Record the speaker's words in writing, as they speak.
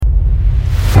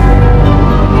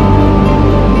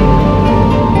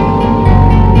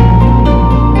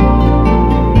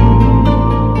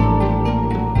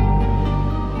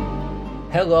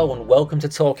Hello and welcome to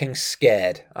Talking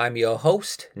Scared. I'm your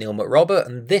host, Neil McRobert,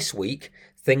 and this week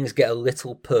things get a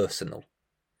little personal.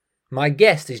 My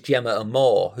guest is Gemma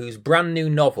Amor, whose brand new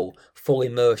novel, Full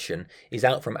Immersion, is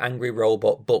out from Angry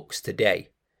Robot Books today.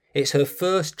 It's her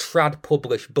first trad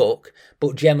published book,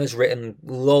 but Gemma's written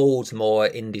loads more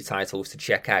indie titles to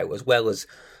check out, as well as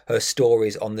her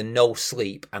stories on the No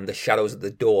Sleep and the Shadows at the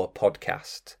Door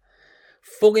podcast.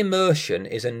 Full Immersion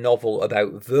is a novel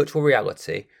about virtual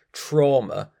reality,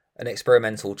 trauma, and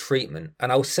experimental treatment,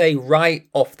 and I'll say right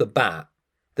off the bat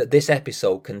that this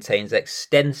episode contains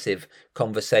extensive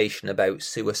conversation about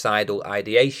suicidal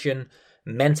ideation,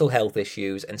 mental health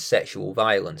issues, and sexual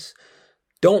violence.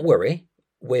 Don't worry,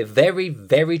 we're very,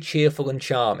 very cheerful and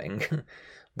charming,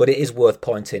 but it is worth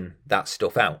pointing that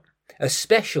stuff out,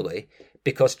 especially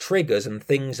because triggers and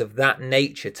things of that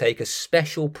nature take a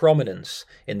special prominence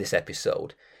in this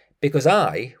episode, because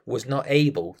I was not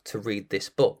able to read this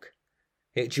book.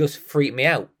 It just freaked me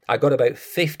out. I got about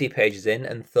 50 pages in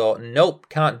and thought, nope,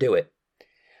 can't do it.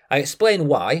 I explain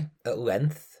why at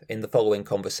length in the following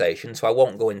conversation, so I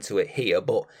won't go into it here,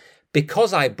 but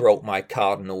because I broke my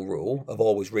cardinal rule of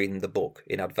always reading the book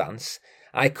in advance,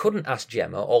 I couldn't ask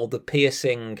Gemma all the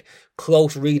piercing,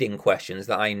 close reading questions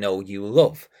that I know you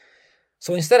love.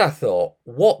 So instead I thought,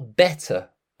 what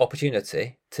better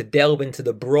opportunity to delve into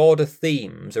the broader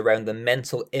themes around the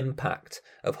mental impact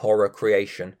of horror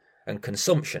creation and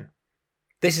consumption.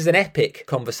 This is an epic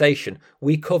conversation.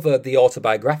 We cover the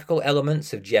autobiographical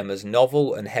elements of Gemma's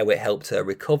novel and how it helped her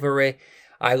recovery.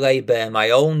 I lay bare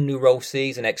my own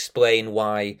neuroses and explain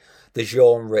why the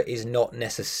genre is not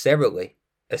necessarily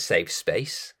a safe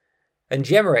space. And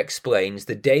Gemma explains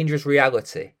the dangerous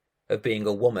reality of being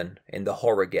a woman in the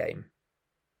horror game.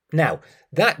 Now,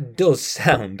 that does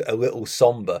sound a little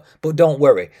sombre, but don't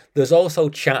worry, there's also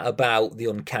chat about the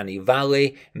Uncanny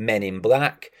Valley, Men in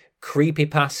Black,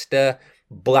 creepypasta,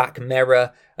 Black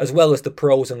Mirror, as well as the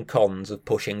pros and cons of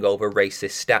pushing over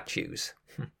racist statues.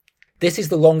 This is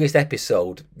the longest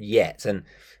episode yet, and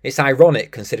it's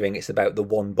ironic considering it's about the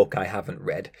one book I haven't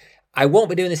read. I won't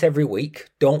be doing this every week,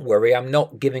 don't worry, I'm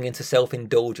not giving into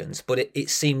self-indulgence, but it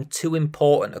seemed too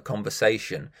important a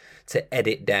conversation to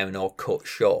edit down or cut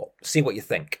short. See what you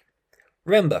think.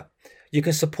 Remember, you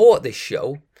can support this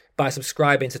show by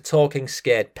subscribing to Talking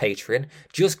Scared Patreon.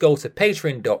 Just go to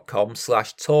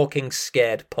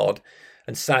patreon.com/talkingscaredpod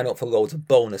and sign up for loads of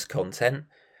bonus content.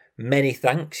 Many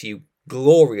thanks, you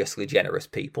gloriously generous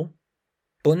people.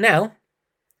 But now,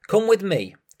 come with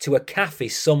me to a cafe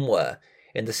somewhere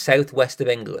in the southwest of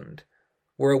England,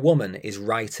 where a woman is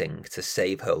writing to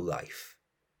save her life.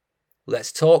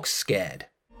 Let's talk scared.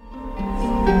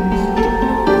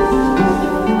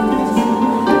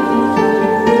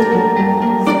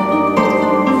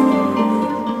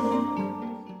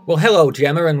 Well, hello,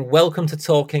 Gemma, and welcome to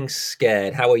Talking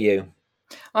Scared. How are you?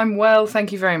 I'm well,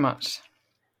 thank you very much.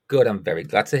 Good, I'm very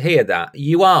glad to hear that.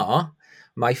 You are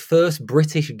my first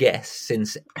British guest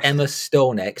since Emma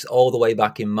Stonex all the way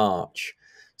back in March.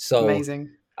 So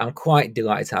amazing. I'm quite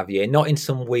delighted to have you here, not in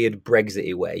some weird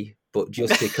Brexit-y way, but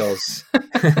just because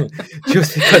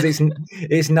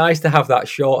it's nice to have that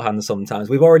shorthand sometimes.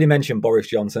 We've already mentioned Boris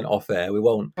Johnson off air. We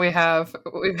won't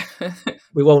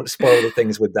spoil the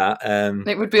things with that.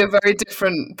 It would be a very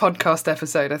different podcast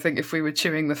episode, I think, if we were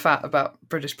chewing the fat about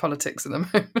British politics at the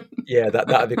moment. Yeah,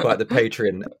 that'd be quite the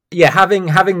Patreon. Yeah,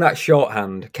 having that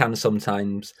shorthand can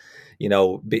sometimes,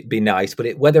 be nice,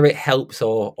 but whether it helps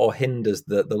or hinders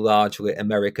the largely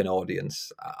American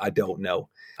audience, I don't know.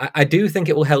 I do think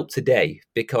it will help today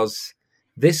because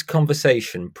this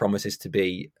conversation promises to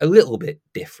be a little bit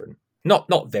different.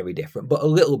 Not very different, but a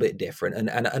little bit different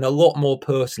and a lot more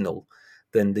personal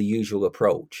than the usual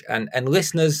approach. And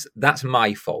listeners, that's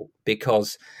my fault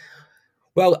because,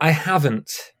 well, I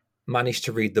haven't managed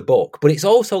to read the book, but it's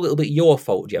also a little bit your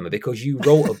fault, Gemma, because you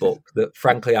wrote a book that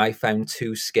frankly I found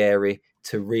too scary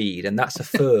to read, and that's a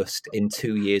first in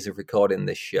 2 years of recording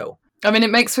this show. I mean,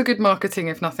 it makes for good marketing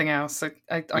if nothing else. I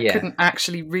couldn't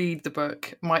actually read the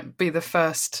book. It might be the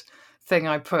first thing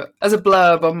I put as a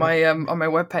blurb on my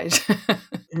webpage.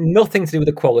 Nothing to do with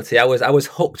the quality. I was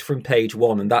hooked from page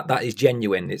one, and that is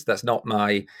genuine. That's not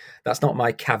my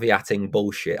caveating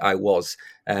bullshit. I was,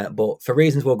 but for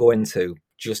reasons we'll go into,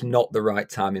 just not the right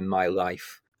time in my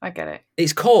life. I get it.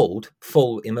 It's called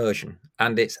Full Immersion,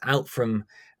 and it's out from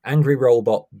Angry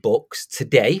Robot Books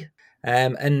today.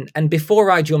 And before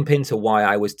I jump into why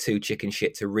I was too chicken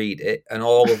shit to read it and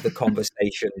all of the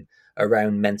conversation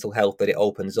around mental health that it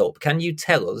opens up, can you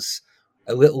tell us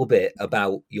a little bit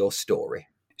about your story?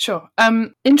 Sure.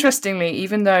 Interestingly,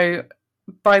 even though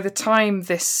by the time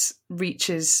this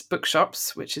reaches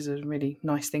bookshops, which is a really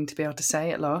nice thing to be able to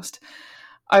say at last,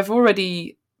 I've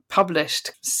already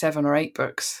published 7 or 8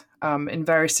 books in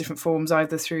various different forms,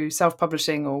 either through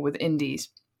self-publishing or with indies.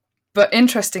 But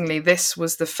interestingly, this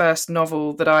was the first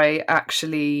novel that I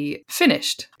actually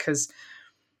finished, because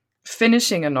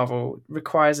finishing a novel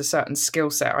requires a certain skill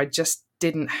set I just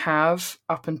didn't have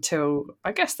up until,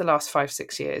 I guess, the last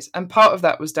 5-6 years. And part of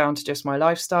that was down to just my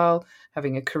lifestyle.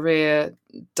 Having a career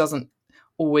doesn't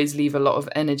always leave a lot of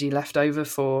energy left over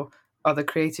for other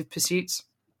creative pursuits.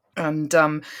 And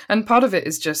part of it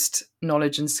is just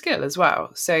knowledge and skill as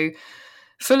well. So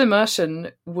Full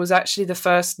Immersion was actually the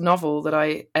first novel that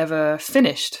I ever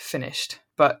finished.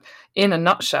 But in a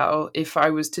nutshell, if I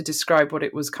was to describe what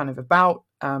it was kind of about,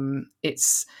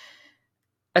 it's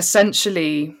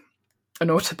essentially an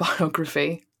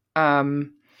autobiography,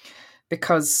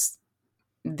 because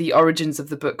the origins of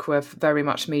the book were very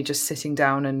much me just sitting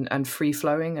down and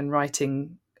free-flowing and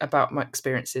writing about my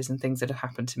experiences and things that had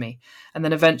happened to me. And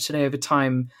then eventually over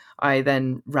time, I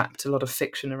then wrapped a lot of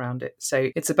fiction around it. So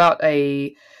it's about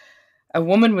a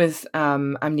woman with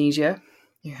amnesia,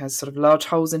 who has sort of large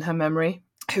holes in her memory,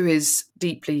 who is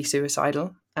deeply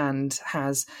suicidal and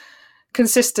has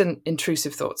consistent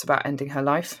intrusive thoughts about ending her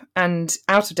life. And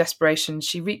out of desperation,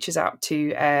 she reaches out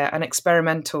to an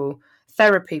experimental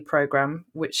therapy program,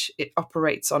 which it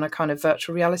operates on a kind of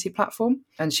virtual reality platform.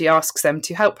 And she asks them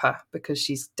to help her because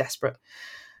she's desperate.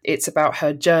 It's about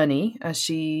her journey as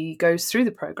she goes through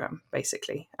the program,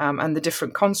 basically, and the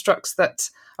different constructs that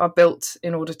are built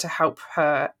in order to help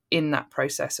her in that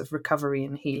process of recovery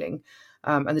and healing,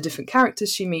 and the different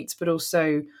characters she meets, but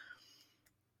also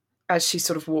as she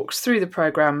sort of walks through the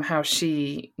program, how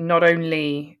she not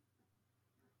only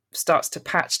starts to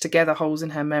patch together holes in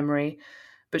her memory,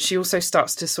 but she also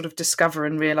starts to sort of discover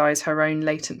and realize her own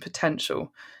latent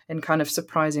potential in kind of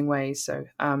surprising ways. So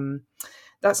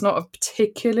that's not a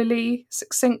particularly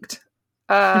succinct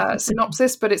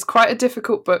synopsis, but it's quite a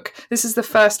difficult book. This is the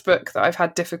first book that I've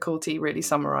had difficulty really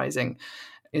summarizing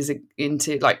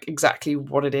into like exactly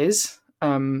what it is,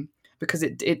 because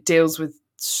it deals with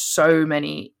so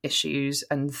many issues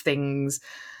and things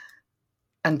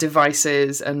and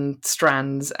devices and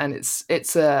strands, and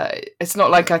it's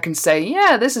not like I can say,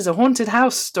 yeah, this is a haunted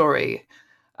house story,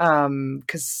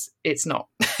 because it's not.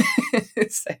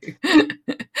 So,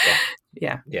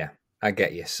 yeah, I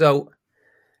get you. So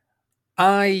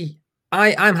I'm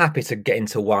happy to get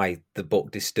into why the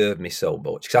book disturbed me so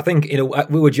much, because I think,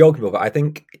 we were joking about it. I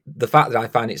think the fact that I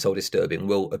find it so disturbing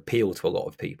will appeal to a lot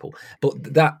of people,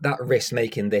 but that risks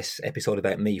making this episode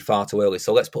about me far too early.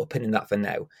 So let's put a pin in that for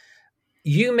now.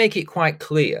 You make it quite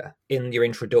clear in your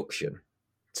introduction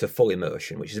to Full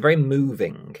Immersion, which is a very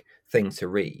moving thing to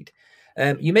read.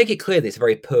 You make it clear that it's a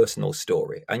very personal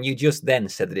story, and you just then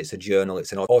said that it's a journal,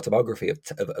 it's an autobiography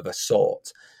of a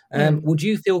sort. Would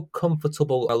you feel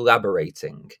comfortable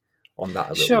elaborating on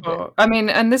that a little bit? Sure. I mean,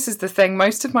 and this is the thing,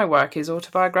 most of my work is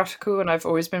autobiographical, and I've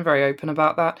always been very open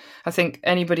about that. I think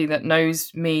anybody that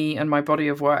knows me and my body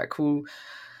of work will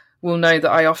know that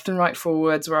I often write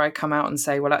forewords where I come out and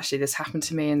say, well, actually, this happened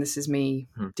to me, and this is me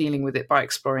dealing with it by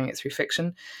exploring it through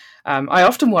fiction. I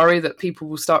often worry that people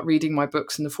will start reading my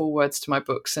books and the forewords to my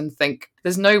books and think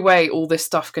there's no way all this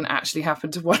stuff can actually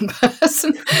happen to one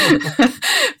person.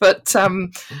 But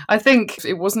I think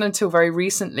it wasn't until very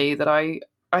recently that I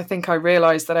think I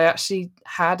realised that I actually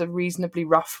had a reasonably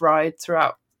rough ride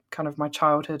throughout kind of my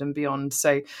childhood and beyond.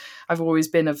 So I've always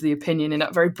been of the opinion, in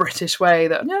that very British way,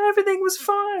 that everything was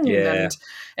fine.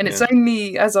 And it's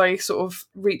only as I sort of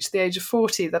reached the age of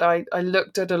 40 that I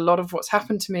looked at a lot of what's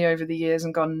happened to me over the years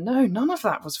and gone, no, none of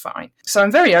that was fine. So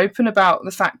I'm very open about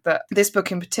the fact that this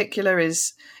book in particular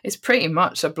is pretty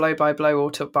much a blow-by-blow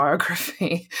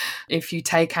autobiography. If you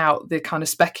take out the kind of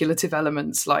speculative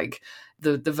elements like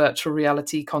the virtual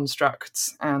reality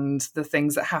constructs and the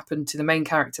things that happen to the main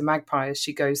character Magpie as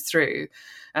she goes through,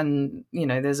 and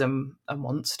there's a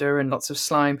monster and lots of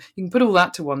slime. You can put all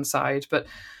that to one side, but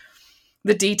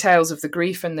the details of the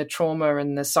grief and the trauma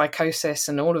and the psychosis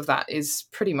and all of that is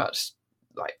pretty much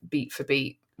like beat for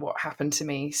beat what happened to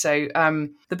me. So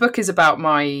the book is about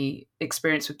my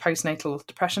experience with postnatal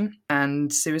depression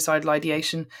and suicidal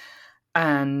ideation,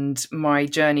 and my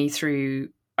journey through,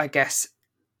 I guess,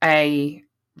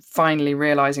 finally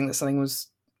realizing that something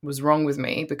was wrong with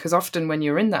me, because often when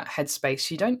you're in that headspace,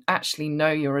 you don't actually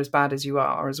know you're as bad as you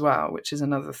are as well, which is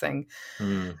another thing.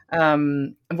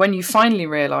 When you finally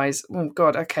realize, oh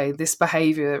God, okay, this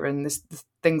behavior and the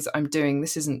things that I'm doing,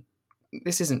 this isn't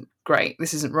great,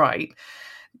 this isn't right.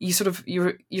 You sort of,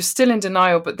 you're still in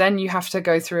denial, but then you have to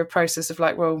go through a process of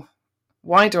like, well,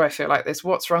 Why do I feel like this?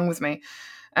 What's wrong with me?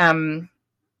 And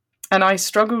I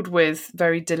struggled with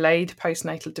very delayed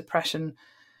postnatal depression,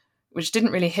 which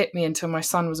didn't really hit me until my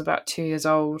son was about 2 years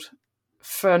old,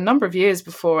 for a number of years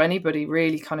before anybody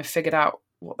really kind of figured out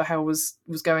what the hell was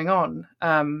going on.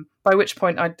 By which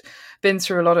point I'd been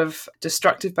through a lot of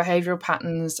destructive behavioural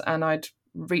patterns, and I'd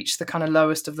reached the kind of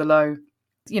lowest of the low,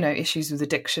 issues with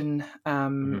addiction,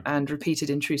 and repeated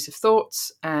intrusive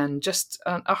thoughts, and just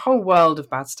a whole world of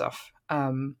bad stuff.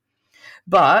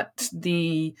 But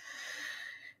the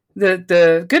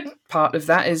good part of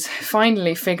that is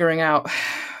finally figuring out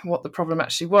what the problem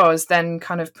actually was, then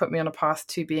kind of put me on a path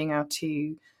to being able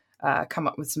to come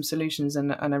up with some solutions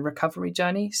and a recovery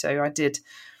journey. So I did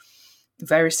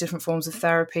various different forms of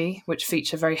therapy, which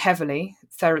feature very heavily,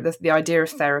 the idea of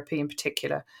therapy in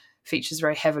particular features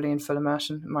very heavily in Full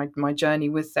Immersion, my journey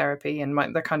with therapy, and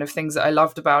the kind of things that I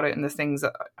loved about it and the things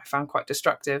that I found quite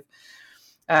destructive.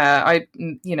 I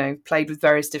played with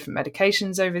various different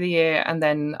medications over the year, and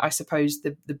then I suppose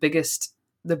the biggest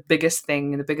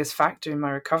thing and the biggest factor in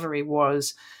my recovery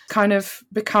was kind of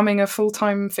becoming a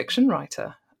full-time fiction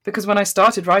writer. Because when I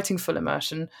started writing Full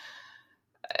Immersion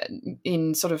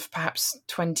in sort of perhaps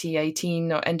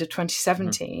 2018 or end of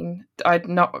 2017, I'd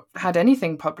not had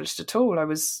anything published at all. I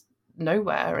was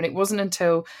nowhere. And it wasn't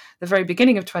until the very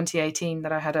beginning of 2018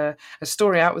 that I had a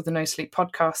story out with the No Sleep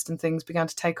podcast, and things began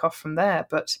to take off from there.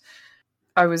 But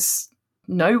I was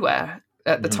nowhere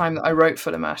at the time that I wrote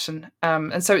Full Immersion.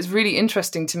 And so it's really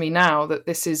interesting to me now that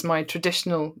this is my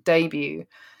traditional debut,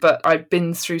 but I've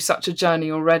been through such a journey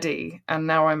already, and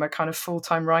now I'm a kind of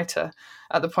full-time writer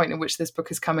at the point in which this book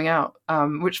is coming out,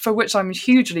 for which I'm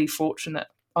hugely fortunate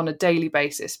on a daily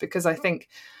basis, because I think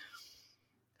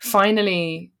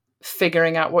finally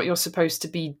figuring out what you're supposed to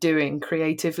be doing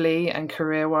creatively and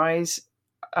career-wise,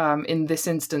 in this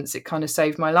instance, it kind of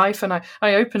saved my life. And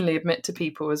I openly admit to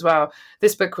people as well,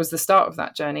 this book was the start of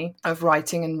that journey of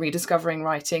writing and rediscovering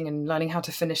writing and learning how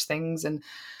to finish things.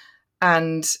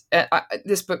 And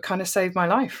this book kind of saved my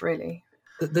life, really.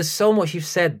 There's so much you've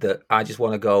said that I just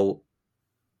want to go,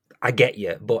 I get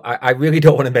you, but I really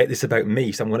don't want to make this about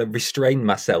me, so I'm going to restrain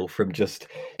myself from just...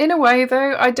 In a way,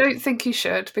 though, I don't think you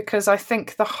should, because I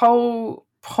think the whole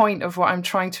point of what I'm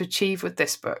trying to achieve with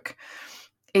this book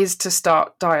is to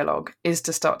start dialogue, is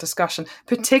to start discussion,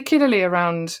 particularly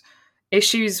around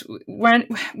issues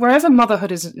wherever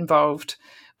motherhood is involved.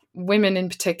 Women in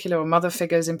particular, or mother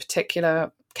figures in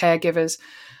particular, caregivers,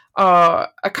 are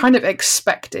kind of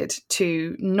expected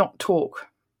to not talk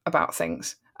about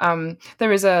things.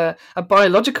 There is a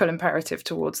biological imperative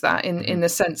towards that in the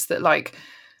sense that, like,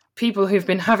 people who've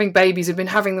been having babies have been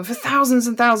having them for thousands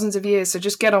and thousands of years, so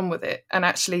just get on with it. And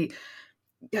actually,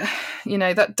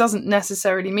 that doesn't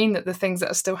necessarily mean that the things that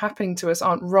are still happening to us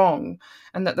aren't wrong,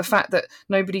 and that the fact that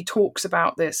nobody talks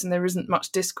about this and there isn't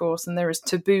much discourse and there is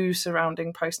taboo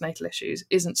surrounding postnatal issues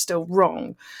isn't still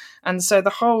wrong. And so the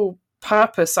whole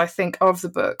purpose, I think, of the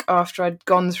book, after I'd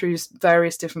gone through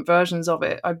various different versions of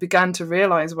it, I began to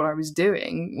realize what I was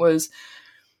doing was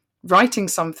writing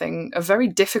something, a very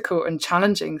difficult and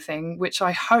challenging thing, which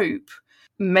I hope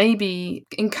maybe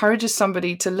encourages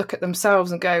somebody to look at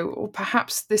themselves and go, well,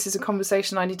 perhaps this is a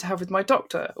conversation I need to have with my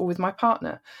doctor or with my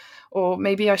partner, or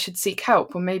maybe I should seek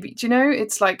help, or maybe,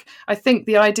 it's like, I think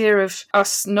the idea of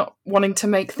us not wanting to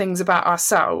make things about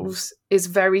ourselves is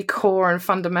very core and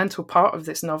fundamental part of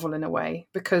this novel in a way,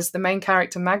 because the main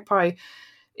character, Magpie,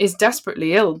 is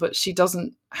desperately ill, but she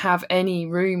doesn't have any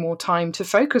room or time to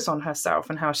focus on herself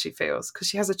and how she feels because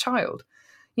she has a child,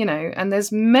 and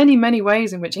there's many, many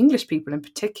ways in which English people in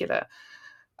particular,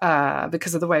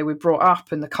 because of the way we're brought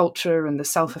up and the culture and the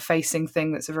self-effacing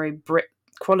thing that's a very Brit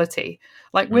quality,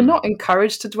 like we're not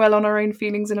encouraged to dwell on our own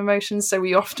feelings and emotions, so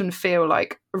we often feel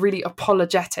like really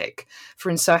apologetic for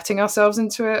inserting ourselves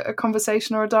into a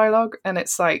conversation or a dialogue. And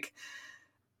it's like,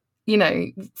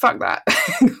 fuck that.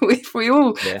 If we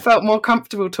all felt more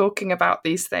comfortable talking about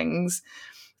these things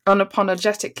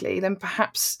unapologetically, then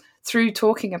perhaps through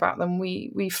talking about them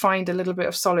we find a little bit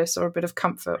of solace or a bit of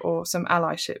comfort or some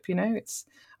allyship.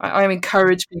 I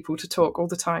encourage people to talk all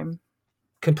the time.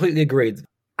 Completely agreed.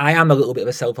 I am a little bit of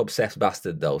a self-obsessed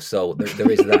bastard, though, so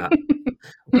there is that.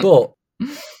 But,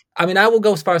 I mean, I will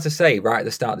go as far as to say, right at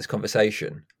the start of this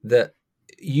conversation, that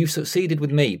you succeeded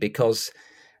with me, because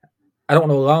I don't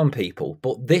want to alarm people,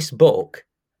 but this book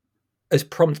has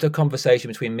prompted a conversation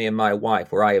between me and my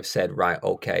wife where I have said, right,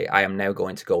 okay, I am now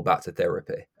going to go back to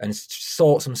therapy and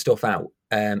sort some stuff out,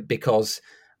 because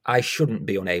I shouldn't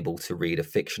be unable to read a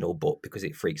fictional book because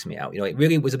it freaks me out. It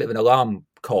really was a bit of an alarm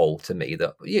call to me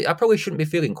that I probably shouldn't be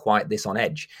feeling quite this on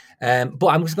edge. But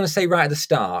I'm just going to say right at the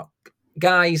start,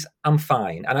 guys, I'm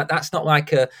fine. And that's not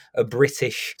like a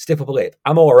British stiff upper lip.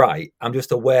 I'm all right. I'm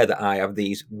just aware that I have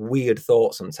these weird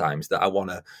thoughts sometimes that I want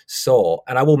to sort.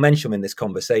 And I will mention them in this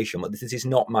conversation, but this is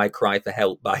not my cry for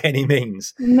help by any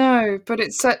means. No, but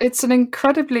it's an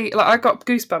incredibly, like, I got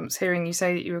goosebumps hearing you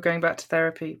say that you were going back to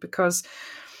therapy, because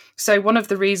so one of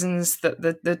the reasons that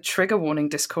the trigger warning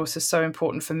discourse is so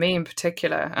important for me in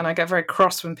particular, and I get very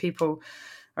cross when people,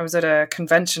 I was at a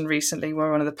convention recently where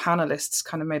one of the panelists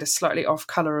kind of made a slightly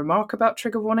off-color remark about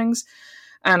trigger warnings.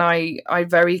 And I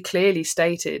very clearly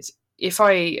stated,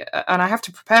 and I have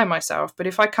to prepare myself, but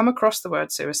if I come across the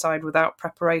word suicide without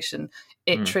preparation,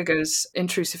 it triggers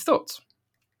intrusive thoughts.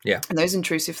 Yeah. And those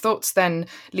intrusive thoughts then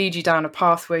lead you down a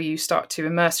path where you start to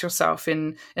immerse yourself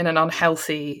in an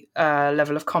unhealthy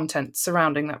level of content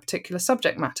surrounding that particular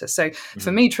subject matter. So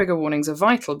for me, trigger warnings are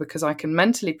vital because I can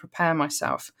mentally prepare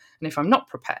myself. And if I'm not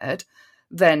prepared,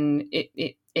 then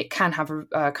it can have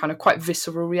a kind of quite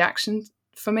visceral reaction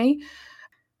for me.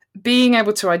 Being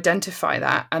able to identify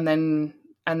that and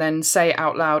then say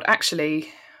out loud, actually,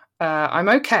 I'm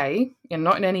okay,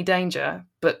 not in any danger,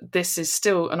 but this is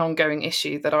still an ongoing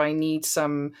issue that I need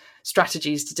some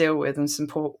strategies to deal with and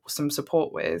some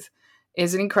support with,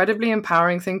 is an incredibly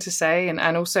empowering thing to say. And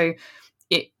also,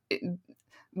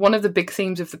 one of the big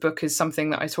themes of the book is something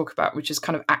that I talk about, which is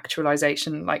kind of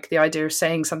actualization, like the idea of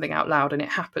saying something out loud and it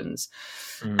happens.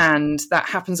 And that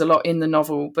happens a lot in the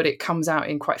novel, but it comes out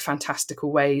in quite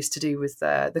fantastical ways to do with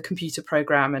the computer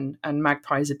program and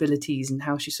Magpie's abilities and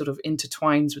how she sort of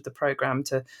intertwines with the program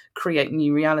to create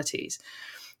new realities.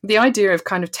 The idea of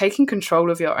kind of taking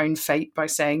control of your own fate by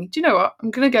saying, do you know what, I'm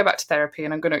going to go back to therapy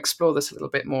and I'm going to explore this a little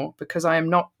bit more because I am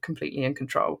not completely in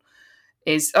control,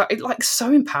 is like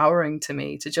so empowering to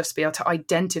me, to just be able to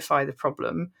identify the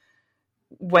problem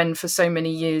when for so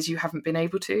many years you haven't been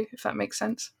able to, if that makes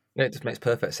sense. It just makes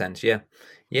perfect sense, yeah.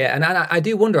 And I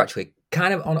do wonder, actually,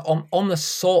 kind of on the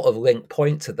sort of link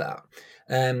point to that,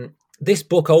 this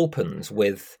book opens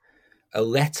with a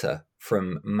letter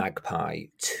from Magpie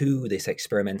to this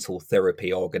experimental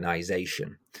therapy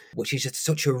organization, which is just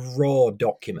such a raw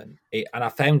document. And I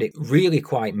found it really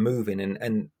quite moving.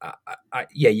 And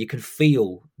you can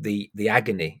feel the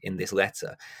agony in this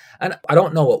letter. And I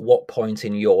don't know at what point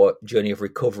in your journey of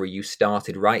recovery you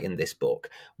started writing this book,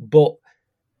 but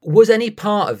was any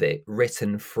part of it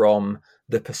written from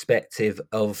the perspective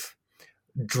of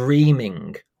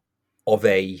dreaming of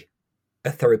a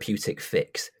therapeutic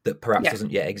fix that perhaps doesn't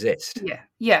yet exist?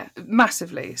 Yeah,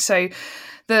 massively. So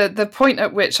the point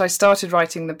at which I started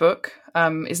writing the book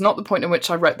is not the point at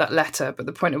which I wrote that letter, but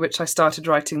the point at which I started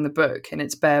writing the book in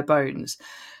its bare bones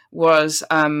was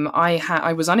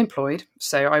I was unemployed,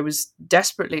 so I was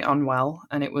desperately unwell,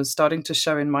 and it was starting to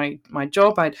show in my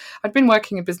job. I'd been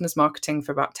working in business marketing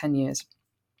for about 10 years.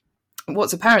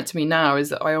 What's apparent to me now is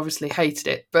that I obviously hated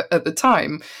it, but at the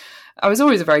time, I was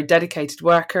always a very dedicated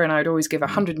worker, and I'd always give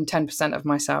 110% of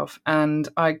myself. And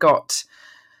I got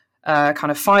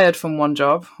kind of fired from one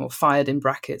job, or fired in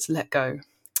brackets, let go,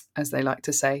 as they like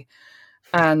to say.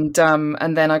 And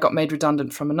then I got made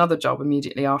redundant from another job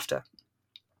immediately after.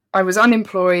 I was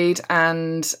unemployed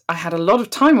and I had a lot of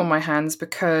time on my hands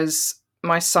because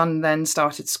my son then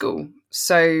started school.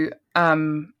 So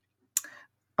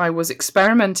I was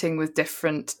experimenting with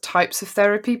different types of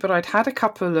therapy, but I'd had a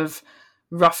couple of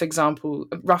rough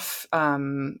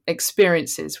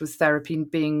experiences with therapy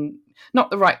being not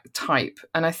the right type.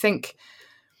 And I think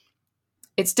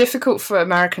it's difficult for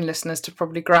American listeners to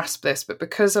probably grasp this, but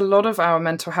because a lot of our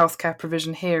mental health care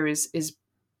provision here is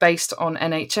based on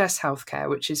NHS healthcare,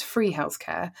 which is free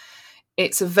healthcare,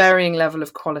 it's a varying level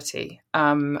of quality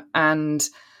and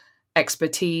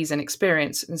expertise and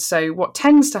experience. And so what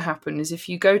tends to happen is if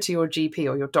you go to your GP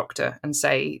or your doctor and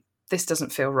say, this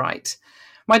doesn't feel right,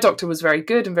 my doctor was very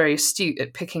good and very astute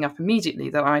at picking up immediately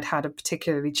that I'd had a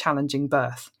particularly challenging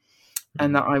birth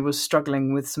and that I was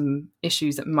struggling with some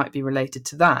issues that might be related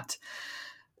to that.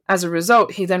 As a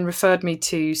result, he then referred me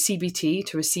to CBT,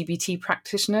 to a CBT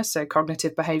practitioner, so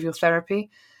cognitive behavioral therapy.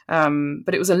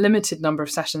 But it was a limited number of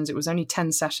sessions. It was only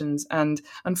 10 sessions. And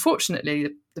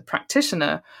unfortunately, the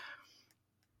practitioner,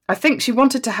 I think she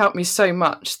wanted to help me so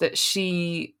much that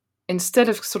she, instead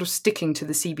of sort of sticking to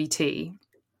the CBT,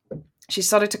 she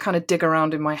started to kind of dig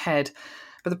around in my head.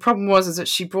 But the problem was that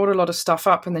she brought a lot of stuff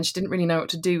up and then she didn't really know what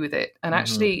to do with it. And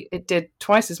actually, it did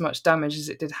twice as much damage as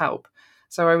it did help.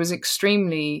 So I was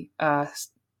extremely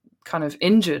kind of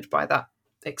injured by that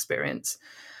experience.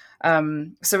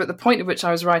 So at the point at which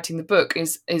I was writing the book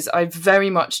is I very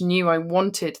much knew I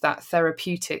wanted that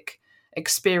therapeutic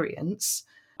experience.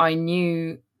 I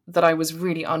knew that I was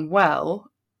really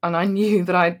unwell, And I knew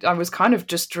that I was kind of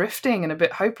just drifting and a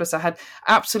bit hopeless. I had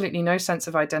absolutely no sense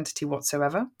of identity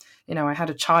whatsoever. I had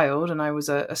a child, and I was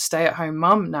a stay-at-home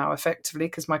mum now, effectively,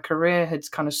 because my career had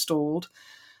kind of stalled.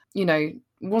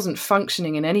 Wasn't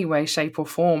functioning in any way, shape, or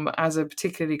form as a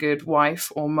particularly good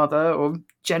wife or mother or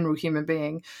general human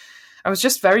being. I was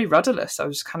just very rudderless. I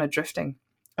was kind of drifting.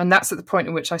 And that's at the point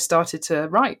at which I started to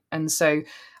write. And so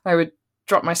I would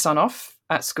drop my son off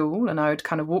at school, and I would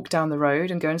kind of walk down the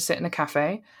road and go and sit in a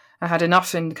cafe. I had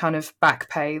enough in kind of back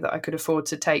pay that I could afford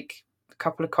to take a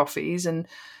couple of coffees. And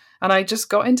I just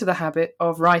got into the habit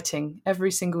of writing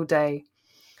every single day.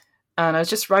 And I was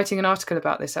just writing an article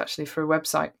about this, actually, for a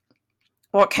website.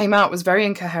 What came out was very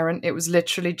incoherent. It was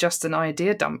literally just an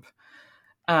idea dump.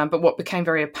 But what became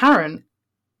very apparent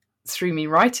through me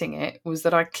writing it was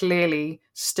that I clearly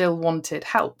still wanted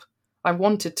help. I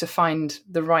wanted to find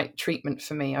the right treatment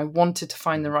for me. I wanted to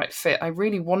find the right fit. I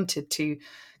really wanted to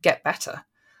get better.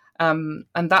 And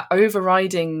that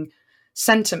overriding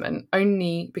sentiment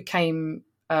only became,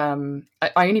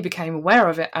 I only became aware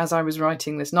of it as I was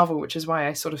writing this novel, which is why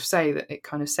I sort of say that it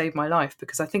kind of saved my life,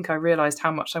 because I think I realized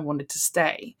how much I wanted to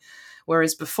stay.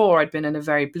 Whereas before I'd been in a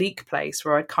very bleak place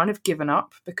where I'd kind of given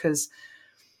up because,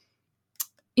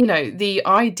 the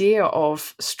idea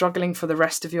of struggling for the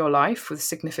rest of your life with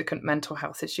significant mental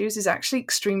health issues is actually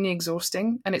extremely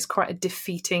exhausting, and it's quite a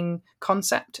defeating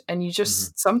concept. And you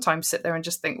just sometimes sit there and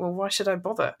just think, well, why should I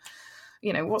bother?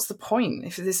 What's the point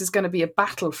if this is going to be a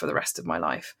battle for the rest of my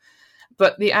life?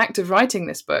 But the act of writing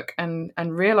this book and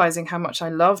realizing how much I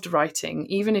loved writing,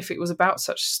 even if it was about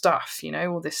such stuff,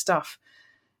 all this stuff,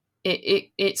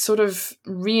 it sort of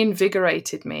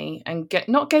reinvigorated me and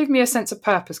not gave me a sense of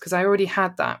purpose, because I already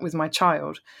had that with my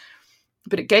child,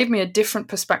 but it gave me a different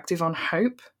perspective on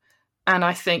hope. And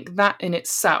I think that in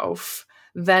itself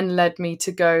then led me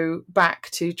to go back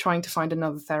to trying to find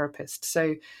another therapist.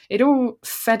 So it all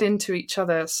fed into each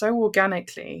other so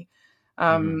organically.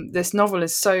 This novel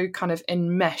is so kind of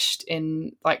enmeshed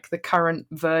in like the current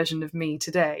version of me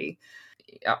today.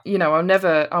 I'll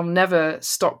never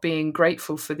stop being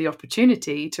grateful for the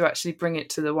opportunity to actually bring it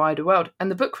to the wider world.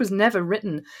 And the book was never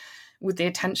written with the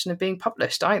intention of being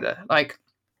published either. Like,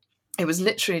 it was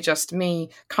literally just me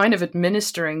kind of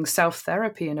administering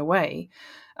self-therapy in a way,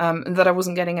 and that I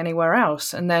wasn't getting anywhere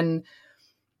else. And then,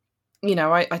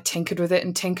 I tinkered with it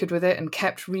and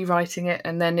kept rewriting it.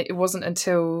 And then it wasn't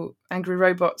until Angry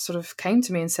Robot sort of came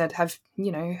to me and said, have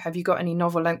you got any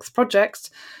novel length projects?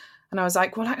 And I was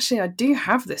like, well, actually, I do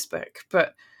have this book,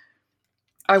 but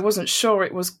I wasn't sure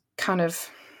it was kind of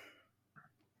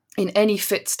in any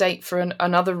fit state for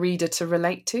another reader to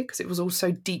relate to, because it was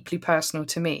also deeply personal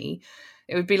to me.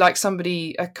 It would be like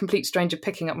a complete stranger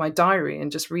picking up my diary and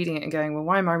just reading it and going, well,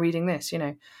 why am I reading this?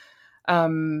 And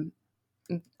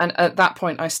at that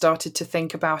point, I started to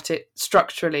think about it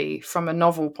structurally from a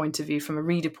novel point of view, from a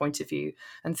reader point of view,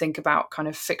 and think about kind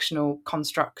of fictional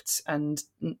constructs and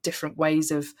different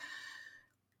ways of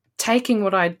taking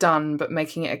what I'd done, but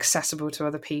making it accessible to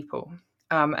other people.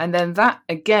 And then that,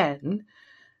 again,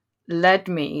 led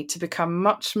me to become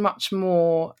much, much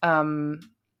more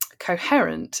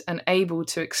coherent and able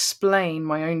to explain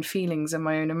my own feelings and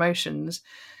my own emotions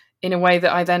in a way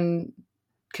that I then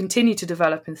continue to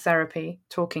develop in therapy,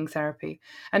 talking therapy.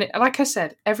 And like I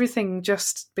said, everything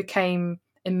just became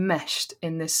enmeshed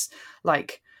in this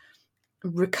like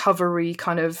recovery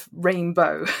kind of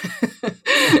rainbow,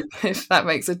 if that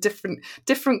makes a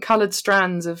different colored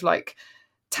strands of like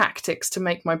tactics to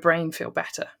make my brain feel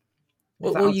better.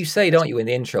 Well, you say, don't you, in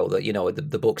the intro that,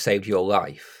 the book saved your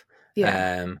life.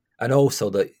 Yeah. And also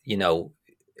that, you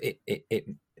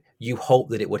hope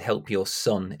that it would help your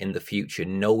son in the future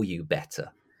know you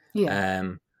better.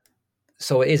 Yeah.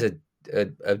 So it is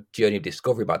a journey of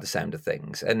discovery by the sound of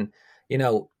things. And,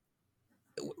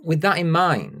 with that in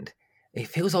mind, it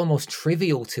feels almost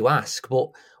trivial to ask,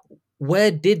 but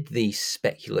where did these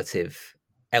speculative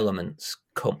elements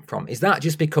come from? Is that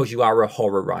just because you are a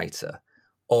horror writer,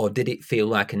 or did it feel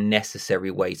like a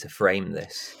necessary way to frame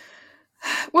this?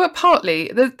 Well, partly.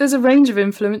 There's a range of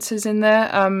influences in there.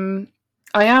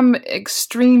 I am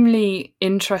extremely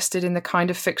interested in the kind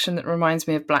of fiction that reminds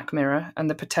me of Black Mirror and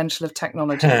the potential of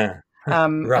technology.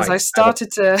 Right. As I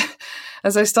started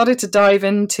to dive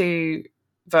into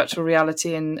virtual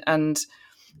reality and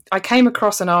I came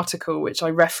across an article which I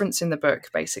reference in the book,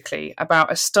 basically,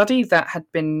 about a study that had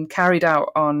been carried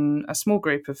out on a small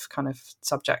group of kind of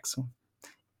subjects,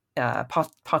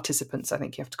 participants, I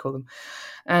think you have to call them.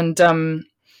 And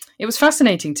it was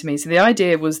fascinating to me. So the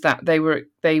idea was that they'd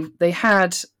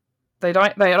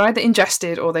either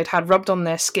ingested or they'd had rubbed on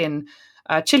their skin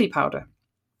chili powder.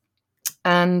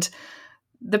 And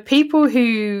the people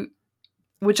who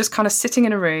were just kind of sitting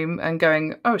in a room and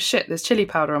going, oh shit, there's chili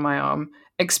powder on my arm,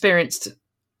 experienced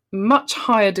much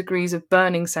higher degrees of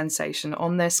burning sensation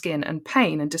on their skin and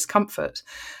pain and discomfort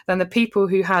than the people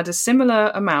who had a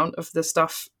similar amount of the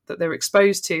stuff that they were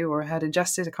exposed to or had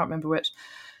ingested, I can't remember which,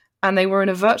 and they were in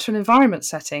a virtual environment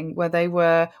setting where they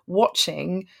were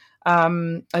watching a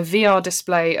VR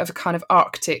display of a kind of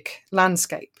Arctic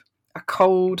landscape, a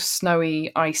cold,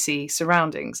 snowy, icy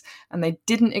surroundings, and they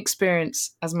didn't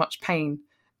experience as much pain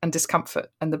and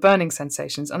discomfort and the burning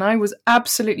sensations. And I was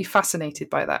absolutely fascinated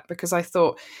by that, because I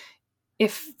thought,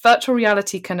 if virtual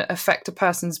reality can affect a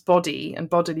person's body and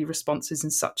bodily responses in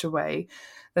such a way,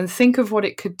 then think of what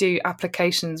it could do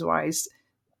applications-wise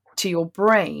to your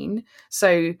brain.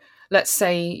 So let's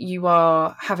say you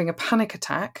are having a panic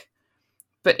attack,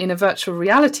 but in a virtual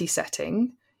reality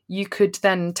setting, you could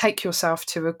then take yourself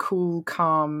to a cool,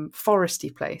 calm,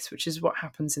 foresty place, which is what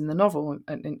happens in the novel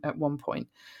at one point.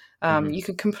 You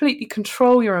can completely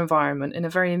control your environment in a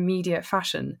very immediate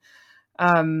fashion.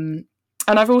 And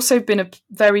I've also been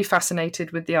very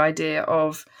fascinated with the idea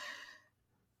of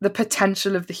the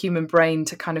potential of the human brain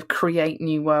to kind of create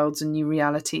new worlds and new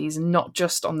realities, and not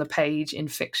just on the page in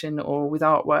fiction or with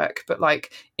artwork, but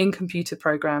like in computer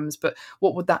programs. But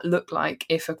what would that look like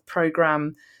if a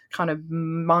program kind of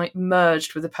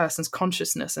merged with a person's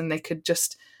consciousness and they could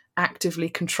just actively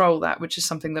control that, which is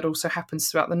something that also happens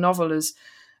throughout the novel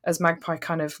as Magpie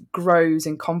kind of grows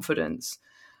in confidence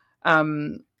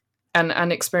and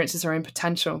experiences her own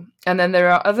potential. And then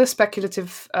there are other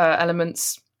speculative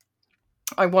elements.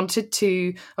 I wanted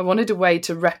a way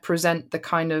to represent the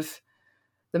kind of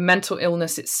the mental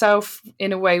illness itself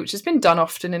in a way which has been done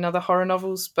often in other horror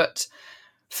novels. But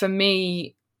for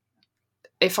me,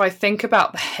 if I think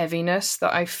about the heaviness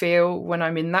that I feel when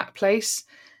I'm in that place,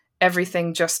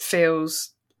 everything just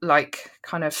feels like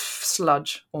kind of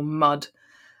sludge or mud.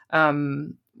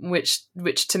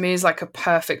 Which to me is like a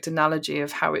perfect analogy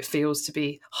of how it feels to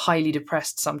be highly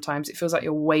depressed sometimes. It feels like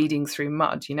you're wading through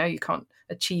mud, you can't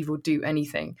achieve or do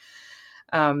anything.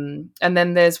 And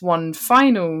then there's one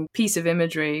final piece of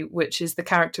imagery, which is the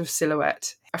character of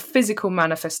Silhouette, a physical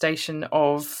manifestation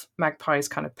of Magpie's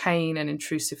kind of pain and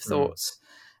intrusive thoughts.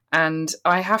 And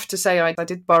I have to say, I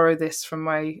did borrow this from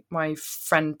my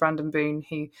friend Brandon Boone,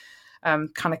 who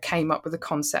kind of came up with the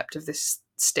concept of this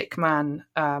stick man,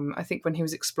 I think when he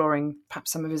was exploring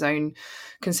perhaps some of his own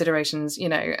considerations,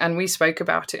 and we spoke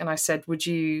about it, and I said, would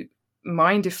you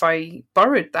mind if I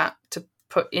borrowed that to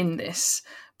put in this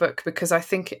book, because I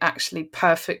think it actually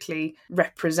perfectly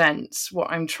represents what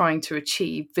I'm trying to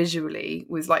achieve visually,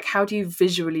 with like, how do you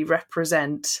visually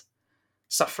represent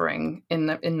suffering in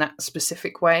that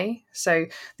specific way? So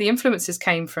the influences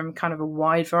came from kind of a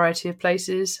wide variety of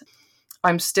places.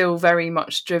 I'm still very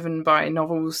much driven by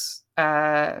novels,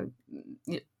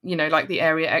 like the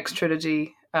Area X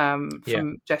trilogy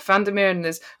from Jeff Vandermeer, and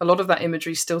there's a lot of that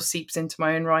imagery still seeps into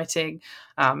my own writing.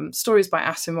 Stories by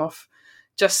Asimov.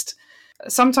 Just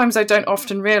sometimes I don't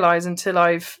often realize until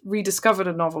I've rediscovered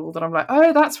a novel that I'm like,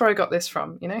 oh, that's where I got this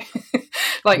from.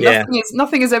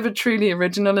 Nothing is ever truly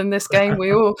original in this game.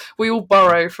 We all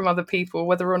borrow from other people,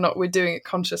 whether or not we're doing it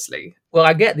consciously. Well,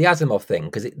 I get the Asimov thing,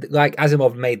 because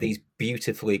Asimov made these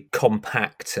beautifully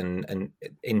compact and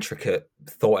intricate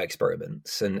thought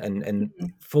experiments, and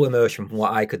full immersion, from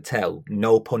what I could tell,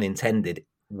 no pun intended,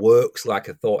 works like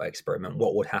a thought experiment.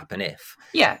 What would happen if?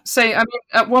 Yeah. So, I mean,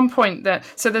 at one point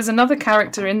there's another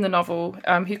character in the novel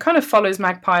who kind of follows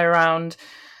Magpie around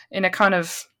in a kind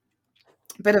of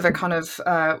bit of a kind of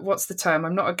what's the term?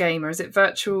 I'm not a gamer. Is it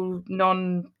virtual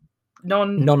non-player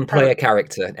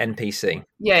character, NPC?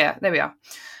 Yeah, there we are.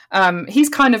 He's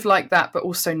kind of like that, but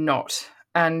also not.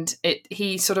 And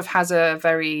he sort of has a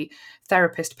very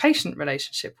therapist-patient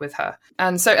relationship with her.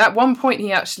 And so at one point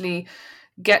he actually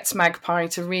gets Magpie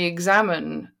to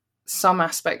re-examine some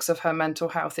aspects of her mental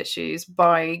health issues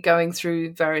by going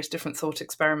through various different thought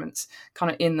experiments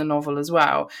kind of in the novel as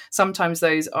well. Sometimes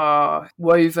those are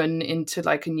woven into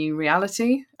like a new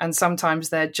reality, and sometimes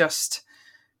they're just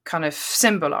kind of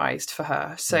symbolized for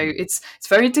her. So it's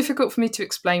very difficult for me to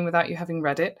explain without you having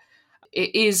read it.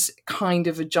 It is kind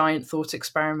of a giant thought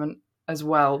experiment as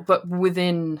well, but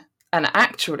within an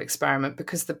actual experiment,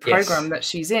 because the program that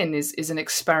she's in is an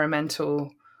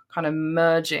experimental kind of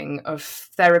merging of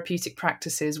therapeutic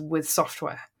practices with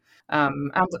software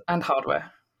and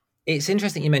hardware. It's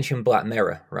interesting you mentioned Black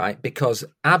Mirror, right? Because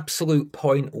absolute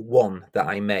point one that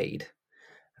I made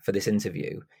for this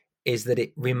interview is that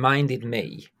it reminded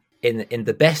me in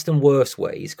the best and worst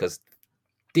ways, because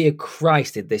dear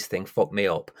Christ, did this thing fuck me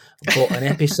up. But an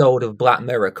episode of Black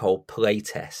Mirror called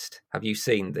Playtest. Have you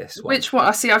seen this one? Which one?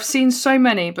 I've seen so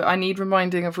many, but I need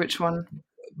reminding of which one.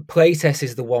 Playtest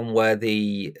is the one where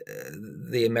the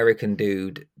American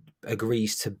dude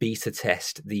agrees to beta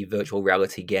test the virtual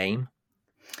reality game.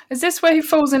 Is this where he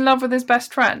falls in love with his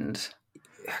best friend?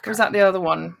 Or is that the other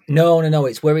one? No.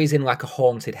 It's where he's in like a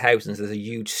haunted house and there's a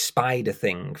huge spider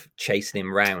thing chasing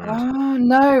him round. Oh,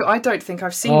 no, I don't think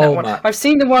I've seen that one. I've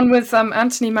seen the one with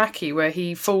Anthony Mackie where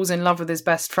he falls in love with his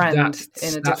best friend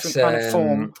in a different kind of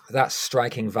form. That's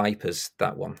Striking Vipers,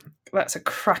 that one. That's a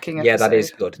cracking episode. Yeah, that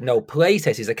is good. No,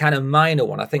 Playtest is a kind of minor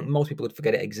one. I think most people would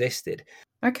forget it existed.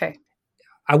 Okay.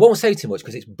 I won't say too much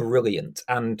because it's brilliant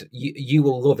and you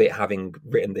will love it having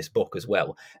written this book as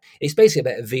well. It's basically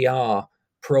about a VR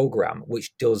program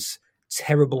which does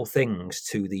terrible things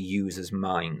to the user's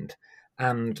mind.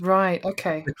 And right,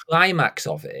 okay. The climax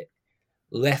of it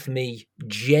left me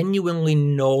genuinely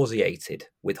nauseated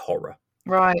with horror.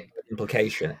 Right.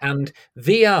 Implication. And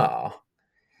VR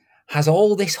has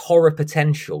all this horror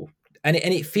potential. And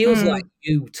it feels like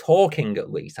you talking,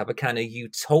 at least, have a kind of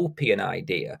utopian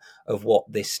idea of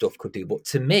what this stuff could do. But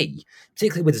to me,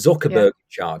 particularly with Zuckerberg in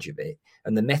charge of it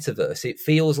and the metaverse, it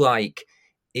feels like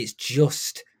it's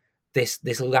just this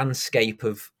landscape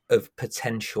of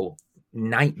potential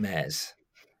nightmares.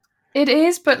 It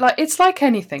is, but it's like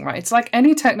anything, right? It's like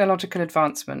any technological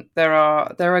advancement. There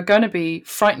are going to be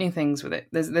frightening things with it.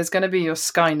 There's going to be your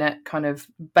Skynet kind of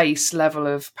base level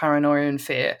of paranoia and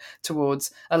fear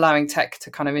towards allowing tech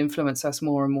to kind of influence us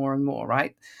more and more and more,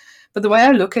 right? But the way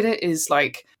I look at it is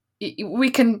like we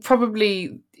can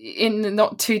probably, in the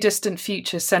not too distant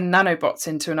future, send nanobots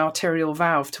into an arterial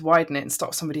valve to widen it and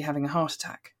stop somebody having a heart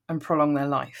attack and prolong their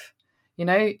life. You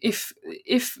know, if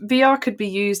VR could be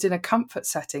used in a comfort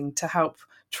setting to help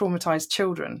traumatized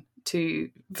children to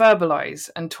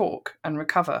verbalize and talk and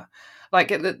recover, like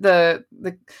the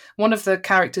one of the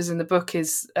characters in the book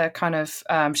is kind of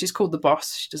she's called the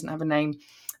boss. She doesn't have a name,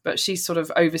 but she sort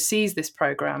of oversees this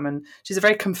program, and she's a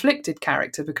very conflicted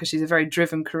character because she's a very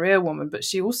driven career woman, but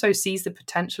she also sees the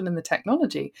potential in the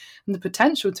technology and the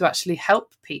potential to actually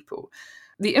help people.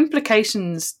 The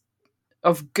implications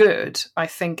of good, I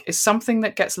think, is something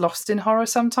that gets lost in horror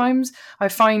sometimes. I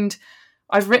find,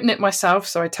 I've written it myself,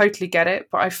 so I totally get it,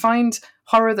 but I find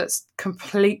horror that's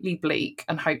completely bleak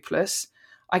and hopeless.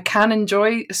 I can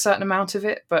enjoy a certain amount of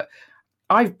it, but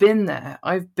I've been there.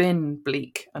 I've been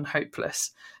bleak and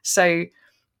hopeless. So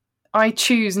I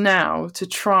choose now to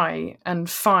try and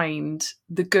find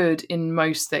the good in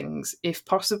most things, if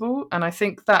possible. And I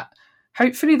think that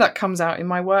hopefully that comes out in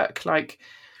my work. Like,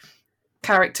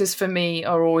 characters for me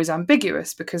are always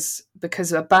ambiguous because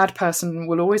a bad person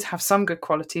will always have some good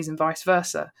qualities and vice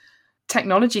versa.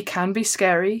 Technology can be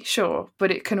scary, sure,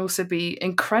 but it can also be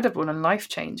incredible and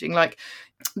life-changing. Like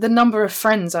the number of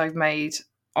friends I've made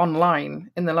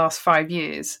online in the last 5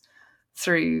 years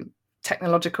through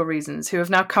technological reasons who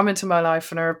have now come into my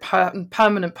life and are a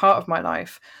permanent part of my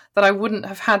life that I wouldn't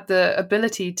have had the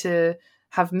ability to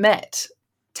have met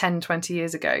 10, 20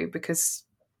 years ago because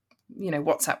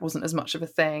WhatsApp wasn't as much of a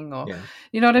thing, or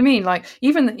you know what I mean? Like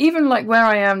even like where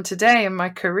I am today in my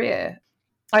career,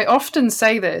 I often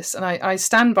say this and I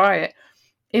stand by it.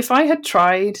 If I had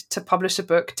tried to publish a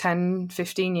book 10,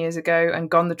 15 years ago and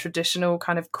gone the traditional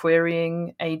kind of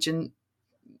querying agent,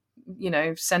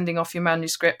 sending off your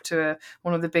manuscript to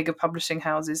one of the bigger publishing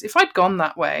houses, if I'd gone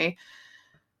that way,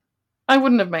 I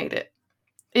wouldn't have made it.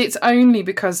 It's only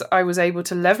because I was able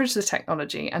to leverage the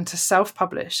technology and to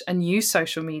self-publish and use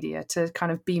social media to kind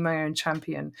of be my own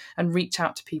champion and reach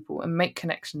out to people and make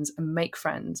connections and make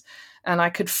friends. And I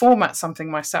could format something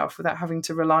myself without having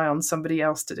to rely on somebody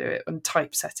else to do it and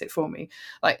typeset it for me.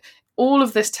 Like all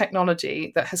of this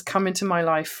technology that has come into my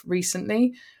life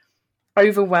recently,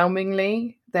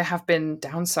 overwhelmingly, there have been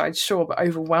downsides, sure, but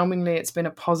overwhelmingly it's been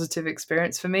a positive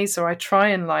experience for me. So I try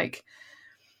and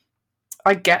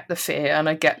I get the fear and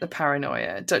I get the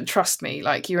paranoia. Don't trust me.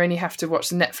 Like you only have to watch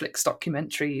Netflix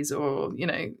documentaries or,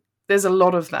 there's a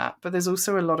lot of that, but there's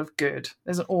also a lot of good.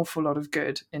 There's an awful lot of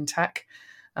good in tech.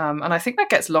 And I think that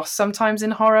gets lost sometimes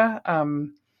in horror.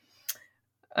 And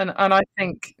I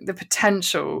think the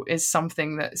potential is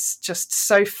something that's just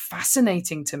so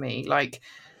fascinating to me. Like,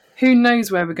 who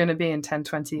knows where we're going to be in 10,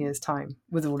 20 years' time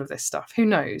with all of this stuff? Who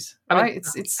knows, right?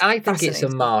 I think it's a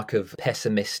mark of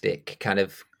pessimistic kind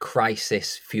of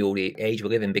crisis-fueled age we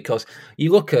live in, because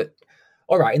you look at,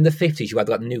 all right, in the 50s you had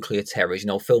like nuclear terrors,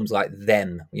 films like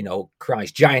Them,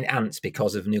 Christ, giant ants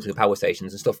because of nuclear power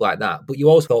stations and stuff like that. But you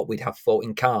also thought we'd have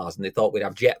floating cars and they thought we'd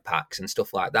have jetpacks and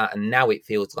stuff like that. And now it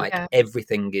feels like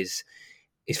everything is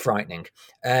frightening.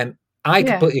 I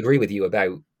Yeah. completely agree with you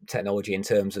about technology in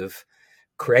terms of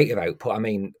creative output. I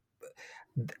mean,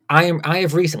 I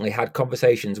have recently had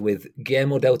conversations with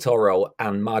Guillermo del Toro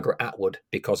and Margaret Atwood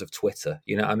because of Twitter.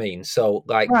 You know what I mean? So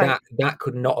like Right. that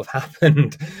could not have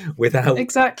happened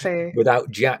Exactly.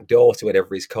 without Jack Dorsey,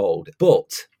 whatever he's called.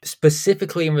 But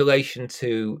specifically in relation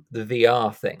to the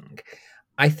VR thing,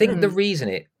 I think the reason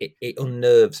it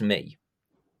unnerves me,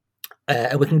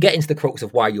 and we can get into the crux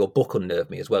of why your book unnerved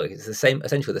me as well. It's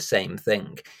essentially the same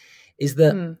thing. Is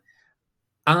that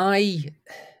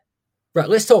right?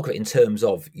 Let's talk of it in terms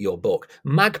of your book.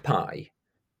 Magpie,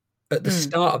 at the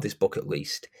start of this book, at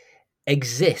least,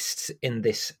 exists in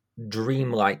this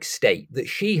dreamlike state that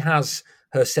she has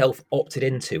herself opted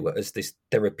into as this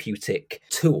therapeutic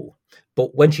tool.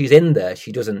 But when she's in there,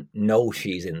 she doesn't know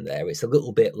she's in there. It's a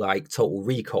little bit like Total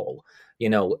Recall. You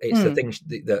know, it's the thing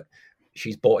that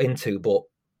she's bought into, but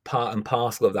part and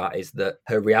parcel of that is that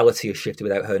her reality has shifted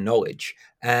without her knowledge.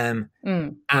 And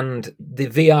the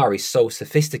VR is so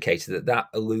sophisticated that that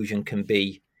illusion can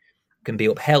be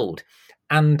upheld.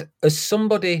 And as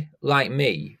somebody like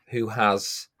me who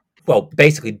has, well,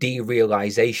 basically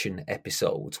derealization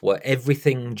episodes where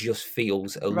everything just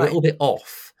feels a little bit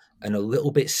off and a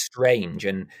little bit strange,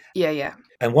 and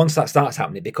once that starts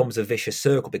happening, it becomes a vicious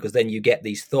circle, because then you get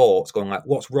these thoughts going like,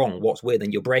 what's wrong, what's weird,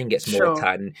 and your brain gets more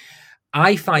tired. And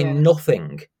I find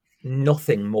nothing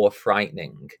more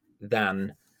frightening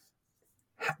than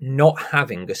not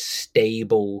having a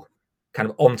stable kind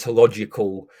of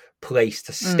ontological place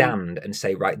to stand and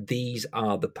say, right, these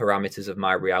are the parameters of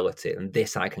my reality and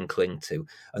this I can cling to.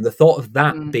 And the thought of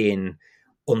that being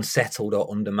unsettled or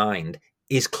undermined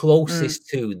is closest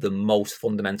to the most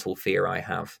fundamental fear I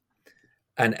have.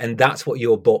 And that's what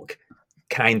your book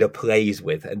kind of plays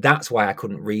with, and that's why I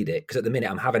couldn't read it, because at the minute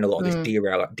I'm having a lot of this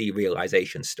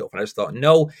derealization stuff, and I just thought,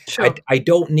 no, I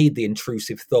don't need the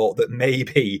intrusive thought that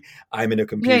maybe I'm in a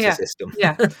computer system.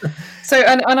 So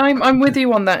and I'm with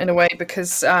you on that in a way,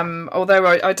 because although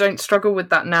I don't struggle with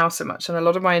that now so much, and a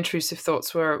lot of my intrusive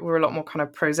thoughts were a lot more kind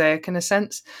of prosaic in a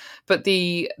sense, but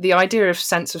the idea of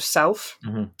sense of self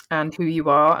and who you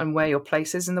are and where your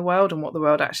place is in the world and what the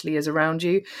world actually is around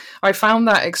you, I found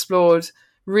that explored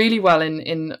really well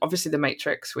in obviously The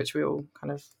Matrix, which we all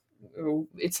kind of,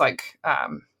 it's like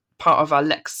part of our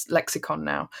lexicon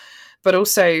now, but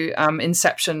also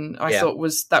Inception I thought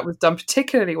was done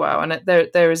particularly well. And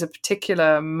there is a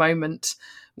particular moment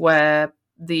where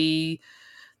the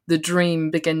dream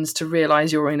begins to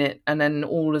realize you're in it, and then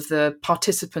all of the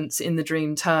participants in the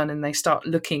dream turn and they start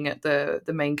looking at the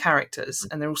main characters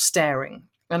and they're all staring,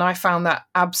 and I found that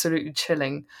absolutely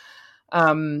chilling.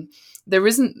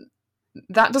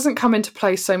 That doesn't come into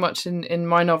play so much in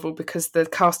my novel because the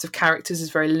cast of characters is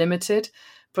very limited,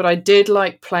 but I did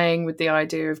like playing with the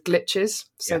idea of glitches.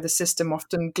 So the system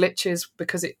often glitches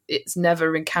because it's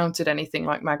never encountered anything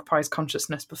like Magpie's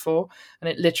consciousness before, and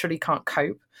it literally can't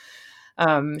cope.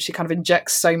 She kind of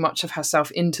injects so much of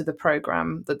herself into the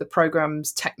program that the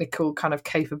program's technical kind of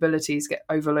capabilities get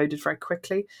overloaded very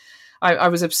quickly. I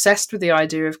was obsessed with the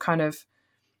idea of kind of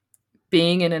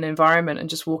being in an environment and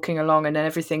just walking along and then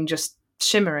everything just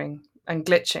shimmering and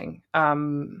glitching.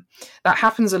 That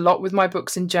happens a lot with my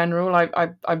books in general.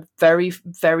 I'm very,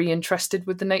 very interested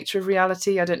with the nature of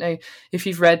reality. I don't know if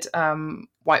you've read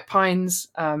White Pines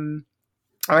or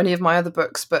any of my other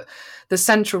books, but the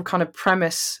central kind of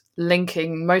premise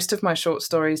linking most of my short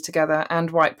stories together and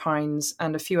White Pines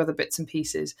and a few other bits and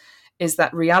pieces is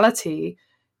that reality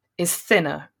is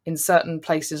thinner in certain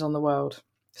places on the world.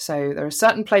 So there are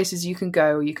certain places you can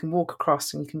go, you can walk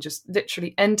across, and you can just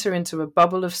literally enter into a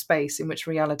bubble of space in which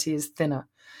reality is thinner.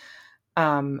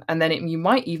 And then you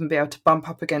might even be able to bump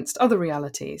up against other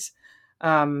realities.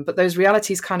 But those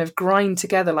realities kind of grind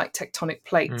together like tectonic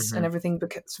plates, and everything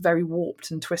becomes very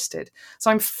warped and twisted. So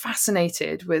I'm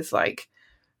fascinated with like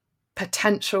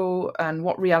potential and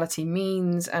what reality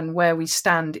means and where we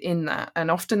stand in that.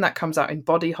 And often that comes out in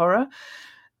body horror.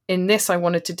 In this, I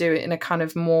wanted to do it in a kind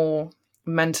of more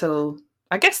mental,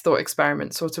 I guess, thought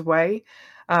experiment sort of way.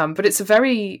 But it's a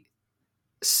very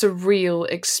surreal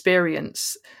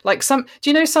experience. Like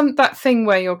that thing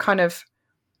where you're kind of,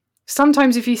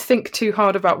 sometimes if you think too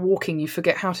hard about walking, you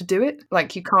forget how to do it.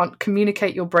 Like you can't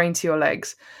communicate your brain to your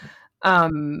legs.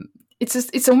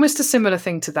 It's almost a similar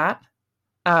thing to that.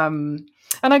 And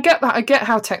I get that. I get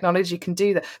how technology can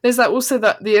do that. There's that also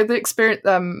that the other experience,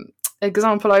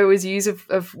 example I always use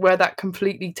of where that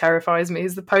completely terrifies me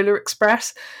is the Polar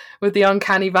Express with the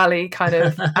Uncanny Valley kind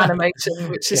of animation,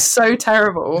 which is so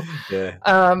terrible.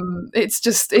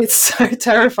 It's so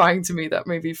terrifying to me, that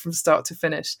movie, from start to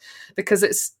finish, because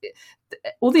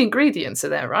all the ingredients are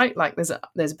there, right? Like there's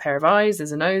a pair of eyes,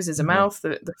 there's a nose, there's a mouth,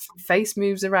 the face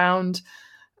moves around,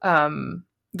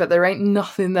 but there ain't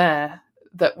nothing there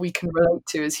that we can relate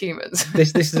to as humans.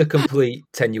 This is a complete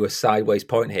tenuous sideways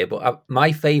point here, but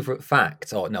my favourite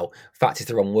fact, or no, fact is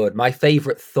the wrong word, my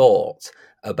favourite thought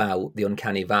about the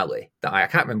Uncanny Valley, that I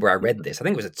can't remember where I read this, I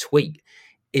think it was a tweet,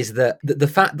 is that the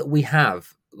fact that we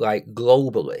have, like,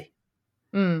 globally,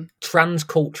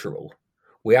 transcultural,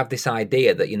 we have this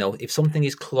idea that, you know, if something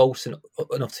is close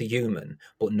enough to human,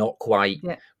 but not quite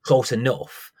close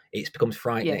enough, it becomes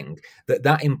frightening.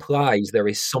 That implies there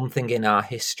is something in our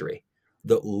history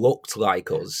that looked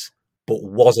like us, but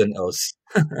wasn't us.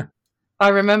 I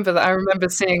remember that. I remember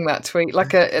seeing that tweet, like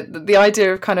the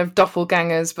idea of kind of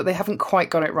doppelgangers, but they haven't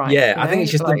quite got it right. Yeah, I think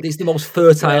it's just it's the most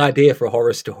fertile idea for a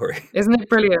horror story. Isn't it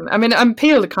brilliant? I mean,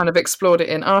 Peele kind of explored it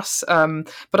in Us,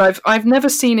 but I've never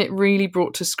seen it really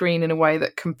brought to screen in a way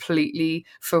that completely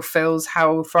fulfills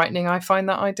how frightening I find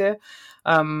that idea.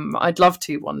 I'd love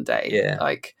to one day. Yeah.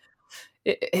 Like,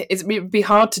 it'd be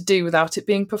hard to do without it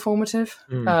being performative.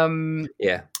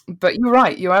 Yeah. But you're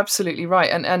right. You're absolutely right.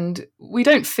 And we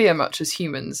don't fear much as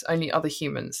humans, only other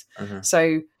humans.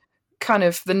 So kind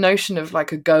of the notion of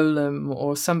like a golem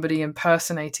or somebody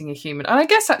impersonating a human. And I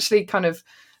guess actually kind of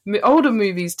older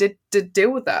movies did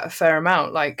deal with that a fair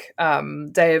amount. Like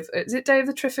Day of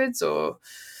the Triffids or...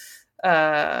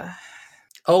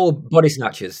 Body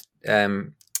Snatchers.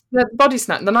 The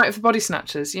Night of the Body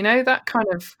Snatchers. You know, that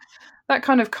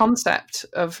kind of concept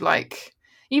of like...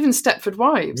 Even Stepford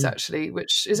Wives, actually,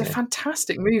 which is a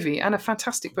fantastic movie and a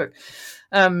fantastic book.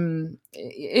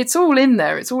 It's all in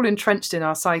there. It's all entrenched in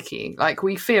our psyche. Like,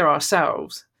 we fear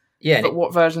ourselves. Yeah. But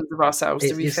what versions of ourselves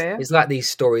do we fear? It's like these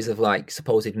stories of, like,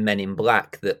 supposed men in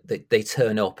black that they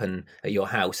turn up and at your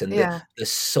house and there's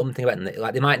something about them.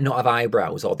 Like, they might not have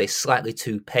eyebrows, or they're slightly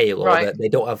too pale, or they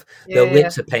don't have... their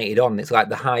lips are painted on. It's like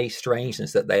the high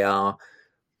strangeness that they are...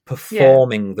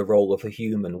 performing the role of a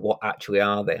human. What actually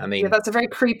are they? I mean, that's a very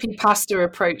creepypasta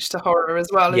approach to horror as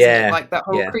well, isn't it? Like that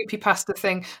whole creepypasta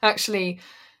thing actually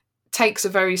takes a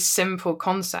very simple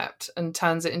concept and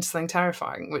turns it into something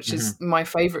terrifying, which is my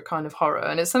favorite kind of horror.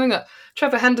 And it's something that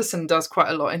Trevor Henderson does quite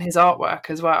a lot in his artwork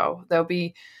as well.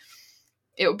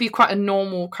 It will be quite a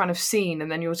normal kind of scene,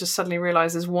 and then you'll just suddenly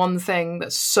realize there's one thing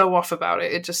that's so off about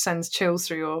it. It just sends chills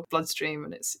through your bloodstream.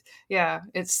 And it's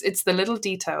the little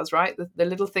details, right? The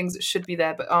little things that should be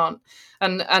there but aren't.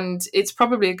 And it's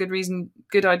probably a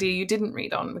good idea you didn't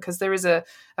read on, because there is a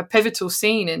pivotal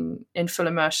scene in Full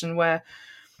Immersion where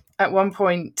at one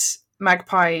point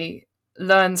Magpie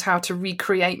learns how to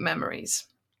recreate memories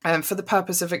for the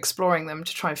purpose of exploring them,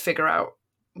 to try and figure out,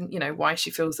 you know, why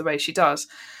she feels the way she does.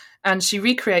 And she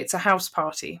recreates a house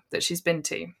party that she's been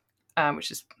to,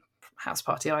 which is a house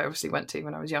party I obviously went to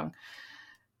when I was young.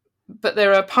 But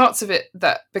there are parts of it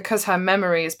that, because her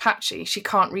memory is patchy, she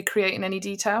can't recreate in any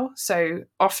detail. So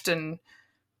often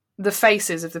the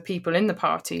faces of the people in the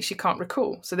party she can't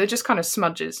recall. So they're just kind of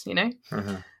smudges, you know?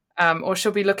 Or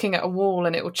she'll be looking at a wall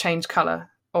and it will change colour.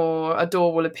 Or a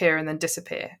door will appear and then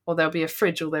disappear, or there'll be a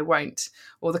fridge or there won't,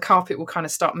 or the carpet will kind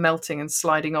of start melting and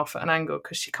sliding off at an angle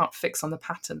because she can't fix on the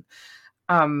pattern.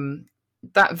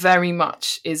 That very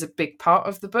much is a big part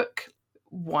of the book.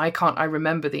 Why can't I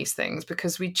remember these things?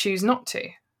 Because we choose not to.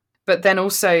 But then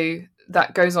also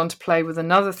that goes on to play with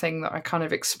another thing that I kind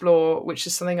of explore, which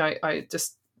is something I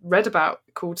just read about,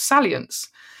 called salience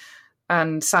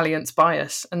and salience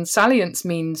bias. And salience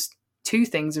means two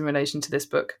things in relation to this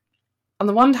book. On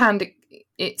the one hand,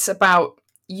 it's about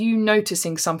you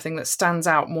noticing something that stands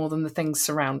out more than the things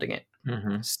surrounding it.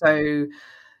 So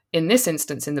in this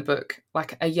instance in the book,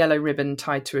 like a yellow ribbon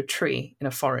tied to a tree in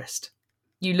a forest.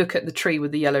 You look at the tree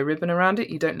with the yellow ribbon around it,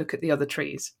 you don't look at the other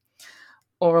trees.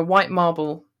 Or a white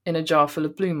marble in a jar full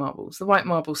of blue marbles. The white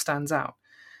marble stands out.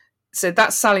 So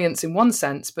that's salience in one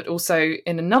sense, but also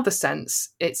in another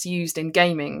sense, it's used in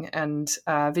gaming and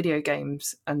video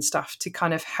games and stuff to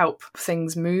kind of help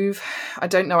things move. I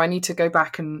don't know. I need to go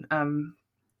back and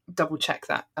double check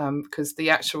that because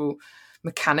the actual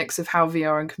mechanics of how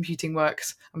VR and computing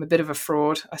works, I'm a bit of a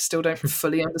fraud. I still don't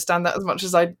fully understand that as much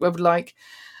as I would like.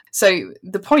 So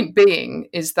the point being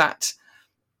is that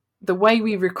the way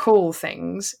we recall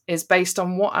things is based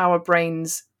on what our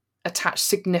brains attach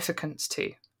significance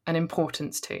to and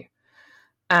importance to.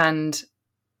 And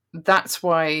that's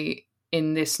why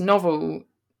in this novel,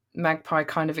 Magpie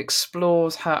kind of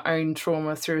explores her own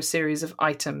trauma through a series of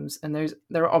items, and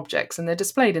there are objects, and they're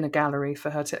displayed in a gallery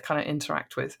for her to kind of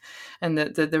interact with. And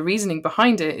the reasoning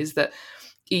behind it is that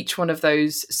each one of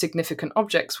those significant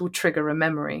objects will trigger a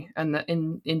memory, and that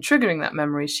in triggering that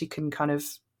memory, she can kind of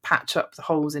patch up the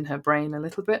holes in her brain a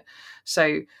little bit.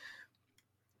 So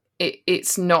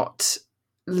it's not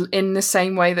in the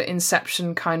same way that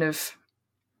Inception kind of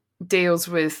deals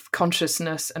with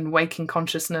consciousness and waking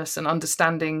consciousness and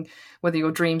understanding whether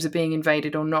your dreams are being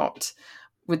invaded or not.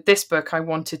 With this book, I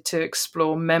wanted to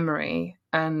explore memory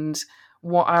and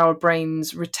what our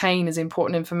brains retain as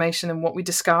important information and what we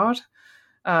discard.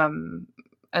 And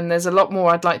there's a lot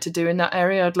more I'd like to do in that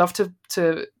area. I'd love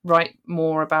to write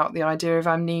more about the idea of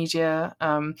amnesia.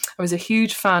 I was a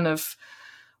huge fan of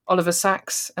Oliver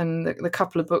Sacks and the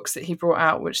couple of books that he brought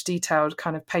out, which detailed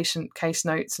kind of patient case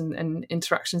notes and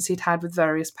interactions he'd had with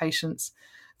various patients.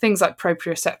 Things like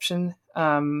proprioception,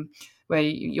 where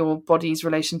your body's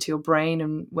relation to your brain,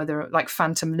 and whether like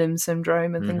phantom limb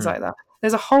syndrome and things like that.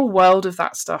 There's a whole world of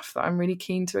that stuff that I'm really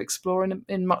keen to explore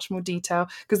in much more detail,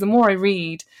 because the more I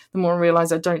read, the more I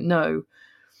realize I don't know.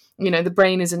 The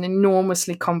brain is an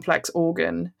enormously complex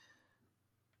organ,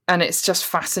 and it's just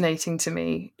fascinating to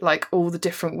me, like all the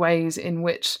different ways in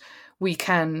which we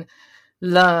can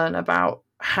learn about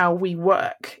how we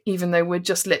work, even though we're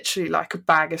just literally like a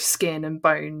bag of skin and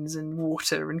bones and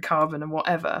water and carbon and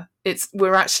whatever.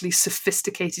 We're actually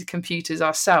sophisticated computers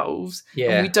ourselves,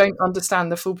 and we don't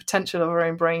understand the full potential of our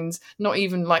own brains, not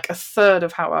even like a third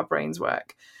of how our brains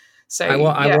work. So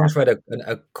I once read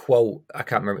a quote, I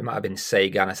can't remember, it might have been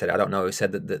Sagan, I don't know, who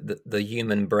said that the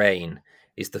human brain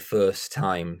is the first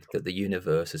time that the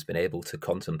universe has been able to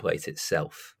contemplate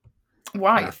itself.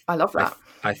 Wow, I love that.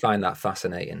 I find that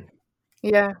fascinating.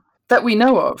 Yeah, that we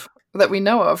know of, right?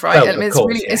 Well, I mean,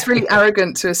 it's really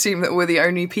arrogant to assume that we're the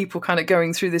only people kind of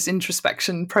going through this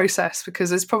introspection process, because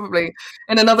there's probably,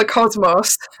 in another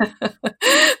cosmos,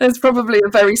 there's probably a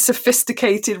very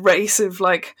sophisticated race of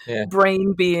like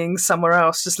brain beings somewhere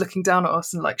else, just looking down at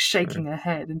us and like shaking their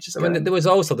head and just. Mean, there was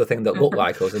also the thing that looked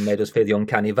like us and made us feel the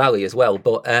uncanny valley as well.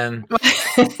 But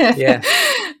yeah.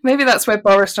 Maybe that's where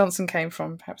Boris Johnson came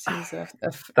from. Perhaps he was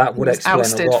that would explain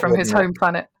ousted a lot, from his home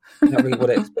planet. That really would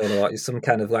explain a lot. It's some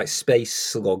kind of like space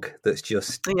slug that's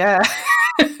just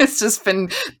it's just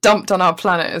been dumped on our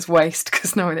planet as waste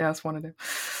because nobody else wanted it.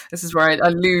 This is where I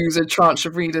lose a tranche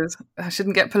of readers. I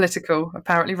shouldn't get political.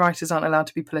 Apparently, writers aren't allowed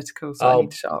to be political, so I need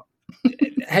to shut up.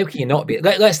 How can you not be?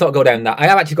 Let's not go down that. I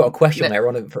have actually got a question later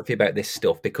on for you about this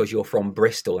stuff, because you're from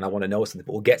Bristol and I want to know something,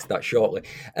 but we'll get to that shortly.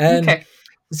 Okay.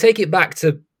 Take it back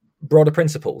to broader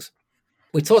principles.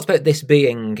 We talked about this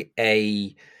being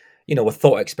a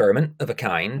thought experiment of a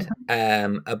kind,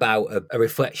 about a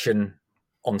reflection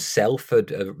on self, a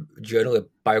journal, a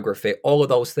biography, all of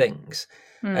those things.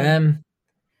 Do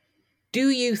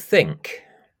you think,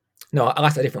 no, I'll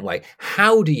ask it a different way.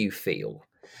 How do you feel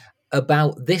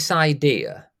about this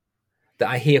idea that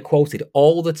I hear quoted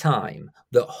all the time,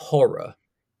 that horror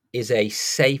is a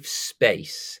safe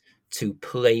space to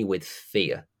play with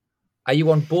fear? Are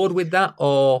you on board with that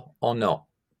or not?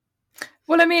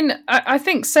 Well, I mean, I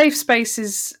think safe space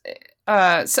is...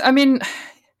 it's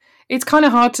kind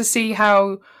of hard to see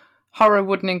how horror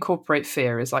wouldn't incorporate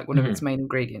fear as like one of its main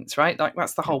ingredients, right? Like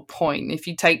that's the whole point. If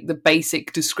you take the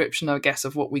basic description, I guess,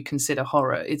 of what we consider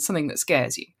horror, it's something that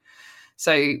scares you.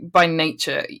 So by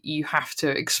nature, you have to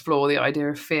explore the idea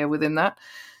of fear within that.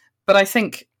 But I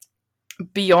think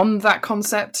beyond that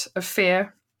concept of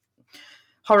fear,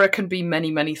 horror can be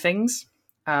many, many things.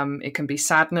 It can be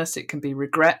sadness, it can be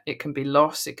regret, it can be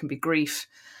loss, it can be grief,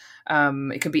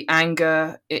 it can be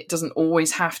anger. It doesn't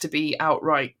always have to be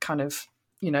outright kind of,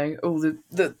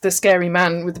 the scary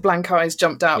man with the blank eyes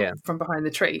jumped out from behind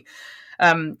the tree.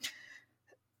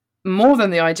 More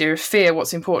than the idea of fear,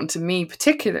 what's important to me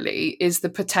particularly is the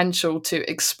potential to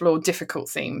explore difficult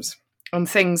themes and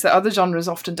things that other genres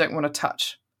often don't want to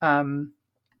touch.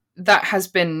 That has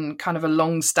been kind of a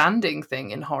long-standing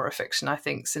thing in horror fiction, I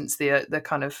think, since the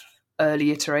kind of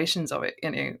early iterations of it.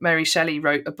 Mary Shelley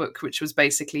wrote a book which was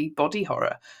basically body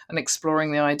horror and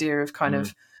exploring the idea of kind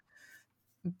of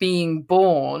being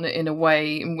born in a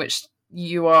way in which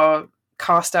you are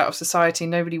cast out of society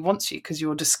and nobody wants you because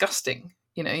you're disgusting.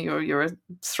 You're a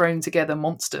thrown together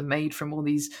monster made from all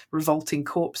these revolting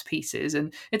corpse pieces,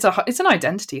 and it's an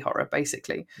identity horror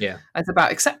basically. Yeah, it's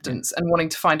about acceptance and wanting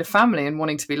to find a family and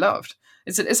wanting to be loved.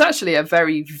 It's actually a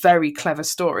very, very clever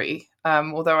story.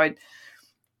 Although I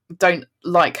don't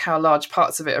like how large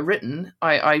parts of it are written,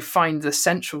 I find the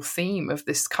central theme of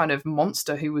this kind of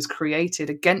monster who was created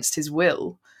against his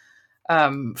will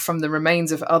from the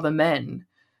remains of other men,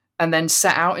 and then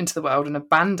set out into the world and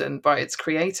abandoned by its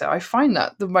creator. I find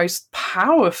that the most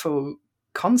powerful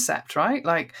concept, right?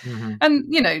 Like, and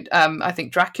I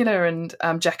think Dracula and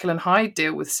Jekyll and Hyde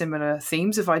deal with similar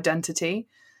themes of identity.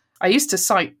 I used to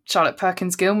cite Charlotte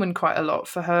Perkins Gilman quite a lot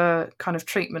for her kind of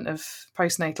treatment of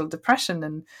postnatal depression,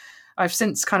 and I've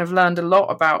since kind of learned a lot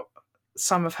about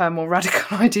some of her more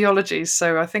radical ideologies.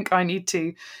 So I think I need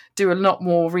to do a lot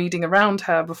more reading around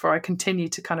her before I continue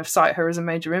to kind of cite her as a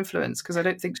major influence, because I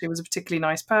don't think she was a particularly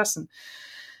nice person.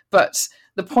 But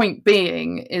the point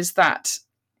being is that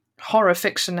horror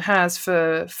fiction has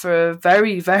for a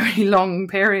very, very long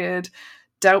period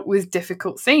dealt with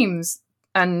difficult themes,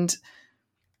 and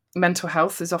mental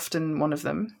health is often one of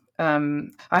them.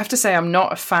 I have to say I'm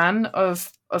not a fan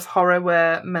of horror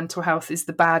where mental health is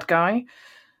the bad guy.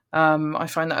 I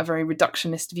find that a very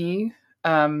reductionist view.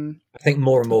 I think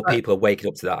more and more people are waking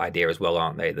up to that idea as well,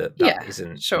 aren't they? That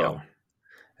isn't, sure.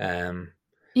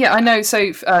 Yeah, I know.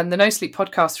 So the No Sleep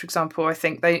podcast, for example, I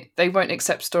think they won't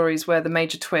accept stories where the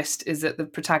major twist is that the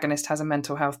protagonist has a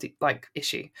mental health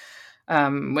issue,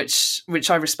 which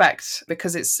I respect,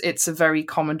 because it's a very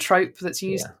common trope that's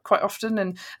used quite often,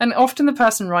 and often the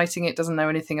person writing it doesn't know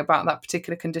anything about that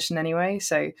particular condition anyway.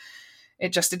 So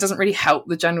it doesn't really help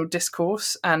the general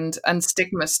discourse, and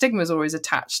stigma is always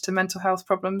attached to mental health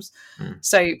problems.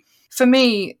 So for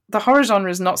me, the horror genre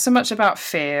is not so much about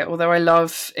fear, although I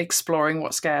love exploring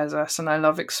what scares us, and I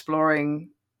love exploring,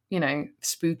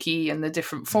 spooky and the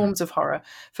different forms of horror.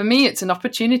 For me, it's an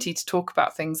opportunity to talk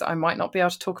about things that I might not be able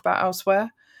to talk about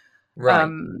elsewhere.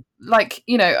 Right.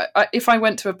 If I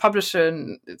went to a publisher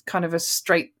and kind of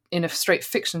in a straight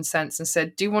fiction sense and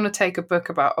said, do you want to take a book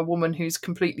about a woman who's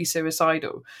completely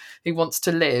suicidal, who wants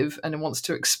to live and wants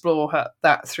to explore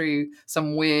that through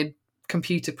some weird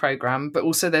computer program, but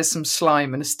also there's some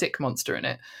slime and a stick monster in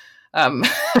it? I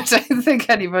don't think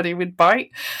anybody would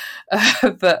bite.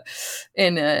 But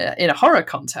in a horror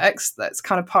context, that's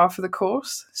kind of par for the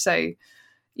course. So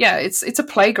yeah, it's a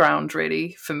playground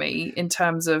really for me in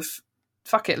terms of,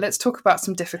 fuck it, let's talk about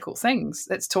some difficult things.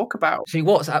 Let's talk about... See,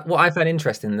 what I found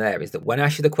interesting there is that when I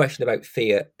asked you the question about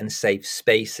fear and safe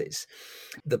spaces,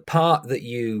 the part that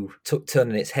you took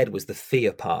turning its head was the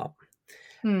fear part.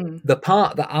 The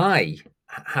part that I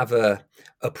have a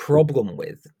problem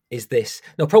with is this.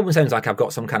 No, problem sounds like I've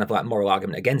got some kind of like moral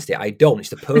argument against it. I don't.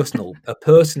 It's a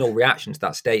personal reaction to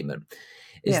that statement.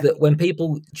 Is that when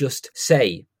people just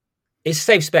say, it's a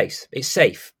safe space, it's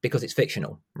safe because it's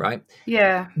fictional, right?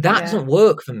 Yeah. That doesn't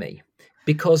work for me,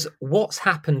 because what's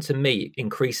happened to me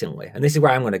increasingly, and this is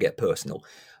where I'm going to get personal,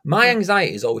 my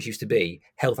anxieties always used to be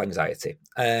health anxiety.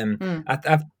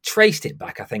 I've traced it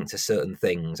back, I think, to certain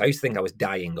things. I used to think I was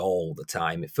dying all the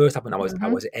time. It first happened when I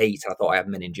was 8, and I thought I had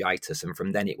meningitis, and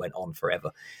from then it went on forever.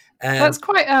 That's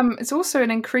quite... it's also an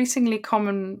increasingly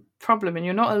common problem, and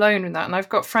you're not alone in that. And I've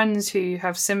got friends who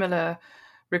have similar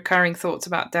recurring thoughts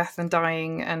about death and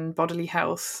dying and bodily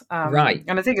health. Right.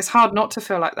 And I think it's hard not to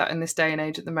feel like that in this day and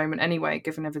age at the moment anyway,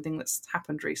 given everything that's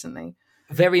happened recently.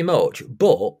 Very much.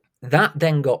 But that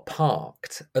then got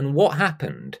parked. And what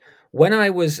happened when I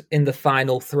was in the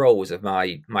final throes of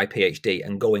my PhD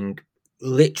and going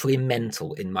literally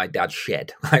mental in my dad's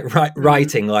shed, like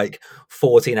writing like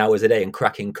 14 hours a day and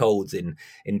cracking codes in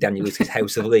Daniel Lee's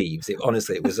House of Leaves.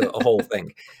 Honestly, it was a whole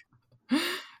thing.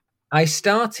 I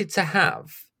started to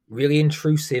have really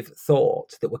intrusive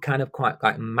thoughts that were kind of quite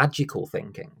like magical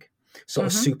thinking, sort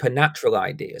of supernatural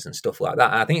ideas and stuff like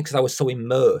that. And I think because I was so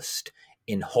immersed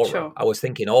in horror, Sure. I was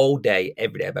thinking all day,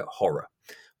 every day about horror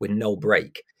with no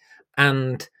break.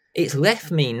 And it's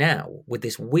left me now with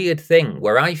this weird thing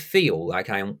where I feel like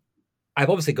I've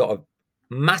obviously got a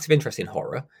massive interest in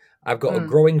horror. I've got a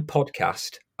growing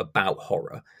podcast about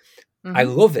horror. I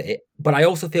love it, but I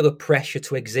also feel a pressure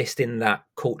to exist in that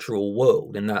cultural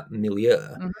world, in that milieu,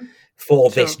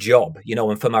 for this job,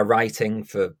 and for my writing,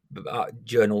 for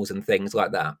journals and things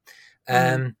like that.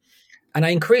 And I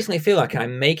increasingly feel like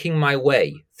I'm making my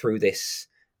way through this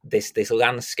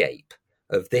landscape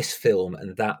of this film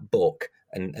and that book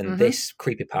and this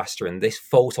creepypasta and this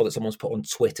photo that someone's put on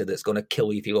Twitter that's going to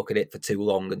kill you if you look at it for too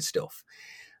long and stuff.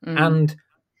 And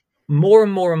more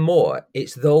and more and more,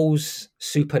 it's those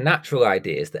supernatural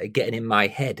ideas that are getting in my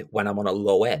head when I'm on a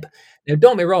low ebb. Now,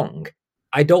 don't be wrong.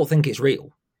 I don't think it's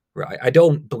real, right? I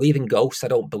don't believe in ghosts. I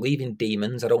don't believe in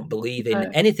demons. I don't believe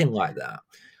in anything like that.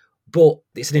 But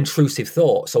it's an intrusive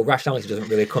thought, so rationality doesn't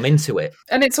really come into it.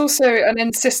 And it's also an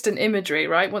insistent imagery,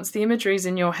 right? Once the imagery is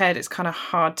in your head, it's kind of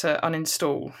hard to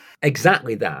uninstall.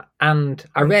 Exactly that. And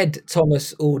I read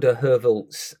Thomas Ulder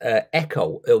Hervelt's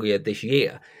Echo earlier this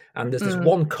year, and there's this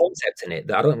one concept in it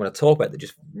that I don't want to talk about that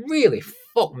just really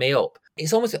fucked me up.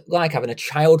 It's almost like having a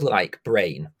childlike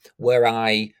brain where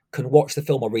I can watch the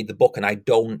film or read the book and I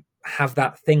don't have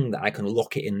that thing that I can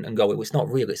look it in and go, it's not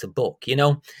real, it's a book,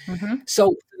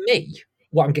 So for me,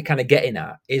 what I'm kind of getting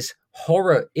at is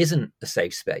horror isn't a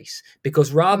safe space,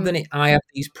 because rather than I have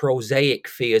these prosaic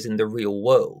fears in the real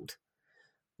world,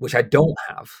 which I don't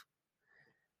have,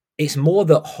 it's more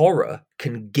that horror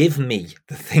can give me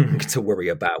the thing to worry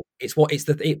about.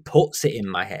 It puts it in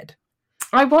my head.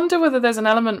 I wonder whether there's an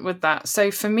element with that.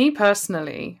 So for me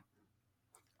personally,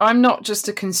 I'm not just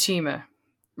a consumer,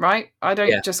 right? I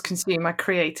don't just consume, I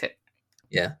create it.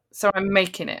 Yeah. So I'm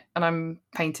making it and I'm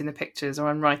painting the pictures or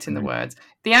I'm writing the words.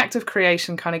 The act of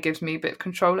creation kind of gives me a bit of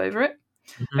control over it,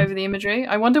 over the imagery.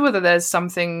 I wonder whether there's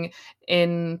something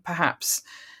in perhaps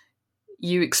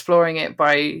you exploring it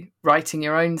by writing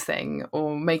your own thing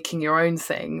or making your own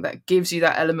thing that gives you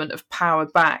that element of power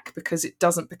back, because it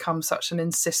doesn't become such an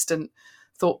insistent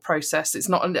thought process. It's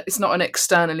not an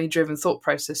externally driven thought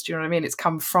process. Do you know what I mean? It's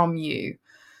come from you.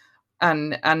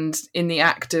 And in the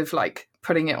act of like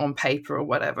putting it on paper or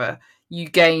whatever, you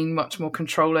gain much more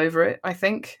control over it, I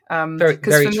think. Very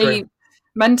for true. me,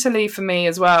 mentally for me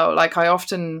as well, like I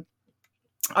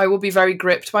will be very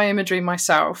gripped by imagery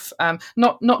myself.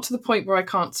 Not to the point where I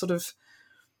can't sort of.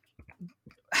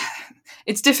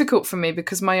 It's difficult for me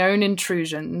because my own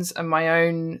intrusions and my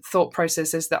own thought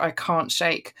processes that I can't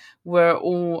shake were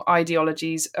all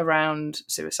ideologies around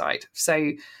suicide.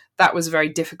 So that was very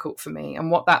difficult for me.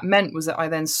 And what that meant was that I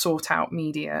then sought out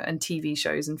media and TV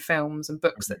shows and films and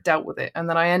books that dealt with it. And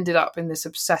then I ended up in this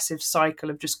obsessive cycle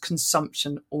of just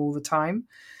consumption all the time.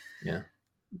 Yeah.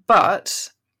 But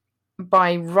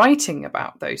by writing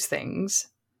about those things,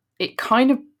 it kind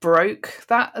of broke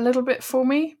that a little bit for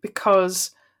me,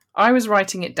 because I was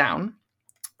writing it down.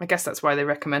 I guess that's why they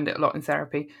recommend it a lot in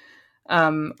therapy.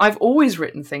 I've always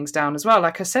written things down as well.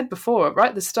 Like I said before, right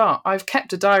at the start, I've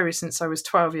kept a diary since I was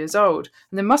 12 years old.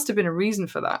 And there must have been a reason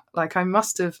for that. Like I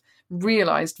must have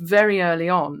realized very early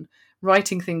on,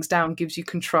 writing things down gives you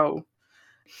control.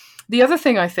 The other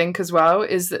thing I think as well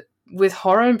is that with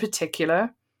horror in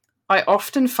particular, I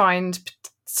often find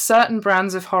certain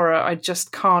brands of horror I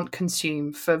just can't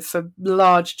consume for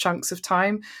large chunks of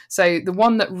time. So the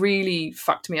one that really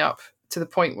fucked me up to the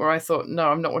point where I thought, no,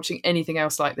 I'm not watching anything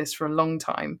else like this for a long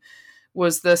time,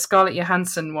 was the Scarlett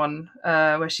Johansson one,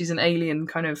 where she's an alien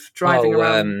kind of driving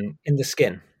around. In the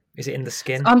Skin. Is it In the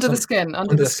Skin? Under the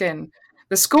Skin.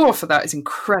 The score for that is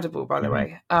incredible, by the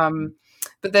way.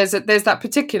 But there's that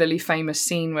particularly famous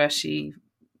scene where she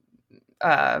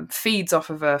feeds off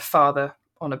of her father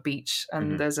on a beach,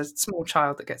 and there's a small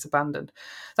child that gets abandoned.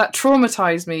 That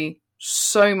traumatized me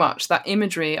so much. That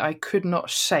imagery I could not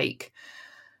shake.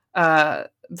 That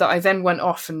I then went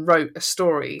off and wrote a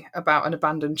story about an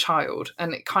abandoned child,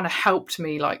 and it kind of helped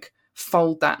me like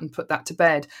fold that and put that to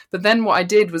bed. But then what I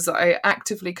did was I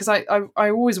actively, because I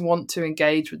always want to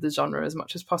engage with the genre as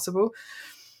much as possible.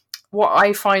 What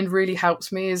I find really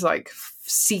helps me is like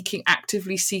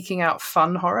actively seeking out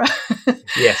fun horror.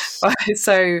 Yes.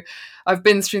 So I've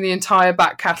been through the entire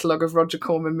back catalogue of Roger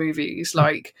Corman movies.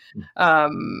 Like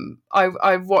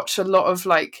I watch a lot of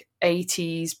like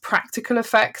 80s practical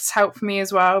effects help me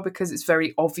as well, because it's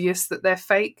very obvious that they're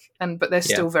fake but they're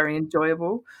still very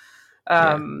enjoyable.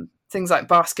 Things like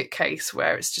Basket Case,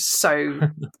 where it's just so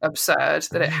absurd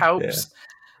that it helps.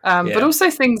 But also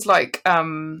things like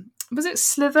was it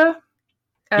Slither?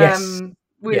 Yes.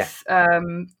 With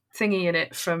thingy in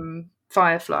it from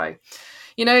Firefly.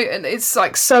 You know, and it's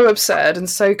like so absurd and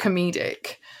so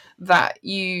comedic that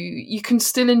you can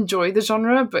still enjoy the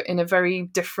genre, but in a very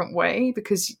different way,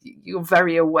 because you're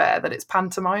very aware that it's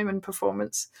pantomime and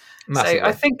performance. Massively. So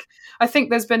I think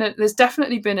there's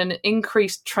definitely been an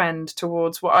increased trend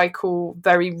towards what I call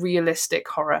very realistic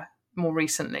horror more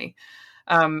recently,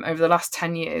 over the last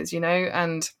 10 years, you know,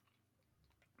 and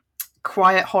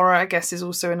quiet horror, I guess, is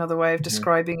also another way of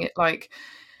describing it, like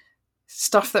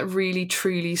stuff that really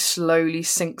truly slowly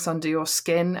sinks under your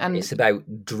skin, and it's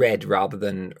about dread rather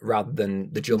than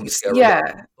the jump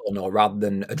scare, or rather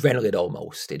than adrenaline.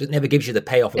 Almost, it never gives you the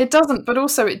payoff. It doesn't, but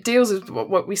also it deals with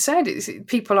what we said.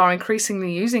 People are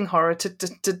increasingly using horror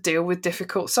to deal with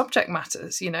difficult subject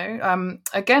matters. You know,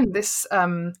 again, this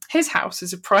His House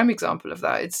is a prime example of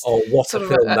that. It's what a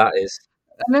film that is.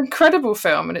 An incredible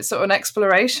film, and it's sort of an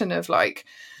exploration of like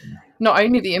not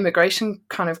only the immigration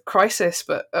kind of crisis,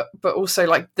 but also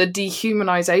like the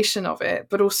dehumanization of it,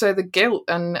 but also the guilt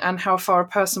and how far a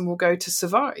person will go to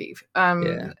survive.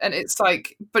 And it's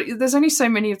like, but there's only so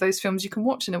many of those films you can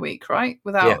watch in a week, right?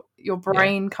 Without your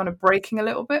brain kind of breaking a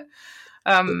little bit.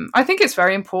 I think it's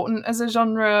very important as a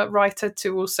genre writer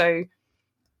to also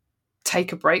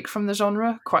take a break from the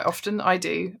genre. Quite often I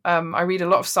do. I read a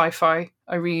lot of sci-fi.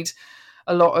 I read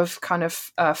a lot of kind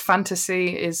of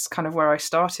fantasy is kind of where I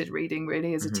started reading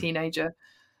really as a teenager.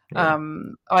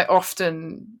 I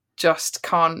often just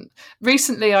can't.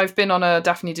 Recently, I've been on a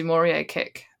Daphne du Maurier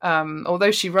kick.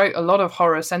 Although she wrote a lot of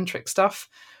horror-centric stuff,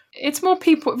 it's more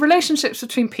relationships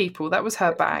between people. That was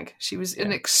her bag. She was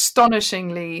an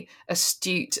astonishingly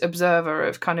astute observer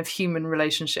of kind of human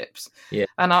relationships. Yeah.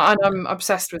 And I'm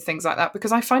obsessed with things like that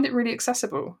because I find it really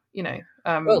accessible,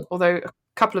 although a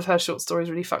couple of her short stories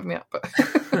really fucked me up. But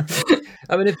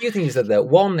I mean, a few things that there.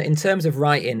 One, in terms of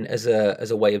writing as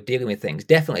a way of dealing with things,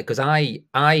 definitely, because I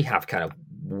have kind of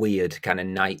weird kind of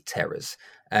night terrors.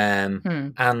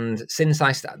 And since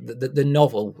I started the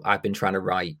novel I've been trying to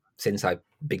write since I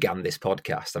began this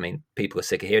podcast, I mean, people are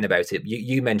sick of hearing about it.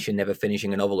 You mentioned never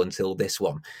finishing a novel until this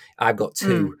one. I've got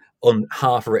two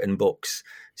half-written books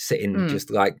sitting just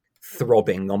like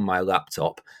throbbing on my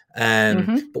laptop.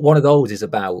 But one of those is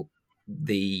about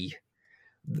this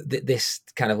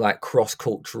kind of like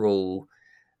cross-cultural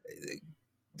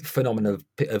phenomenon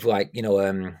of like,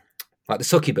 like the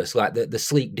succubus, like the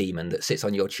sleep demon that sits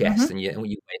on your chest and you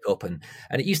wake up and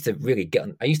it used to really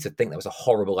I used to think that was a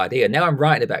horrible idea. Now I'm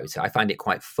writing about it, I find it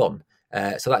quite fun.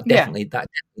 So that definitely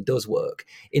does work.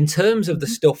 In terms of the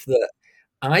stuff that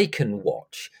I can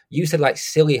watch, you said like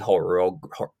silly horror or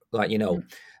like,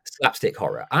 slapstick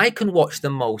horror. I can watch the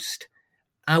most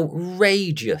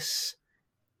outrageous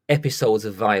episodes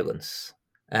of violence.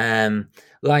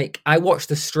 Like I watched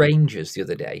The Strangers the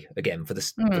other day, again for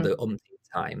the umpteenth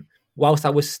time, whilst I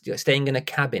was staying in a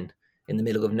cabin in the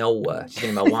middle of nowhere, just me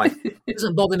and my wife. It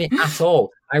doesn't bother me at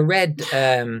all. I read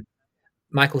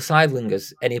Michael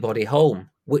Seidlinger's Anybody Home,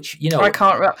 which,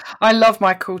 I love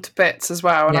Michael to bits as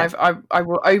well. And I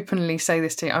will openly say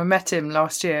this to you. I met him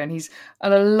last year and he's a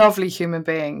lovely human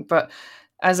being, but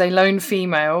as a lone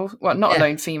female, well, not a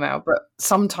lone female, but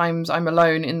sometimes I'm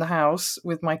alone in the house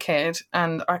with my kid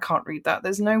and I can't read that.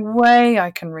 There's no way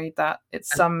I can read that.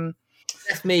 It's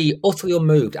left me utterly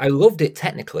unmoved. I loved it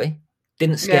technically.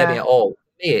 Didn't scare me at all.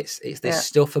 For me, it's this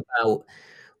stuff about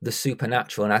the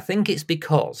supernatural. And I think it's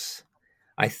because,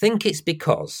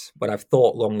 but I've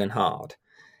thought long and hard,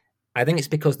 I think it's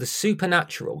because the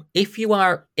supernatural, if you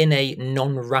are in a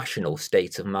non-rational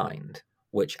state of mind,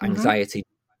 which anxiety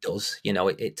does,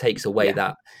 it takes away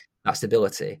that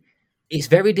stability, it's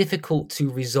very difficult to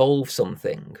resolve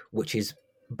something which is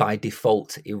by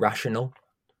default irrational,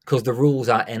 because the rules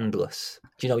are endless.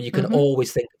 You can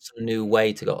always think of some new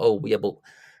way to go, oh yeah, but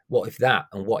what if that,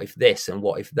 and what if this, and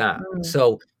what if that?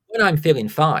 So when I'm feeling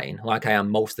fine, like I am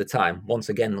most of the time, once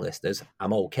again, listeners,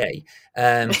 I'm okay.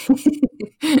 The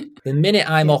minute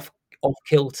I'm off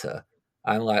kilter,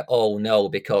 I'm like, oh no,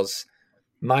 because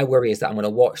my worry is that I'm going to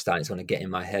watch that and it's going to get in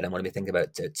my head. I'm going to be thinking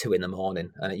about it 2 a.m.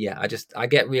 And I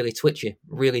get really twitchy,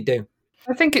 really do.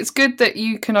 I think it's good that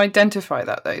you can identify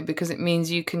that though, because it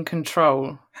means you can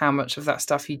control how much of that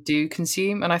stuff you do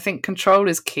consume. And I think control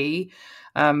is key.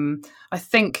 I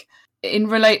think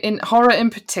in horror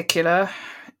in particular,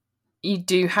 you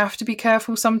do have to be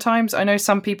careful sometimes. I know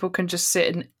some people can just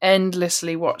sit and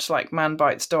endlessly watch like Man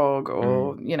Bites Dog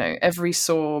or, every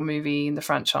Saw movie in the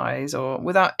franchise or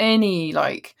without any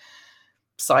like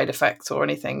side effects or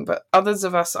anything. But others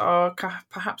of us are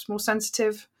perhaps more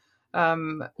sensitive.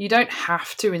 You don't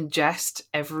have to ingest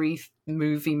every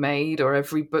movie made or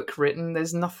every book written.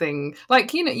 There's nothing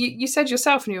like, you said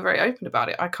yourself and you were very open about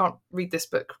it. I can't read this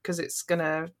book because it's going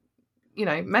to,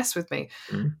 mess with me.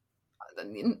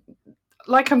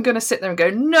 Like I'm going to sit there and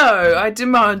go, no, I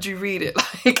demand you read it.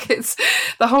 Like it's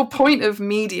the whole point of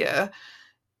media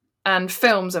and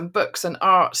films and books and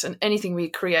art and anything we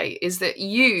create is that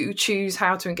you choose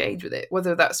how to engage with it,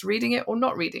 whether that's reading it or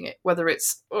not reading it, whether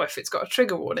it's, if it's got a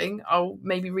trigger warning, I'll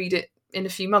maybe read it in a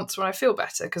few months when I feel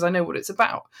better because I know what it's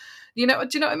about. Do you know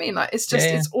what I mean? Like it's just,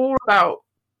 it's all about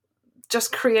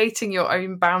just creating your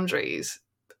own boundaries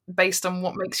based on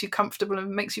what makes you comfortable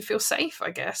and makes you feel safe,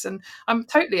 I guess. And I'm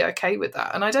totally okay with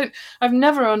that. And I've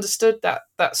never understood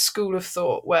that school of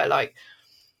thought where like,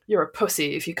 you're a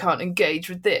pussy if you can't engage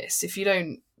with this. If you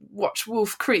don't watch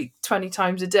Wolf Creek 20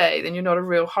 times a day, then you're not a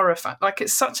real horror fan. Like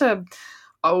it's such a,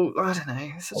 I don't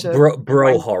know, such a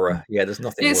bro horror. Yeah, there's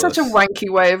nothing. It's worse. Such a wanky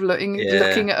way of looking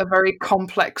at a very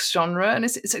complex genre, and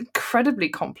it's an incredibly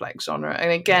complex genre.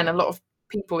 And again, a lot of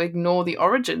people ignore the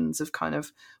origins of kind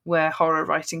of where horror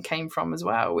writing came from as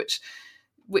well,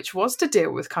 which was to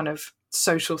deal with kind of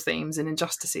social themes and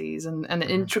injustices and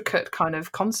intricate kind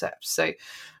of concepts. So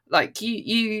like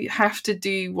you have to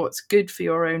do what's good for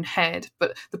your own head.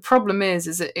 But the problem is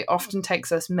that it often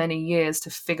takes us many years to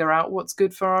figure out what's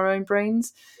good for our own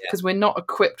brains because we're not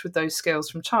equipped with those skills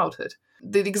from childhood.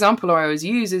 The example I always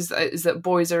use is that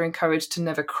boys are encouraged to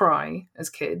never cry as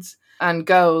kids. And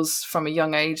girls from a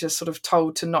young age are sort of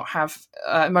told to not have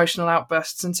emotional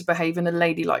outbursts and to behave in a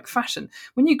ladylike fashion.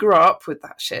 When you grow up with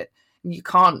that shit, and you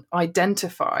can't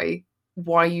identify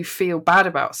why you feel bad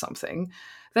about something,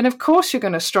 then of course you're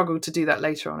going to struggle to do that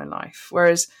later on in life.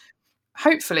 Whereas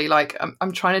hopefully, like,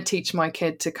 I'm trying to teach my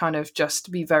kid to kind of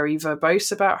just be very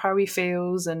verbose about how he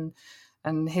feels and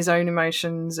his own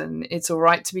emotions, and it's all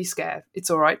right to be scared, it's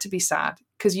all right to be sad,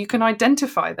 because you can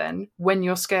identify then when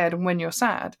you're scared and when you're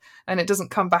sad, and it doesn't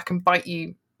come back and bite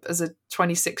you as a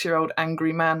 26-year-old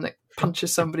angry man that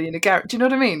punches somebody in a garage. Do you know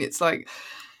what I mean? It's like,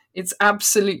 it's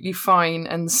absolutely fine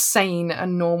and sane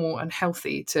and normal and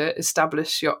healthy to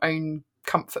establish your own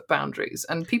comfort boundaries.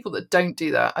 And people that don't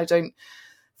do that, I don't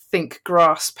think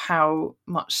grasp how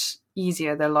much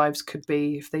easier their lives could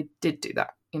be if they did do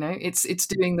that. You know, it's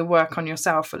doing the work on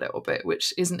yourself a little bit,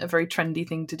 which isn't a very trendy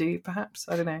thing to do, perhaps.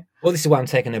 I don't know. Well, this is why I'm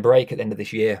taking a break at the end of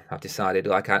this year. I've decided,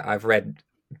 like, I've read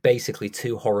basically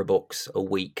 2 horror books a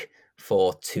week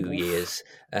for 2 years,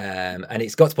 and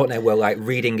it's got to the point now where, like,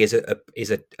 reading is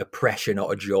a pressure,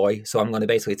 not a joy. So I'm going to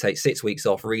basically take 6 weeks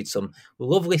off, read some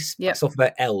lovely stuff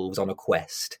about elves on a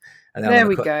quest, and then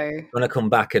I'm going to come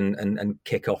back and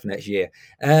kick off next year.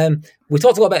 We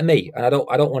talked a lot about me, and I don't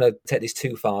want to take this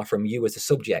too far from you as a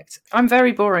subject. I'm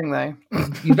very boring, though.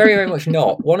 You're very, very much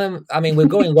not. We're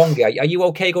going long here. Are you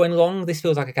okay going long? This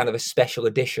feels like a kind of a special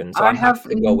edition. So I have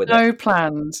no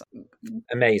plans.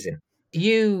 Amazing.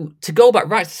 To go back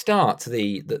right to the start to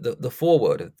the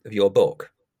foreword of your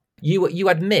book, you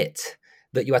admit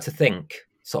that you had to think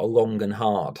sort of long and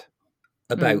hard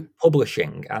about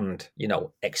publishing and, you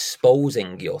know,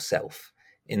 exposing yourself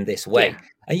in this way. Yeah.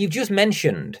 And you've just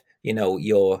mentioned, you know,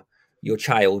 your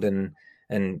child and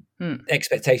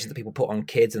expectations that people put on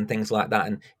kids and things like that.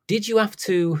 And did you have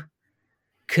to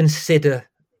consider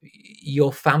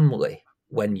your family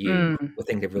when you were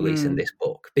thinking of releasing this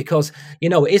book? Because, you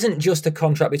know, it isn't just a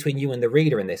contract between you and the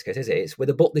reader in this case, is it? It's with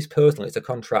a book this personal, it's a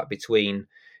contract between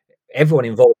everyone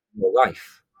involved in your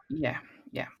life. Yeah.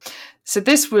 So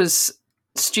this was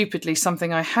stupidly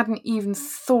something I hadn't even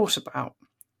thought about,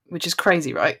 which is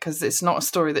crazy, right? Because it's not a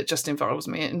story that just involves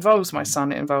me. It involves my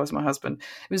son, it involves my husband.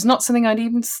 It was not something I'd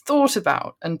even thought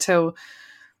about until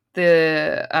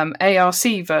the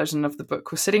ARC version of the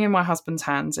book was sitting in my husband's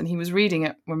hands, and he was reading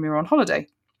it when we were on holiday.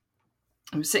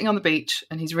 I was sitting on the beach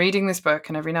and he's reading this book,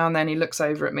 and every now and then he looks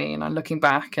over at me and I'm looking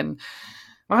back, and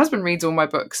my husband reads all my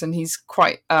books, and he's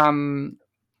quite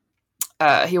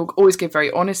he'll always give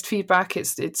very honest feedback.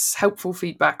 It's helpful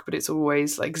feedback, but it's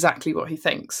always like exactly what he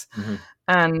thinks.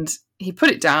 And he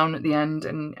put it down at the end,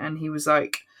 and he was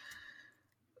like,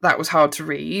 that was hard to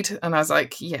read. And I was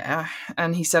like, yeah.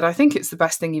 And he said, I think it's the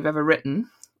best thing you've ever written.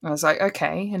 I was like,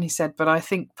 okay. And he said, but I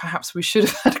think perhaps we should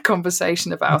have had a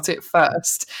conversation about it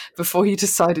first before you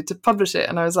decided to publish it.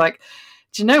 And I was like,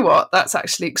 do you know what? That's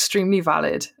actually extremely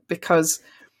valid, because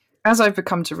as I've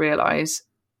become to realize,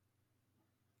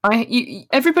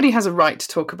 everybody has a right to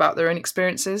talk about their own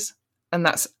experiences, and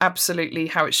that's absolutely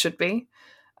how it should be.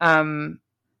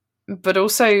 But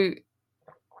also,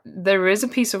 there is a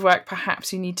piece of work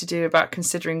perhaps you need to do about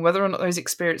considering whether or not those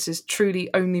experiences truly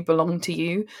only belong to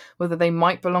you, whether they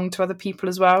might belong to other people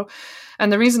as well.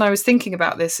 And the reason I was thinking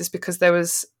about this is because there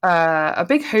was a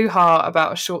big hoo-ha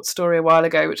about a short story a while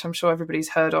ago, which I'm sure everybody's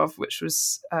heard of, which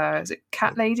was, is it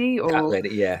Cat Lady? Cat Lady,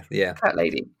 yeah. Cat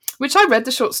Lady, which I read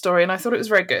the short story and I thought it was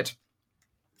very good.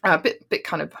 A bit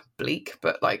kind of bleak,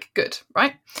 but like good,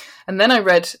 right? And then I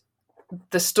read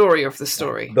the story of the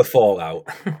story. The fallout.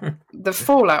 The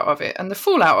fallout of it. And the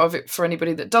fallout of it, for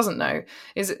anybody that doesn't know,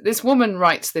 is that this woman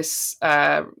writes this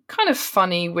kind of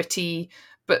funny, witty,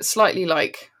 but slightly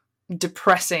like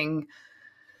depressing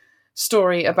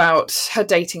story about her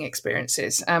dating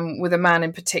experiences, with a man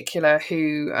in particular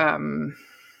who,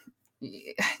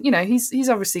 you know, he's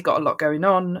obviously got a lot going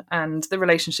on, and the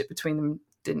relationship between them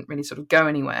didn't really sort of go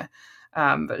anywhere.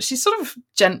 But she sort of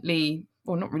gently,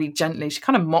 or not really gently, she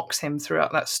kind of mocks him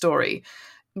throughout that story.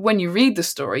 When you read the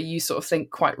story, you sort of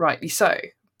think quite rightly so.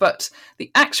 But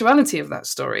the actuality of that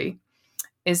story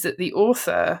is that the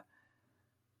author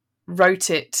wrote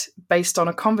it based on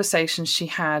a conversation she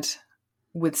had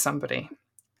with somebody.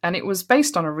 And it was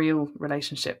based on a real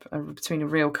relationship between a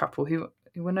real couple who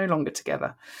were no longer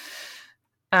together.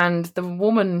 And the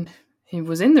woman who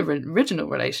was in the original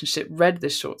relationship read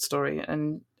this short story,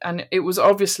 and it was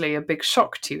obviously a big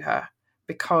shock to her,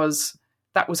 because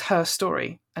that was her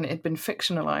story and it had been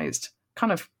fictionalized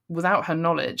kind of without her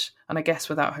knowledge, and I guess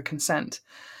without her consent.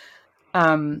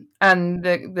 And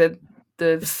the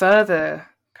further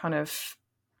kind of,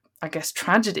 I guess,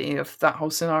 tragedy of that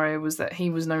whole scenario was that he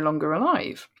was no longer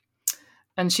alive.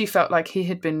 and she felt like he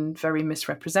had been very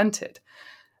misrepresented.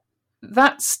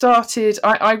 That started,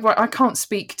 I can't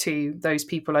speak to those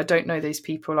people. I don't know those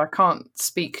people. I can't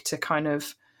speak to kind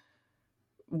of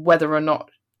whether or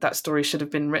not that story should have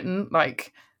been written.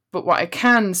 But what I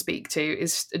can speak to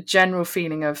is a general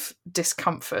feeling of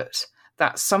discomfort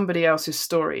that somebody else's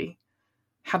story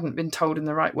hadn't been told in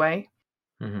the right way.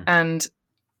 Mm-hmm.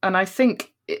 And I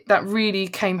think that really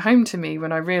came home to me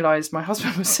when I realised my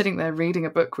husband was sitting there reading a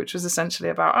book which was essentially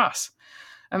about us.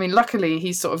 I mean, luckily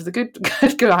he's sort of the good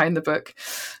guy in the book,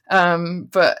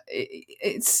 but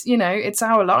it's, you know, it's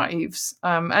our lives.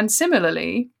 And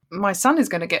similarly, my son is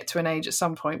going to get to an age at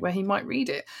some point where he might read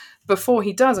it. Before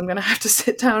he does, I'm going to have to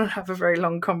sit down and have a very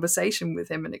long conversation with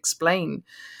him and explain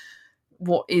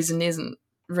what is and isn't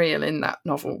real in that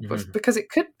novel, because it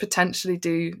could potentially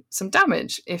do some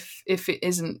damage if it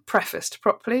isn't prefaced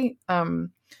properly, and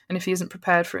if he isn't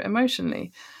prepared for it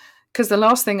emotionally. Because the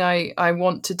last thing I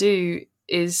want to do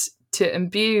is to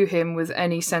imbue him with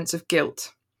any sense of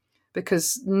guilt,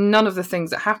 because none of the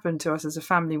things that happened to us as a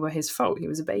family were his fault. He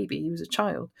was a baby, he was a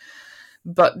child.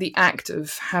 But the act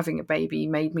of having a baby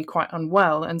made me quite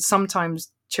unwell, and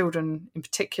sometimes children in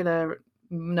particular,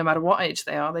 no matter what age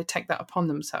they are, they take that upon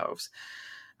themselves.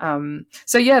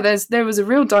 So yeah, there was a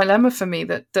real dilemma for me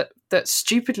that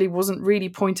stupidly wasn't really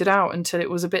pointed out until it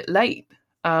was a bit late.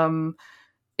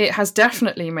 It has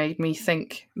definitely made me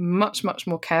think much, much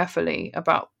more carefully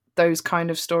about those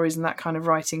kind of stories and that kind of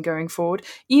writing going forward,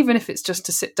 even if it's just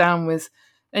to sit down with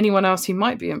anyone else who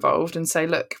might be involved and say,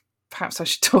 look, perhaps I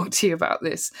should talk to you about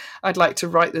this. I'd like to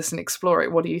write this and explore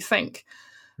it. What do you think?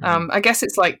 I guess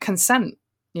it's like consent,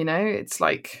 you know, it's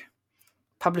like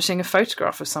publishing a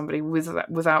photograph of somebody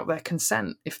without their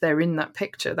consent. If they're in that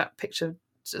picture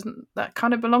doesn't that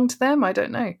kind of belong to them? I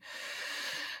don't know.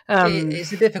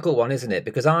 It's a difficult one, isn't it?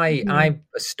 Because I'm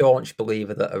a staunch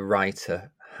believer that a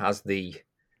writer has the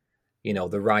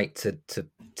right to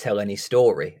tell any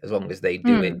story, as long as they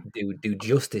do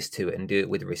justice to it and do it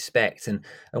with respect. And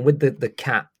with the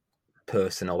cat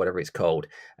person, or whatever it's called,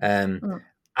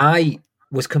 I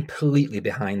was completely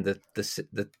behind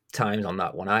the times on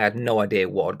that one. I had no idea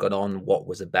what had gone on, what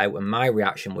was about, and my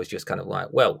reaction was just kind of like,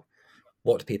 well,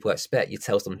 what do people expect? You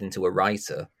tell something to a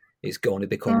writer, it's going to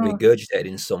become regurgitated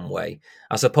in some way.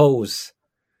 I suppose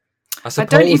I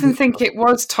don't even think it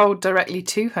was told directly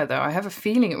to her, though. I have a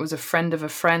feeling it was a friend of a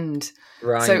friend.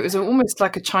 Right. So it was almost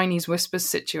like a Chinese whispers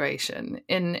situation,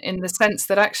 in the sense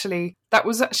that that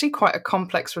was actually quite a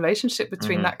complex relationship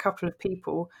between that couple of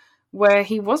people, where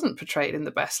he wasn't portrayed in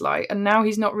the best light, and now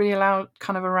he's not really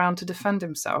around to defend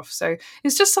himself. So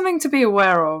it's just something to be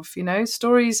aware of. You know,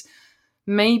 stories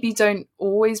maybe don't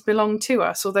always belong to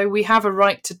us, although we have a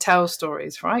right to tell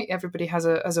stories, right? Everybody has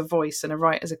a voice and a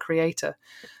right as a creator.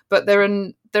 But there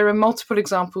are multiple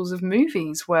examples of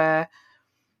movies where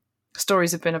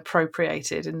stories have been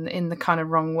appropriated in the kind of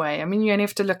wrong way. I mean, you only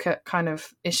have to look at kind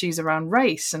of issues around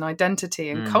race and identity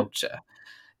and culture.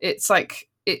 It's like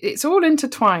it's all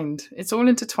intertwined. It's all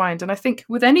intertwined. And I think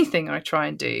with anything I try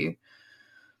and do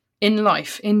in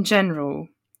life, in general,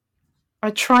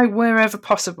 I try wherever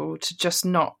possible to just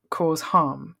not cause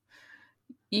harm.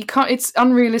 You can't. It's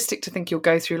unrealistic to think you'll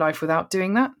go through life without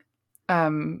doing that,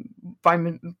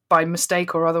 by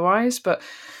mistake or otherwise. But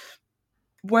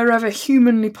wherever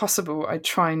humanly possible, I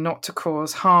try not to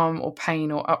cause harm or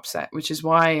pain or upset, which is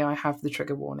why I have the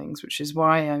trigger warnings, which is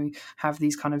why I have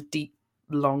these kind of deep,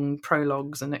 long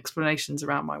prologues and explanations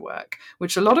around my work,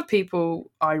 which a lot of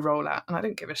people eye roll at, and I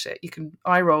don't give a shit. You can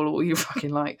eye roll all you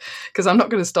fucking like, because I'm not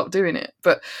going to stop doing it.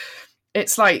 But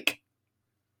it's like,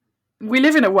 we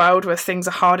live in a world where things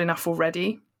are hard enough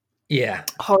already. Yeah.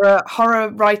 Horror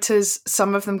writers,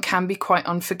 some of them can be quite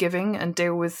unforgiving and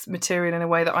deal with material in a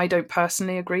way that I don't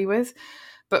personally agree with.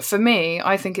 But for me,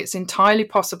 I think it's entirely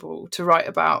possible to write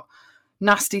about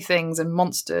nasty things and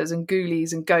monsters and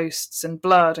ghoulies and ghosts and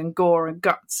blood and gore and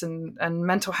guts and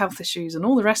mental health issues and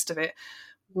all the rest of it,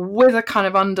 with a kind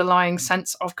of underlying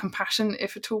sense of compassion,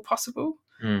 if at all possible.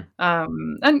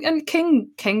 And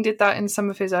King did that in some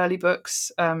of his early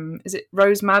books. Is it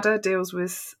Rose Madder deals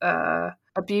with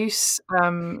abuse?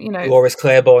 Dolores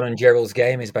Claiborne and Gerald's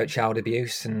Game is about child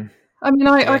abuse. And I mean,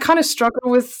 I kind of struggle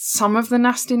with some of the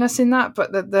nastiness in that,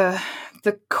 but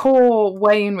the core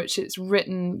way in which it's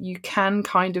written, you can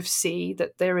kind of see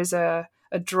that there is a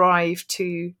drive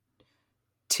to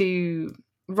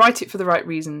write it for the right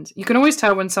reasons. You can always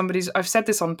tell when I've said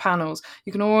this on panels,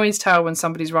 you can always tell when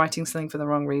somebody's writing something for the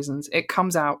wrong reasons. It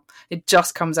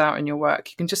just comes out in your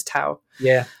work. You can just tell.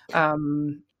 Yeah.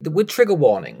 With trigger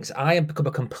warnings, I have become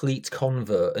a complete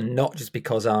convert, and not just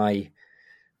because I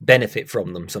benefit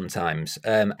from them sometimes.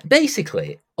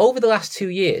 Basically, over the last 2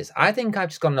 years, I think I've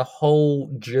just gone on a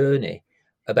whole journey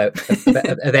of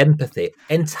empathy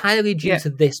entirely due Yeah. to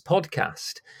this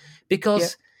podcast. Yeah.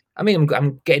 Because, I mean,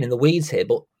 I'm getting in the weeds here,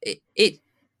 but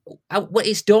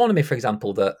it's dawned on me, for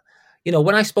example, that,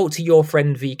 when I spoke to your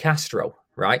friend V Castro,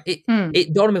 right,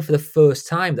 it dawned on me for the first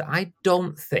time that I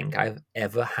don't think I've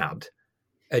ever had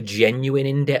a genuine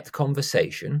in-depth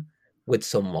conversation with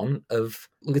someone of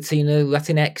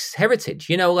Latinx heritage,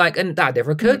 and that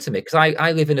never occurred to me because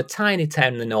I live in a tiny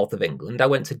town in the north of England. I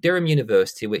went to Durham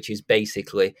University, which is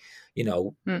basically,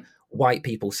 white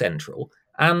people central.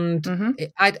 And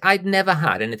I'd never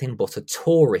had anything but a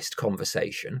tourist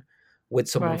conversation with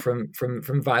someone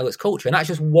from Violet's culture. And that's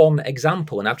just one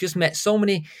example. And I've just met so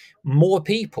many more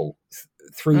people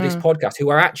through this podcast who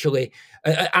are actually,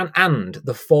 and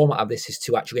the format of this is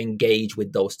to actually engage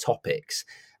with those topics.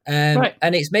 And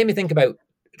it's made me think about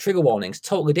trigger warnings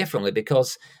totally differently,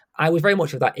 because I was very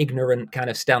much of that ignorant kind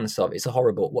of stance of, it's a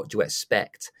horror book, what do you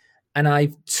expect? And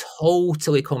I've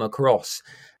totally come across,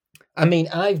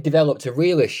 I've developed a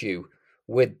real issue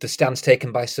with the stance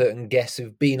taken by certain guests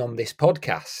who've been on this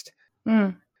podcast.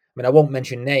 I won't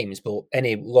mention names, but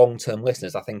any long-term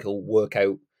listeners, I think, will work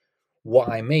out what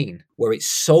I mean, where it's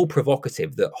so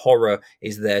provocative that horror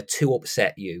is there to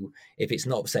upset you. If it's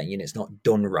not upsetting you, it's not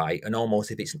done right. And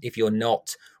almost if you're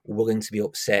not willing to be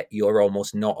upset, you're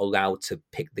almost not allowed to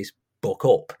pick this book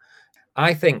up.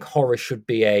 I think horror should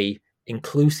be a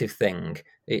inclusive thing.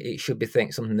 It should be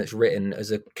something that's written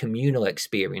as a communal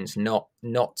experience, not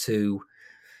to...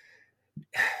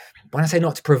 When I say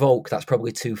not to provoke, that's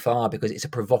probably too far, because it's a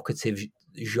provocative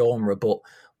genre,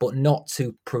 but not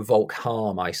to provoke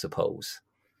harm, I suppose.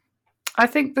 I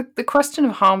think the question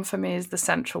of harm for me is the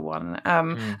central one.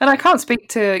 And I can't speak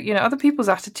to, other people's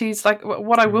attitudes. Like,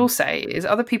 what I will say is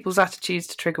other people's attitudes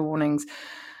to trigger warnings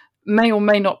may or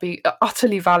may not be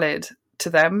utterly valid to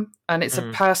them. And it's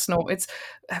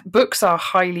books are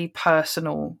highly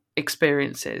personal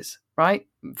experiences, right?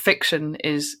 Fiction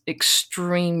is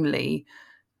extremely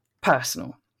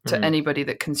personal to anybody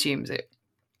that consumes it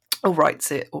or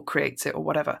writes it or creates it or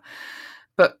whatever.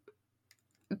 But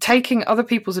taking other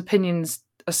people's opinions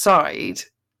aside,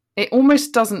 it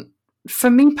almost doesn't,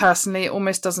 for me personally, it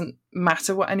almost doesn't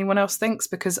matter what anyone else thinks,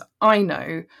 because I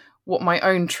know what my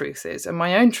own truth is. And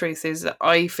my own truth is that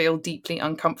I feel deeply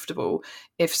uncomfortable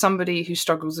if somebody who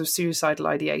struggles with suicidal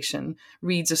ideation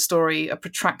reads a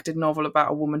protracted novel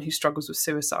about a woman who struggles with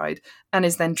suicide and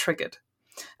is then triggered.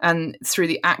 And through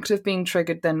the act of being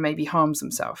triggered, then maybe harms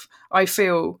themselves. I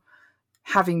feel,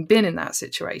 having been in that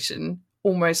situation,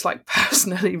 almost like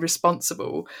personally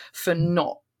responsible for I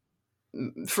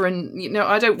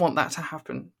don't want that to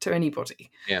happen to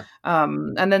anybody. Yeah.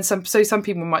 And then some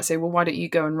people might say, well, why don't you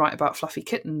go and write about fluffy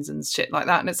kittens and shit like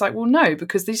that? And it's like, well, no,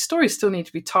 because these stories still need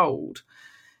to be told.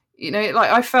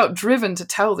 I felt driven to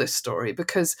tell this story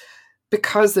because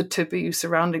the taboo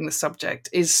surrounding the subject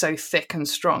is so thick and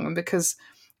strong, and because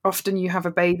often you have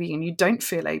a baby and you don't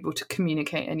feel able to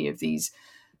communicate any of these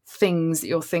things that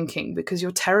you're thinking because you're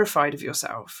terrified of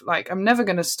yourself. Like, I'm never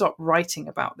going to stop writing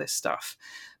about this stuff,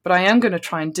 but I am going to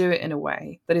try and do it in a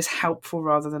way that is helpful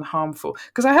rather than harmful,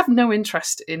 because I have no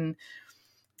interest in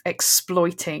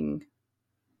exploiting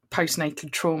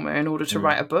postnatal trauma in order to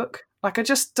write a book. Like, it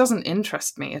just doesn't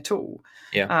interest me at all.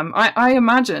 Yeah. I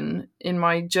imagine in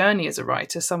my journey as a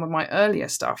writer, some of my earlier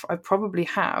stuff, I probably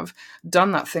have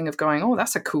done that thing of going, oh,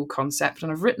 that's a cool concept,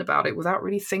 and I've written about it without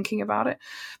really thinking about it.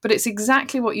 But it's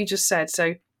exactly what you just said.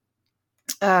 So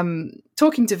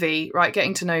talking to V, right,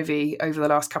 getting to know V over the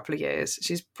last couple of years,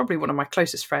 she's probably one of my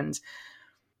closest friends.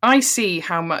 I see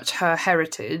how much her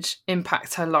heritage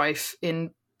impacts her life in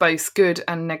both good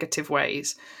and negative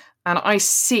ways. And I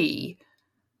see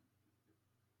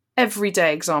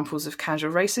everyday examples of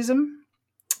casual racism.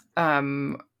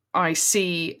 I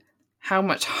see how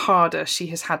much harder she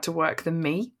has had to work than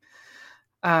me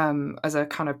as a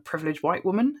kind of privileged white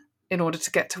woman in order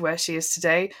to get to where she is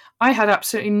today. I had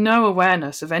absolutely no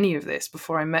awareness of any of this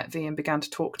before I met V and began to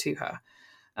talk to her.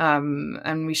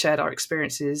 And we shared our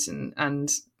experiences,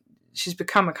 and she's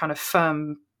become a kind of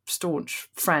firm, staunch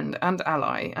friend and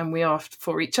ally, and we are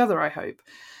for each other, I hope.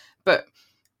 But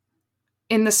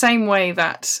in the same way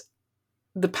that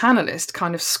the panelist,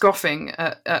 kind of scoffing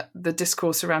at the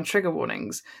discourse around trigger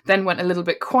warnings, then went a little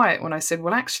bit quiet when I said,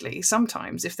 well, actually,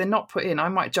 sometimes if they're not put in, I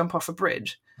might jump off a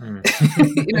bridge.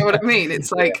 You know what I mean?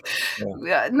 It's like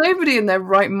nobody in their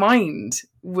right mind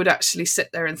would actually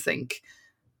sit there and think,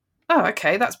 oh,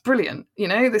 okay, that's brilliant.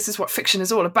 This is what fiction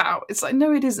is all about. It's like,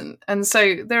 no, it isn't. And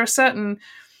so there are certain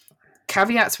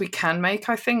caveats we can make,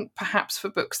 I think, perhaps for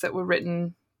books that were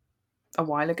written a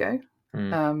while ago,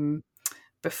 Mm.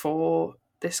 before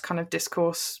this kind of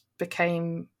discourse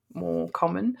became more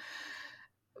common.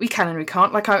 We can and we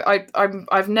can't. Like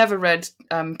I've never read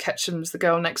Ketchum's The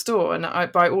Girl Next Door,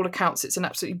 and by all accounts, it's an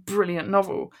absolutely brilliant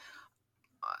novel.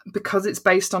 Because it's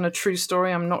based on a true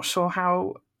story, I'm not sure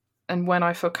how and when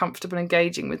I feel comfortable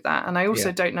engaging with that, and I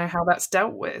also don't know how that's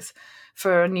dealt with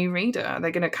for a new reader.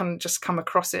 They're going to just come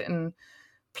across it and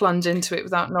plunge into it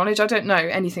without knowledge. I don't know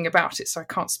anything about it, so I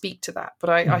can't speak to that.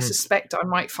 But I suspect I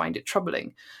might find it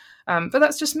troubling. But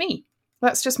that's just me.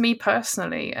 That's just me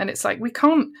personally, and it's like we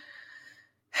can't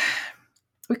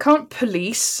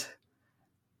police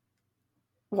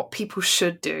what people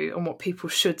should do and what people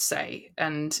should say,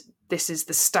 and this is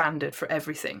the standard for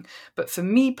everything. But for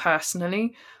me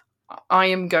personally, I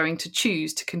am going to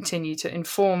choose to continue to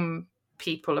inform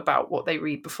people about what they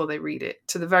read before they read it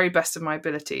to the very best of my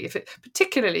ability.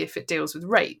 Particularly if it deals with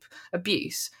rape,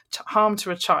 abuse, harm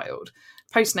to a child,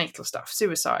 postnatal stuff,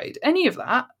 suicide, any of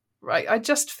that, right? I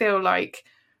just feel like,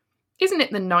 isn't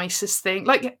it the nicest thing?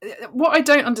 Like, what I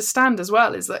don't understand as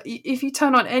well is that if you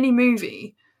turn on any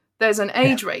movie, there's an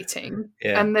age rating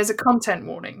and there's a content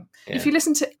warning. If you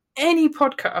listen to any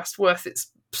podcast worth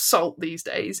its salt these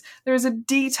days, there is a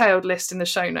detailed list in the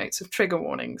show notes of trigger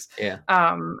warnings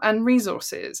and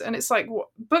resources. And it's like,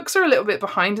 books are a little bit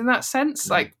behind in that sense.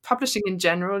 Like, publishing in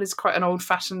general is quite an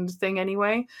old-fashioned thing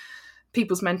anyway.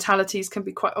 People's mentalities can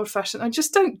be quite old-fashioned. I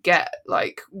just don't get,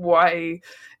 like, why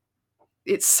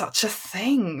it's such a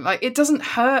thing. Like, it doesn't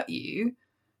hurt you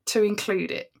to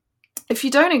include it. If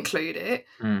you don't include it,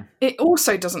 it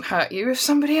also doesn't hurt you if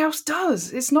somebody else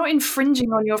does. It's not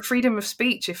infringing on your freedom of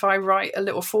speech if I write a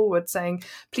little forward saying,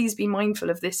 please be mindful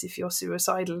of this if you're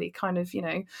suicidally kind of,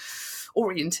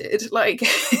 oriented. Like,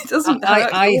 it doesn't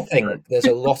hurt. I think there's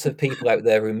a lot of people out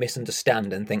there who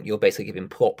misunderstand and think you're basically giving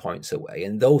plot points away,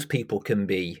 and those people can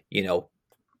be,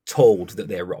 told that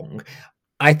they're wrong.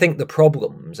 I think the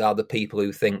problems are the people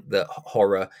who think that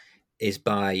horror is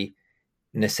by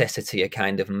necessity a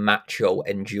kind of macho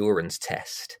endurance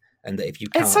test, and that if you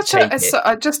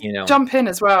can't jump in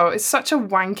as well, it's such a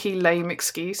wanky, lame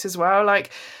excuse as well.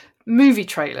 Like, movie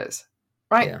trailers,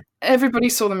 right? Everybody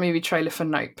saw the movie trailer for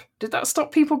Nope. Did that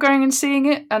stop people going and seeing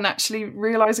it and actually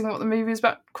realizing what the movie is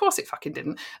about? Of course it fucking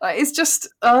didn't. Like, it's just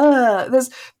there's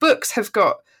books have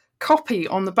got copy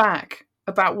on the back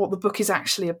about what the book is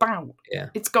actually about.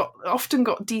 It's often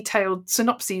got detailed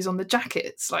synopses on the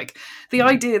jackets. Like, the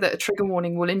idea that a trigger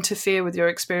warning will interfere with your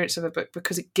experience of a book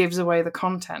because it gives away the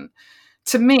content,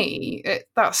 to me,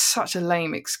 that's such a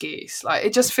lame excuse. Like,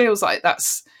 it just feels like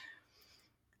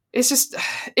it's just,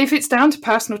 if it's down to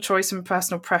personal choice and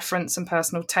personal preference and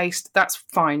personal taste, that's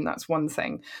fine, that's one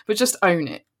thing. But just own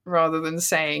it, rather than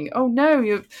saying, oh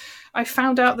no, I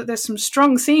found out that there's some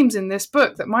strong themes in this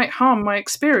book that might harm my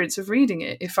experience of reading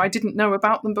it if I didn't know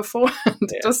about them beforehand.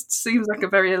 It just seems like a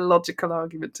very illogical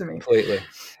argument to me. Completely.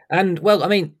 And, well, I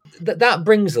mean, that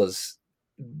brings us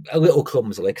a little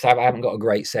clumsily, because I haven't got a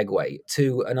great segue,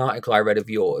 to an article I read of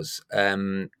yours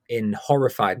in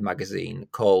Horrified magazine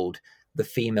called The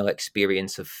Female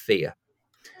Experience of Fear.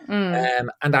 And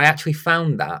I actually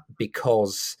found that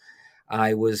because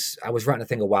I was writing a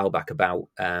thing a while back about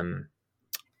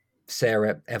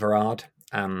Sarah Everard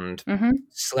and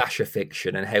slasher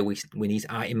fiction, and how we need,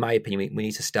 in my opinion, we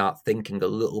need to start thinking a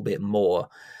little bit more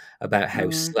about how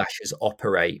slashers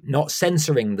operate, not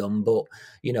censoring them, but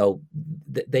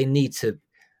they need to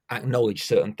acknowledge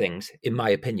certain things, in my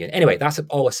opinion. Anyway, that's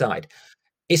all aside.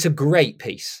 It's a great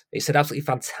piece. It's an absolutely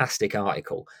fantastic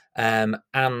article, and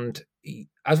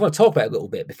I just want to talk about it a little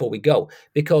bit before we go,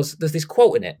 because there's this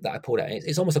quote in it that I pulled out.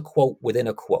 It's almost a quote within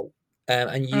a quote,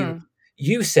 and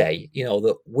you say,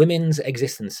 that women's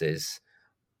existences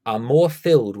are more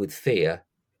filled with fear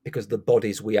because the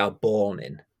bodies we are born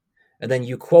in. And then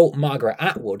you quote Margaret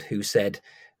Atwood, who said,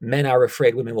 men are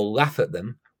afraid women will laugh at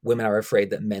them. Women are afraid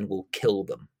that men will kill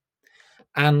them.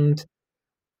 And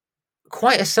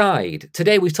quite aside,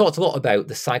 today we've talked a lot about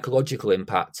the psychological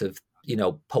impact of,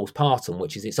 postpartum,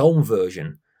 which is its own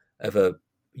version of a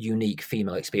unique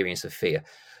female experience of fear.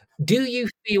 Do you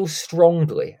feel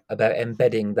strongly about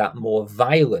embedding that more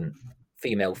violent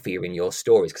female fear in your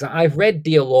stories? Because I've read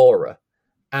Dear Laura,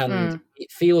 and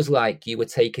it feels like you were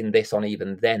taking this on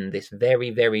even then, this very,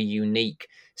 very unique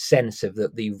sense of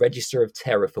that the register of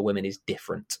terror for women is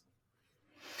different.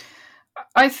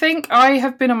 I think I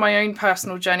have been on my own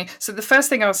personal journey. So the first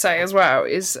thing I'll say as well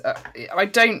is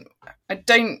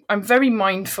I'm very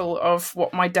mindful of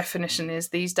what my definition is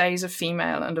these days of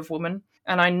female and of woman.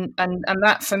 And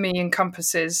that for me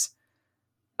encompasses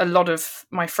a lot of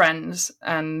my friends,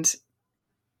 and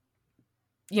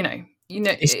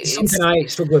It's something I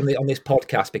struggle with on this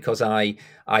podcast because I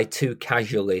too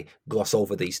casually gloss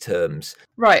over these terms.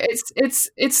 Right.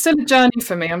 It's still a journey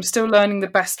for me. I'm still learning the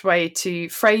best way to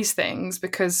phrase things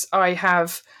because I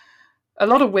have a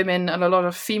lot of women and a lot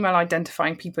of female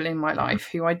identifying people in my life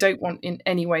who I don't want in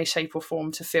any way, shape or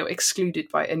form to feel excluded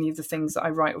by any of the things that I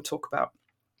write or talk about.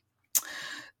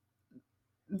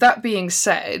 That being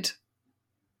said,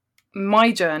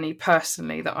 my journey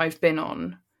personally that I've been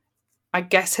on, I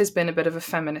guess, has been a bit of a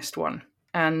feminist one.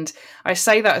 And I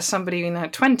say that as somebody in her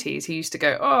 20s who used to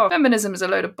go, oh, feminism is a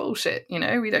load of bullshit.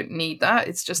 We don't need that.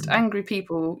 It's just angry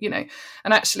people, And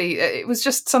actually, it was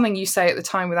just something you say at the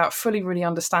time without fully really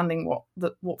understanding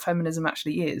what feminism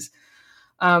actually is.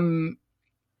 And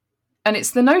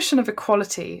it's the notion of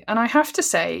equality. And I have to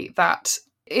say that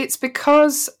it's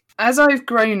because as I've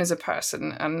grown as a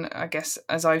person, and I guess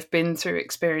as I've been through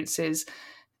experiences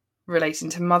relating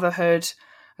to motherhood,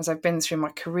 as I've been through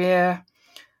my career,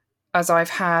 as I've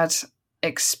had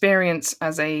experience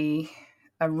as a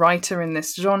writer in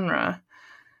this genre,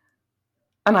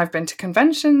 and I've been to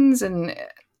conventions, and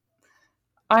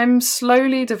I'm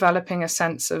slowly developing a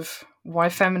sense of why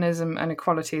feminism and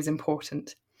equality is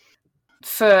important.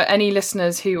 For any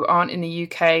listeners who aren't in the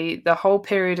UK, the whole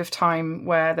period of time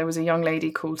where there was a young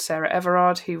lady called Sarah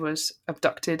Everard who was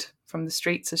abducted from the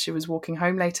streets as she was walking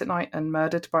home late at night and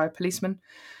murdered by a policeman.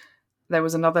 There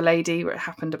was another lady where it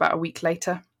happened about a week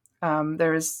later.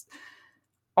 There is,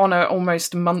 on an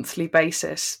almost monthly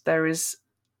basis, there is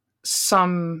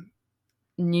some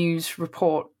news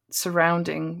report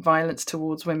surrounding violence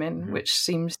towards women, which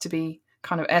seems to be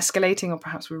kind of escalating, or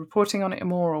perhaps we're reporting on it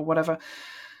more or whatever.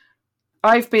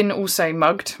 I've been also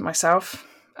mugged myself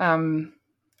and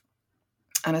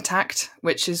attacked,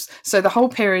 which is... So the whole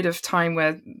period of time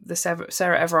where the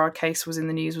Sarah Everard case was in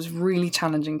the news was really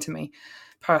challenging to me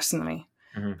personally,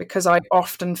 because I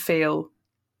often feel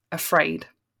afraid.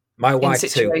 My wife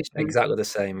too, exactly the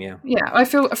same, yeah. Yeah, I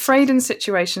feel afraid in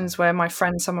situations where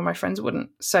some of my friends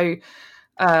wouldn't. So,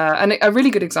 and a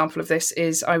really good example of this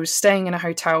is I was staying in a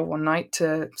hotel one night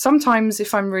sometimes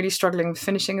if I'm really struggling with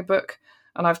finishing a book,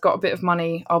 and I've got a bit of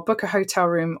money, I'll book a hotel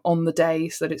room on the day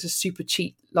so that it's a super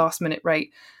cheap last minute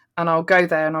rate. And I'll go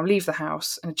there and I'll leave the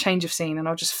house and a change of scene and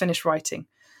I'll just finish writing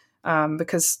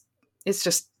because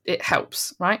it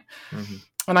helps, right? Mm-hmm.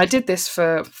 And I did this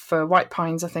for White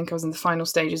Pines. I think I was in the final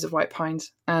stages of White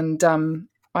Pines. And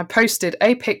I posted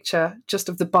a picture just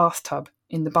of the bathtub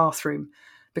in the bathroom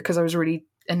because I was really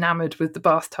enamored with the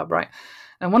bathtub, right?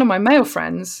 And one of my male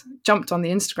friends jumped on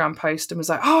the Instagram post and was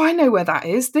like, oh, I know where that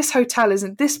is. This hotel is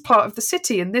in this part of the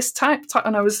city and this type.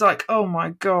 And I was like, oh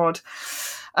my God.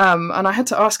 And I had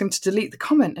to ask him to delete the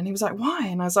comment. And he was like, why?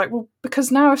 And I was like, well,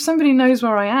 because now if somebody knows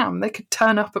where I am, they could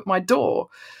turn up at my door.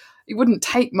 It wouldn't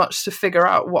take much to figure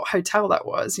out what hotel that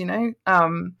was,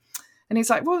 And he's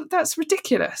like, well, that's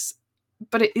ridiculous.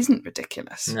 But it isn't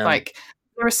ridiculous. No. Like,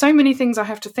 there are so many things I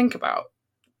have to think about.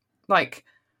 Like,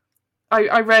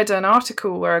 I read an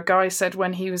article where a guy said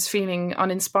when he was feeling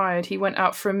uninspired, he went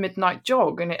out for a midnight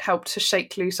jog and it helped to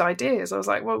shake loose ideas. I was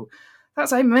like, well,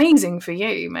 that's amazing for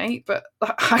you, mate, but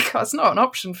it's not an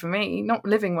option for me, not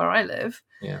living where I live.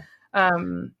 Yeah.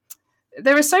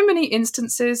 There are so many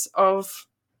instances of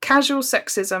casual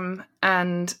sexism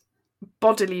and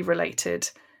bodily related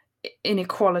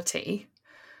inequality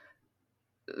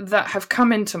that have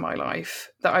come into my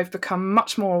life that I've become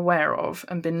much more aware of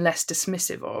and been less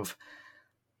dismissive of,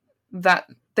 that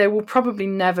there will probably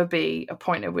never be a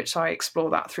point at which I explore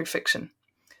that through fiction.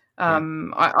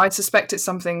 I suspect it's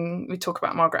something, we talk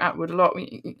about Margaret Atwood a lot,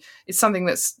 it's something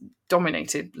that's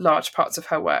dominated large parts of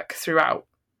her work throughout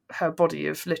her body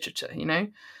of literature,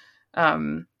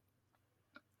 the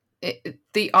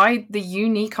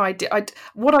unique idea.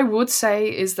 What I would say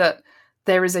is that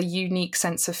there is a unique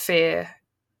sense of fear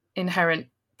inherent,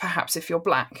 perhaps if you're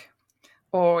Black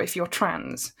or if you're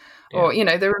trans, or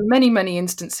there are many, many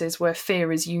instances where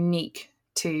fear is unique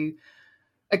to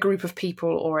a group of people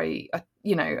or a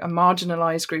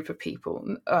marginalized group of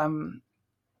people.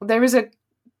 There is a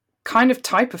kind of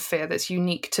type of fear that's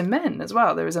unique to men as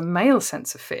well. There is a male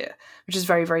sense of fear, which is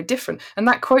very, very different. And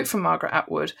that quote from Margaret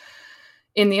Atwood,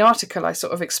 in the article, I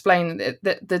sort of explain that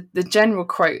the general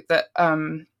quote that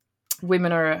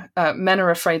men are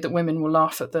afraid that women will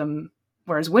laugh at them,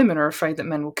 whereas women are afraid that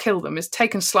men will kill them, is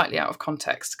taken slightly out of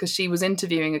context, because she was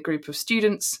interviewing a group of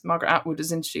students. Margaret Atwood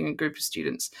was interviewing a group of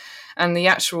students, and the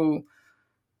actual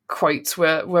quotes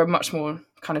were much more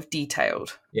kind of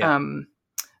detailed. Yeah.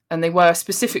 And they were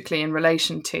specifically in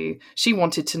relation to, she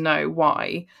wanted to know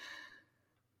why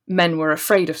men were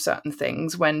afraid of certain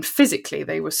things when physically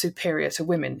they were superior to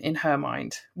women in her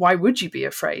mind. Why would you be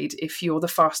afraid if you're the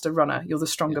faster runner, you're the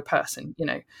stronger person, you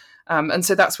know? And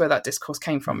so that's where that discourse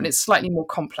came from. And it's slightly more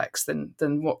complex than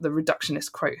what the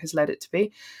reductionist quote has led it to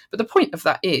be. But the point of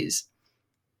that is,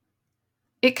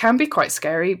 it can be quite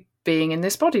scary being in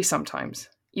this body sometimes.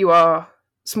 You are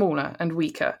smaller and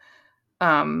weaker.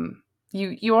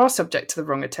 You are subject to the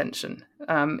wrong attention.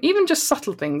 Even just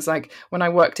subtle things, like when I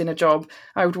worked in a job,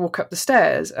 I would walk up the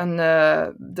stairs and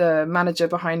the manager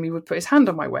behind me would put his hand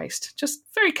on my waist, just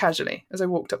very casually, as I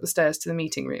walked up the stairs to the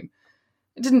meeting room.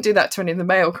 It didn't do that to any of the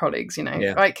male colleagues, you know.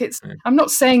 Yeah. Like I'm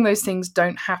not saying those things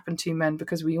don't happen to men,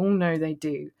 because we all know they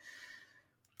do.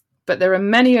 But there are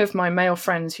many of my male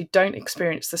friends who don't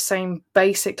experience the same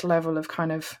basic level of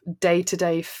kind of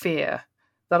day-to-day fear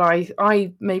that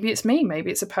I maybe it's me,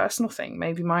 maybe it's a personal thing,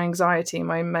 maybe my anxiety and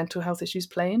my mental health issues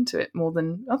play into it more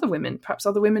than other women. Perhaps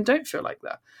other women don't feel like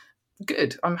that.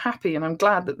 Good, I'm happy and I'm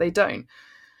glad that they don't.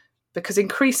 Because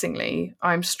increasingly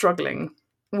I'm struggling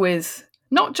with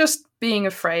not just being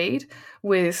afraid,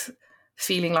 with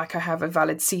feeling like I have a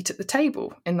valid seat at the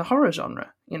table in the horror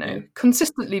genre, you know,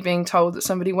 consistently being told that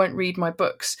somebody won't read my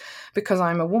books because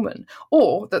I'm a woman,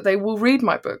 or that they will read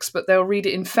my books, but they'll read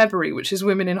it in February, which is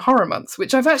Women in Horror Month,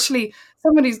 which I've actually,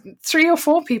 3 or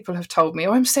 4 people have told me,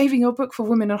 oh, I'm saving your book for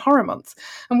Women in Horror Month.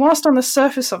 And whilst on the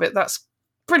surface of it, that's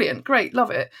brilliant, great,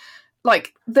 love it.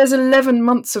 Like, there's 11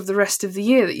 months of the rest of the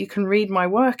year that you can read my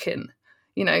work in.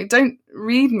 You know, don't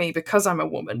read me because I'm a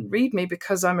woman. Read me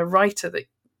because I'm a writer that,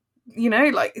 you know,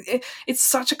 like it's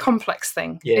such a complex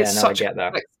thing. Yeah, it's I get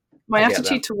that. My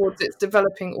attitude towards it's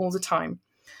developing all the time.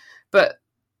 But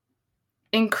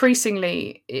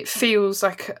increasingly, it feels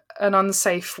like an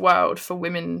unsafe world for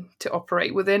women to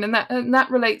operate within. And that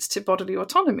relates to bodily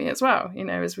autonomy as well, you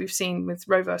know, as we've seen with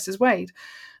Roe versus Wade.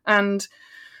 And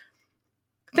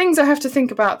things I have to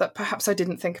think about that perhaps I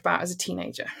didn't think about as a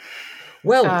teenager.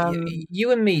 Well,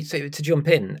 you and me, to jump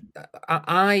in,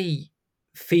 I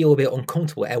feel a bit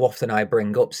uncomfortable how often I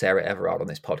bring up Sarah Everard on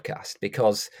this podcast,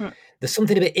 because there's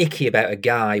something a bit icky about a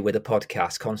guy with a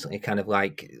podcast constantly kind of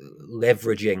like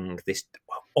leveraging this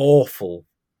awful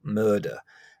murder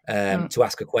to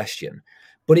ask a question.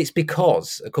 But it's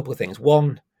because a couple of things.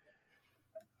 One,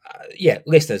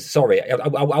 listeners, sorry, I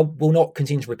will not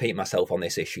continue to repeat myself on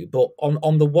this issue, but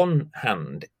on the one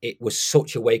hand, it was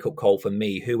such a wake-up call for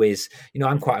me, who is, you know,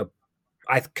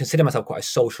 I consider myself quite a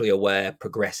socially aware,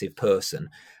 progressive person,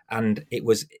 and it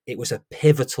was a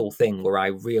pivotal thing where I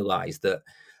realised that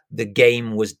the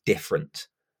game was different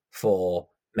for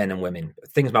men and women.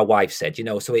 Things my wife said, you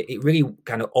know, so it really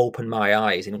kind of opened my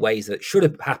eyes in ways that should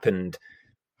have happened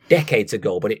decades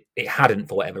ago, but it hadn't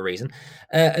for whatever reason.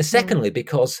 And secondly,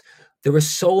 because there are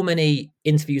so many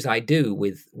interviews I do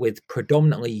with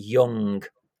predominantly young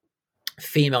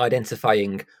female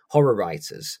identifying horror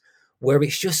writers, where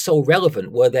it's just so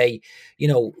relevant, where they, you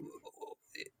know,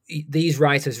 these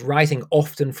writers writing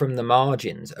often from the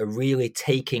margins are really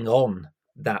taking on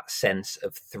that sense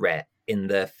of threat in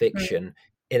their fiction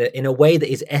in a way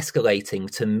that is escalating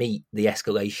to meet the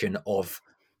escalation of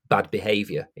bad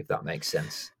behavior, if that makes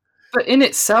sense. But in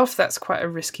itself, that's quite a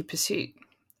risky pursuit,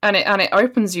 and it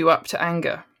opens you up to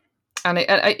anger, and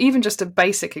even just a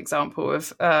basic example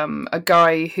of a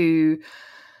guy who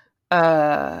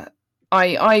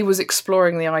I was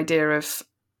exploring the idea of,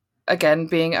 again,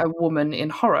 being a woman in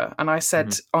horror, and I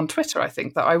said on Twitter, I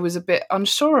think, that I was a bit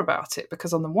unsure about it,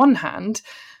 because on the one hand,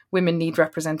 women need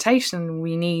representation,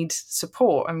 we need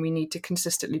support, and we need to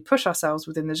consistently push ourselves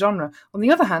within the genre. On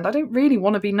the other hand, I don't really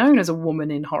want to be known as a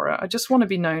woman in horror. I just want to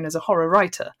be known as a horror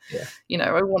writer. Yeah. You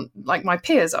know, I want, like my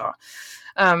peers are.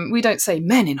 We don't say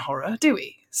men in horror, do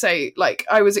we? So, like,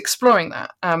 I was exploring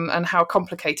that and how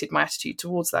complicated my attitude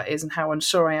towards that is, and how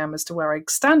unsure I am as to where I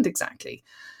stand exactly.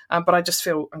 But I just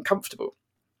feel uncomfortable.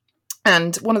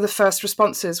 And one of the first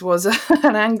responses was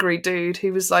an angry dude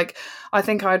who was like, I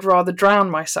think I'd rather drown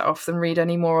myself than read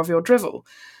any more of your drivel.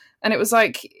 And it was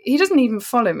like, he doesn't even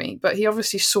follow me, but he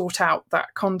obviously sought out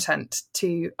that content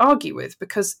to argue with,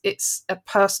 because it's a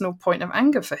personal point of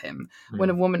anger for him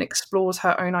when a woman explores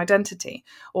her own identity,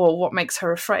 or what makes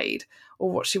her afraid,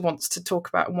 or what she wants to talk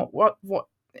about, and what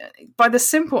by the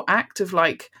simple act of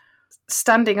like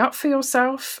standing up for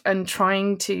yourself and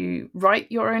trying to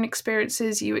write your own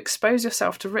experiences, you expose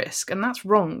yourself to risk, and that's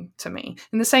wrong to me.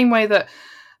 In the same way that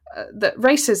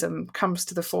racism comes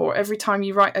to the fore every time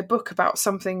you write a book about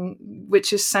something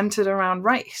which is centered around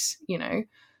race, you know,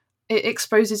 it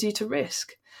exposes you to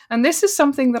risk. And this is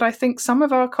something that I think some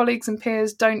of our colleagues and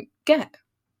peers don't get.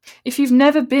 If you've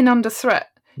never been under threat,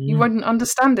 you won't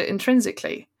understand it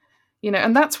intrinsically.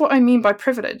 And that's what I mean by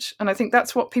privilege. And I think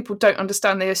that's what people don't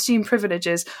understand. They assume privilege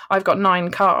is I've got 9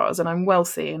 cars and I'm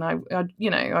wealthy and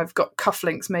I've got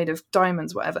cufflinks made of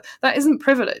diamonds, whatever. That isn't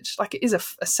privilege. Like, it is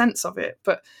a sense of it,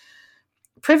 but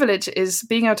privilege is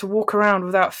being able to walk around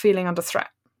without feeling under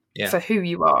threat for who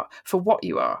you are, for what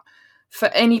you are, for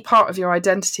any part of your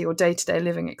identity or day-to-day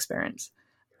living experience.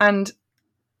 And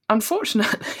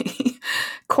unfortunately,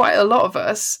 quite a lot of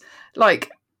us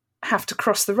have to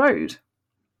cross the road.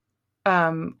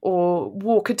 Or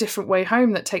walk a different way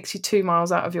home that takes you 2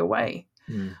 miles out of your way,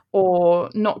 or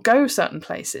not go certain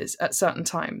places at certain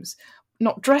times,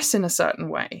 not dress in a certain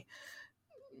way,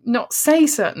 not say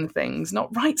certain things,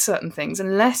 not write certain things,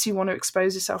 unless you want to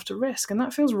expose yourself to risk. And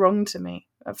that feels wrong to me.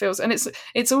 And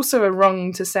it's also a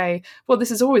wrong to say, well, this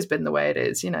has always been the way it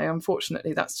is.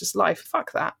 Unfortunately, that's just life.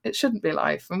 Fuck that. It shouldn't be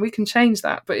life, and we can change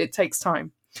that, but it takes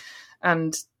time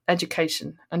and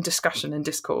education and discussion and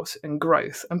discourse and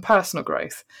growth and personal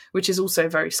growth, which is also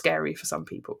very scary for some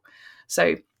people.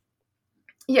 So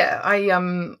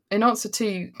I in answer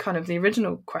to kind of the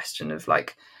original question of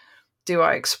do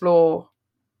I explore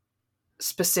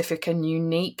specific and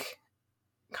unique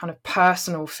kind of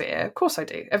personal fear? Of course I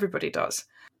do. Everybody does.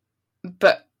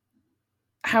 But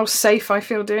how safe I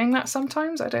feel doing that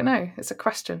sometimes, I don't know. It's a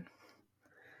question.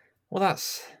 Well,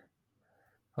 that's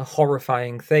a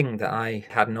horrifying thing that I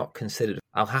had not considered.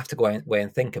 I'll have to go away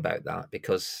and think about that,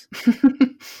 because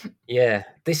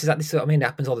this is what I mean. It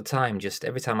happens all the time. Just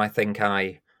every time I think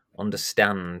I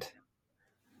understand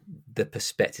the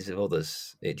perspectives of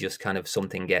others, it just kind of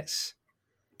something gets.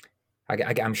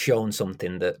 I'm shown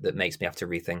something that makes me have to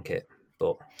rethink it.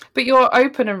 But you're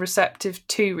open and receptive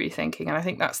to rethinking, and I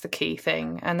think that's the key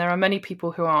thing. And there are many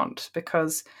people who aren't,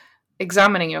 because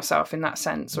examining yourself in that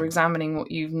sense, or examining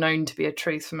what you've known to be a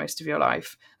truth for most of your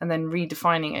life and then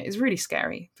redefining it, is really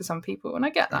scary for some people. And I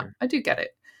get that. I do get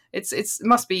it. It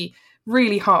must be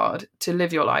really hard to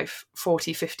live your life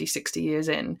 40, 50, 60 years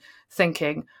in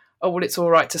thinking, oh, well, it's all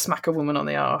right to smack a woman on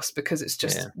the arse because it's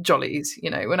just jollies,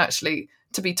 when actually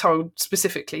to be told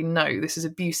specifically, no, this is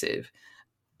abusive.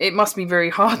 It must be very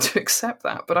hard to accept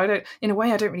that. But I don't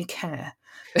really care.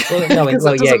 Well, no, it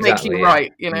doesn't make you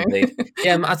right,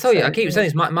 Yeah, I tell you, I keep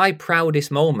saying this. My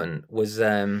proudest moment was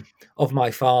of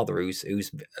my father, he's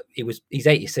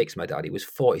 86. My dad, he was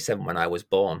 47 when I was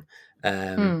born,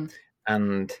 and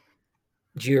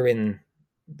during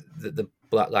the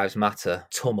Black Lives Matter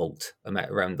tumult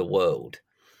around the world,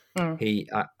 he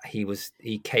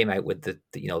came out with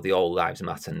the All Lives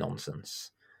Matter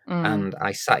nonsense, and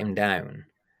I sat him down.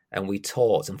 And we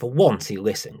talked, and for once he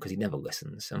listened, because he never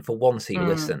listens. And for once he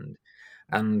listened,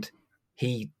 and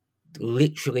he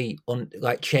literally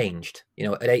changed,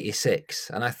 at 86.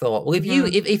 And I thought, well,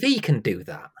 if he can do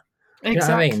that, you know what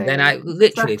I mean? Then I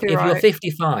literally, if you're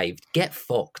 55, get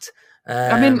fucked.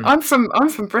 I'm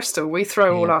from Bristol. We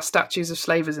throw all our statues of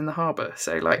slavers in the harbour.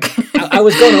 So I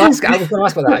was going to ask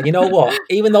about that. And you know what?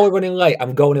 Even though we're running late,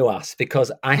 I'm going to ask,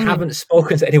 because I haven't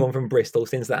spoken to anyone from Bristol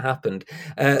since that happened.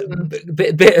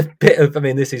 Bit of. I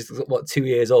mean, this is 2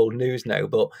 years old news now,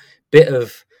 but bit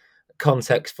of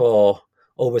context for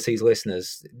overseas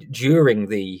listeners. During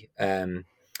the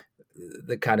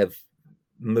kind of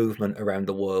movement around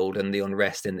the world and the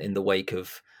unrest in the wake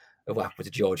of what happened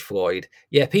to George Floyd.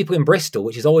 Yeah, people in Bristol,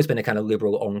 which has always been a kind of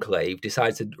liberal enclave,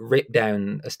 decided to rip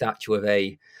down a statue of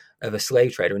a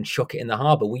slave trader and chuck it in the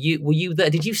harbour. Were you there?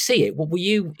 Did you see it? Were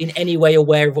you in any way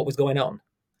aware of what was going on?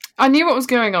 I knew what was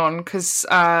going on because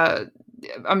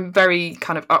I'm very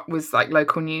kind of up with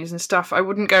local news and stuff. I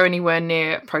wouldn't go anywhere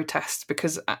near protests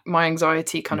because my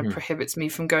anxiety kind of prohibits me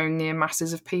from going near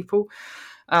masses of people.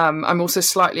 I'm also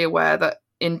slightly aware that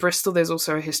in Bristol there's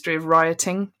also a history of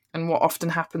rioting. And what often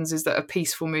happens is that a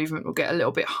peaceful movement will get a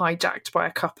little bit hijacked by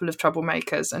a couple of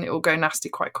troublemakers and it will go nasty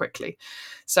quite quickly.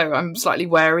 So I'm slightly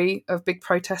wary of big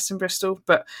protests in Bristol.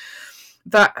 But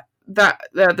the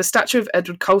statue of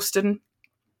Edward Colston,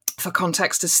 for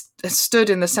context, has stood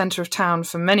in the centre of town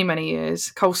for many, many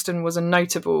years. Colston was a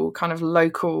notable kind of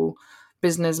local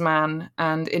businessman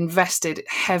and invested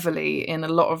heavily in a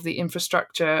lot of the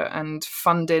infrastructure and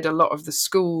funded a lot of the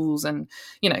schools and,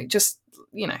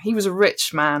 he was a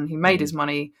rich man who made his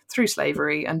money through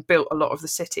slavery and built a lot of the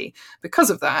city. Because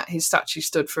of that, his statue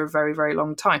stood for a very, very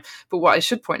long time. But what I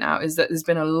should point out is that there's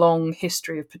been a long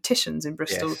history of petitions in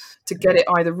Bristol to get it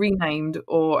either renamed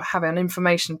or have an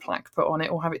information plaque put on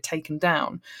it or have it taken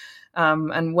down.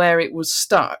 And where it was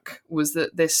stuck was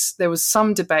that there was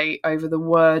some debate over the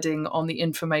wording on the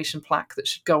information plaque that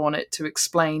should go on it to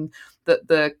explain that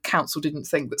the council didn't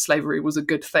think that slavery was a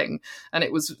good thing. And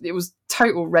it was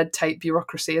total red tape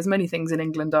bureaucracy, as many things in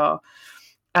England are.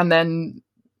 And then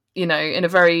in a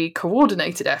very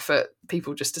coordinated effort,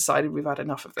 people just decided we've had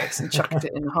enough of this and chucked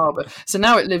it in the harbour. So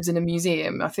now it lives in a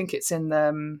museum. I think it's in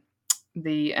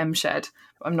the M Shed.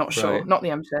 I'm not sure. Right. Not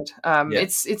the M Shed. Yeah.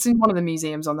 It's in one of the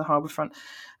museums on the harbour front.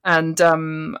 And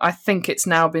I think it's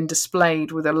now been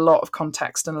displayed with a lot of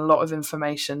context and a lot of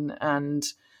information. And,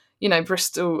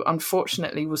 Bristol,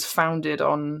 unfortunately, was founded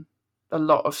on a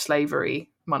lot of slavery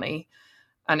money.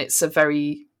 And it's a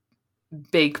very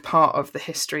big part of the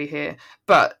history here.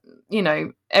 But,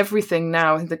 everything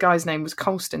now, the guy's name was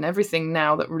Colston, everything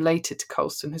now that related to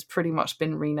Colston has pretty much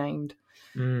been renamed.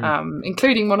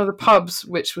 Including one of the pubs,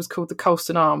 which was called the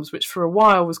Colston Arms, which for a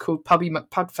while was called Pubby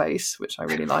McPudface, which I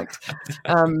really liked,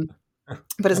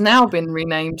 but has now been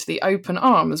renamed the Open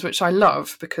Arms, which I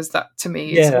love, because that to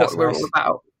me is what we're all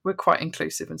about. We're quite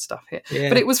inclusive and stuff here. Yeah.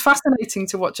 But it was fascinating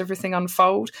to watch everything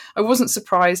unfold. I wasn't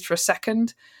surprised for a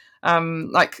second.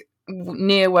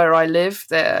 Near where I live,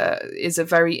 there is a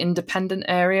very independent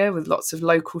area with lots of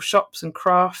local shops and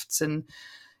crafts, and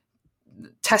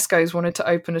Tesco's wanted to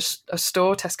open a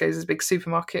store. Tesco's is a big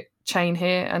supermarket chain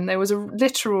here, and there was a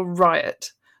literal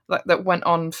riot that went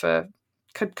on for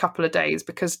a couple of days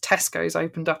because Tesco's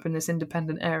opened up in this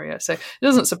independent area. So it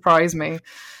doesn't surprise me.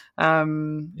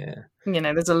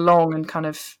 There's a long and kind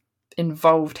of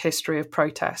involved history of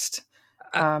protest.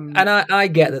 And I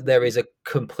get that there is a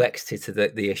complexity to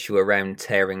the issue around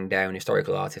tearing down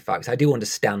historical artifacts. I do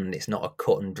understand it's not a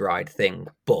cut and dried thing,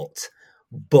 but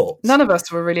none of us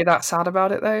were really that sad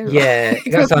about it, though. Yeah,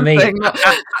 that's what I mean. At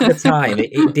the time,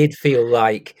 it did feel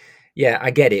like, yeah,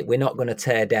 I get it. We're not going to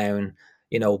tear down,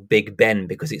 Big Ben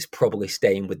because it's probably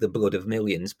stained with the blood of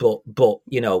millions. But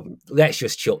let's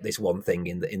just chuck this one thing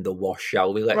in the wash,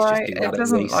 shall we? Let's just do that. It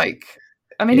doesn't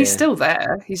he's still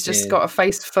there. He's just got a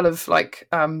face full of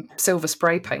silver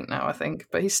spray paint now, I think.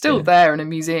 But he's still there in a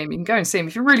museum. You can go and see him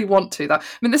if you really want to.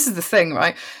 This is the thing,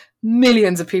 right?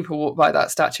 Millions of people walk by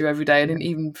that statue every day and didn't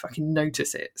even fucking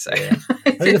notice it. So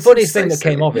the funniest thing that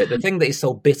came of it, the thing that is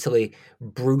so bitterly,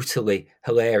 brutally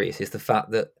hilarious, is the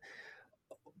fact that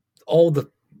all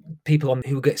the people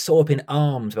who get so up in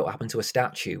arms about what happened to a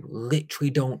statue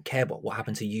literally don't care about what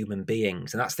happened to human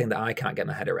beings, and that's the thing that I can't get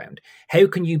my head around. How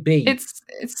can you be? It's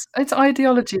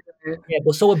ideology. Yeah,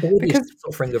 but so oblivious to the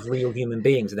suffering of real human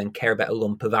beings and then care about a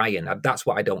lump of iron. That's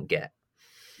what I don't get.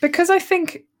 Because I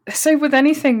think. So with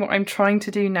anything, what I'm trying to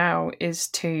do now is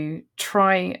to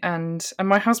try and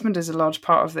my husband is a large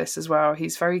part of this as well.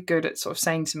 He's very good at sort of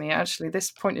saying to me, actually,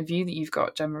 this point of view that you've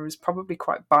got, Gemma, is probably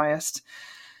quite biased.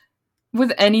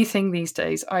 With anything these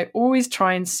days, I always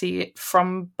try and see it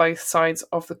from both sides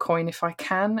of the coin if I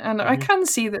can. And I can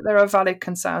see that there are valid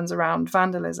concerns around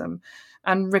vandalism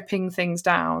and ripping things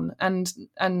down. And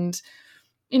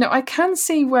I can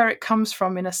see where it comes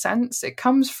from in a sense. It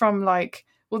comes from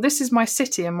well, this is my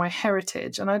city and my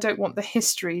heritage, and I don't want the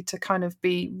history to kind of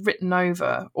be written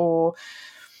over, or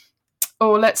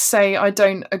let's say I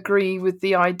don't agree with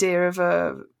the idea of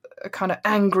a kind of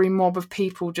angry mob of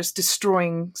people just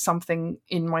destroying something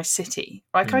in my city.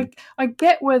 I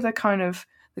get where the kind of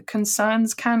the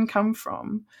concerns can come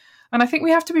from, and I think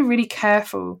we have to be really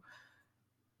careful,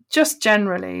 just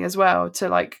generally as well,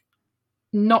 to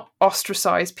not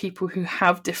ostracize people who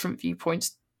have different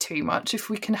viewpoints too much if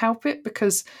we can help it,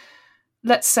 because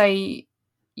let's say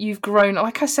you've grown,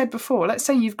 like I said before, let's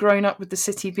say you've grown up with the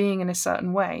city being in a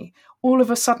certain way. All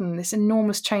of a sudden this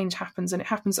enormous change happens, and it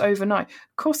happens overnight.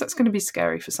 Of course that's going to be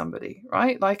scary for somebody,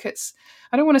 right? I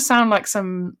don't want to sound like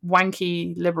some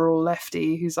wanky liberal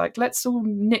lefty who's like, let's all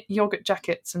knit yogurt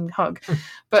jackets and hug.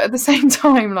 But at the same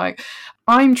time,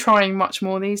 I'm trying much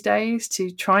more these days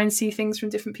to try and see things from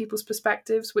different people's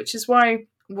perspectives, which is why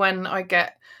when I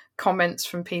get comments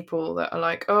from people that are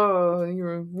like, oh,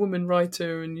 you're a woman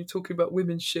writer and you're talking about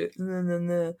women's shit,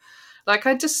 that's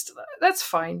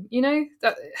fine,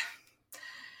 that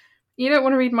you don't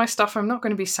want to read my stuff, I'm not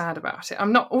going to be sad about it.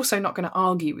 I'm also not going to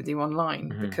argue with you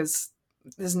online, because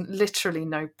there's literally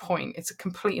no point. It's a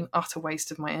complete and utter waste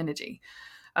of my energy.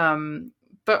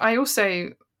 But I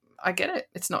get it.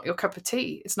 It's not your cup of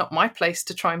tea. It's not my place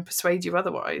to try and persuade you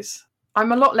otherwise.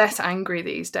 I'm a lot less angry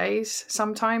these days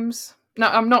sometimes. No,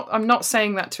 I'm not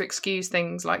saying that to excuse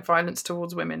things like violence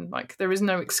towards women. There is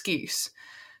no excuse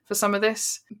for some of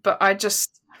this, but I'm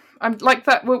like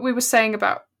that, what we were saying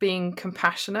about being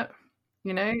compassionate,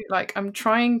 I'm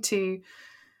trying to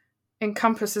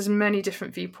encompass as many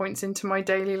different viewpoints into my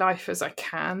daily life as I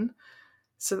can,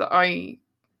 so that I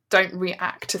don't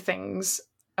react to things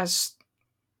as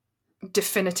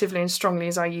definitively and strongly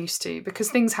as I used to,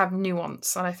 because things have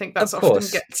nuance, and I think that's often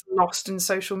gets lost in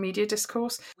social media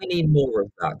discourse. We need more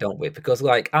of that, don't we? Because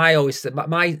I always say,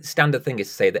 my standard thing is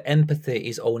to say that empathy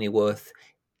is only worth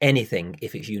anything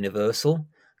if it's universal.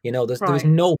 You know, there's Right.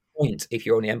 no point if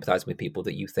you're only empathizing with people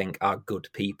that you think are good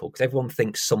people, because everyone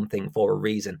thinks something for a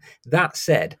reason. That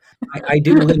said, I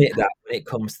do limit that when it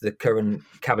comes to the current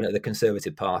cabinet of the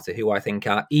Conservative Party, who I think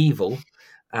are evil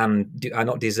and are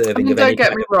not I deserving mean, of any don't get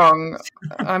kind me of. wrong.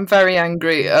 I'm very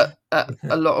angry at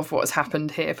a lot of what has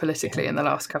happened here politically in the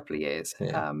last couple of years.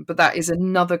 Yeah. But that is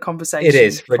another It conversation,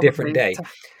 is for a different probably day.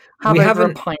 to have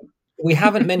over a pint. We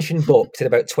haven't mentioned books in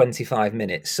about 25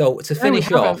 minutes. So to No, we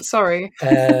finish off, haven't. Sorry.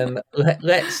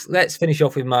 let's finish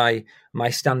off with my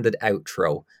standard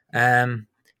outro.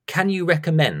 Can you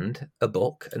recommend a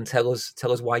book and tell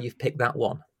us why you've picked that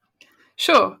one?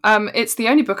 Sure. It's the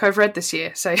only book I've read this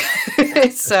year, so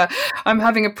it's I'm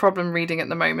having a problem reading at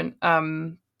the moment,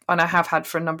 and I have had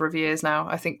for a number of years now.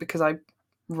 I think because I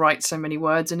write so many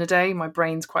words in a day, my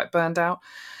brain's quite burned out.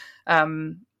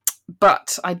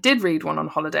 But I did read one on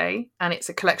holiday, and it's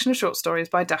a collection of short stories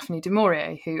by Daphne du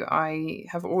Maurier, who I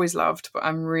have always loved, but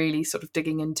I'm really sort of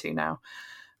digging into now.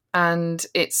 And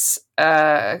it's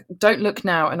Don't Look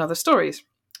Now and Other Stories.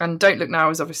 And Don't Look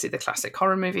Now is obviously the classic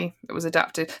horror movie that was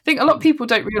adapted. I think a lot of people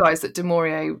don't realise that du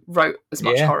Maurier wrote as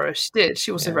much horror as she did.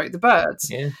 She also wrote The Birds.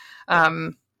 Yeah.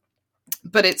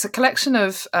 But it's a collection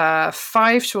of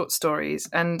 5 short stories,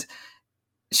 and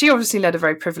she obviously led a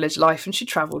very privileged life, and she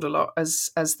travelled a lot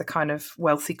as the kind of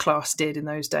wealthy class did in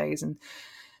those days. And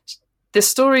the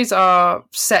stories are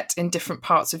set in different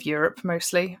parts of Europe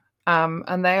mostly,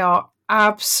 and they are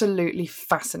absolutely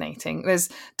fascinating. There's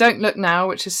Don't Look Now,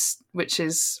 which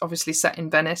is obviously set in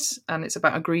Venice, and it's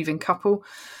about a grieving couple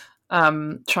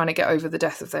trying to get over the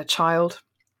death of their child,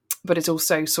 but it's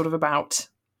also sort of about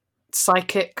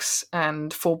psychics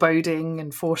and foreboding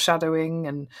and foreshadowing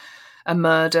and a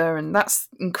murder, and that's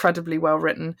incredibly well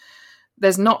written.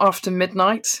 There's Not After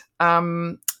Midnight.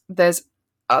 There's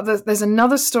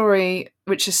another story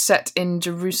which is set in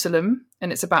Jerusalem,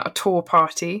 and it's about a tour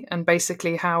party and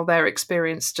basically how their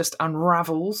experience just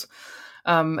unravels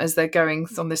as they're going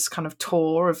on this kind of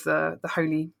tour of the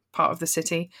holy part of the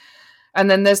city.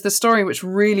 And then there's the story which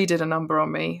really did a number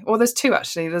on me. Or there's 2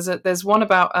 actually. There's one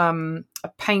about a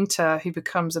painter who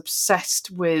becomes obsessed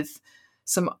with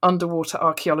some underwater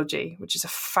archaeology, which is a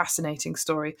fascinating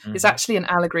story. Mm-hmm. It's actually an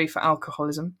allegory for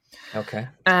alcoholism. Okay.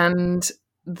 And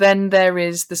then there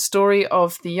is the story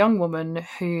of the young woman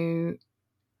who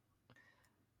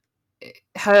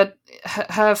her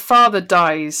father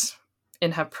dies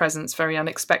in her presence very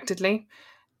unexpectedly.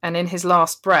 And in his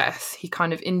last breath, he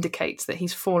kind of indicates that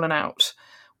he's fallen out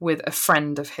with a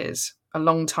friend of his a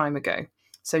long time ago.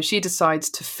 So she decides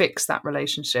to fix that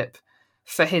relationship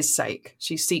for his sake.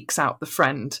 She seeks out the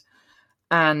friend.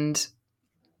 And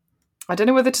I don't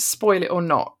know whether to spoil it or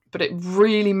not, but it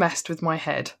really messed with my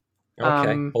head.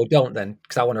 Okay. Well, don't then,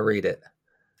 because I want to read it.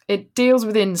 It deals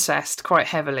with incest quite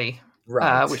heavily,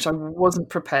 right. Which I wasn't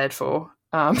prepared for.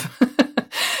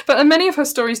 But many of her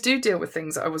stories do deal with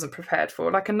things that I wasn't prepared for.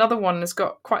 Like another one has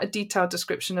got quite a detailed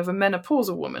description of a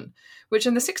menopausal woman, which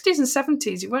in the 60s and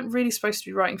 70s you weren't really supposed to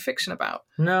be writing fiction about.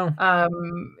 No.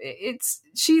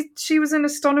 She was an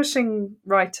astonishing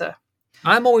writer.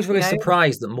 I'm always really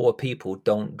surprised that more people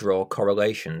don't draw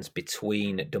correlations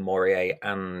between du Maurier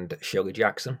and Shirley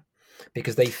Jackson,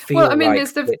 because they feel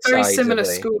it's the very similar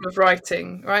school of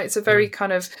writing, right? It's a very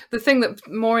kind of, the thing that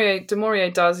du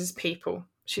Maurier does is people.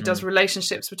 She does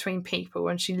relationships between people,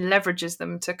 and she leverages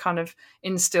them to kind of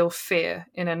instill fear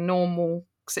in a normal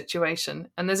situation.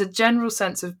 And there's a general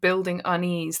sense of building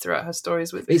unease throughout her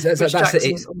stories, which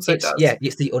Jackson also does. Yeah,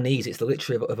 it's the unease. It's the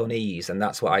literature of unease, and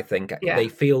that's what I think. Yeah. They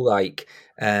feel like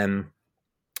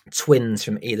twins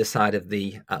from either side of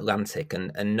the Atlantic,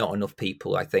 and not enough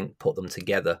people, I think, put them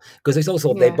together. Because it's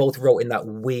also, they both wrote in that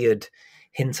weird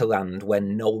hinterland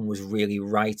when no one was really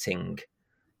writing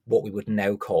what we would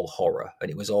now call horror, and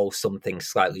it was all something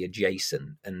slightly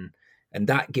adjacent, and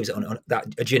that gives it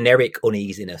a generic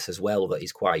uneasiness as well that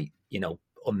is quite,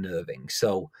 unnerving.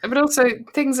 So, but also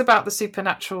things about the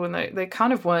supernatural, and they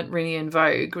kind of weren't really in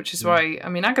vogue, which is why,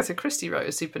 Agatha Christie wrote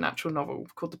a supernatural novel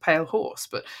called The Pale Horse,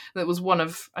 but that was one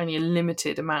of only a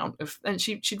limited amount of, and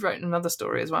she'd written another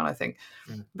story as well, I think,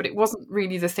 but it wasn't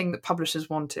really the thing that publishers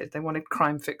wanted. They wanted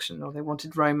crime fiction, or they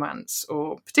wanted romance,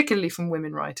 or particularly from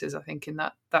women writers, I think, in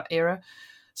that era.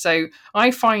 So I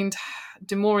find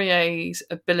du Maurier's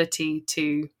ability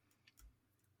to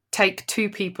take 2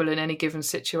 people in any given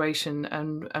situation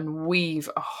and weave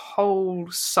a whole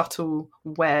subtle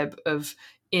web of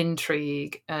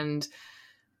intrigue and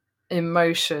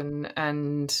emotion,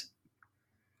 and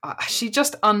she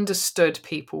just understood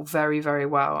people very, very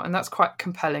well, and that's quite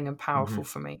compelling and powerful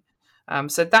for me.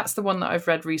 So that's the one that I've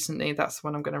read recently. That's the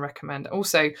one I'm going to recommend.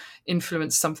 Also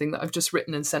influenced something that I've just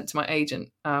written and sent to my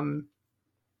agent. And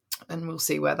we'll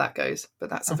see where that goes. But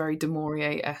that's a very Du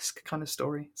Maurier-esque kind of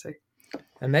story. So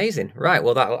amazing. Right.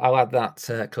 Well, I'll add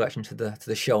that collection to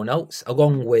the show notes,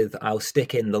 along with I'll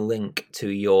stick in the link to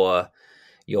your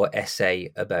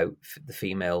essay about the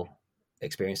female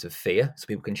experience of fear, so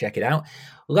people can check it out.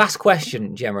 Last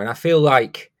question, Gemma, and I feel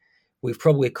like we've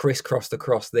probably crisscrossed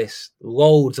across this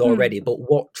loads already, but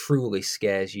what truly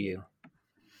scares you?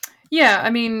 Yeah,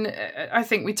 I mean, I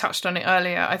think we touched on it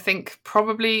earlier. I think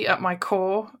probably at my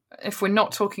core, if we're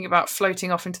not talking about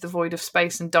floating off into the void of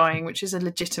space and dying, which is a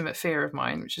legitimate fear of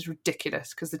mine, which is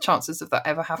ridiculous because the chances of that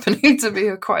ever happening to me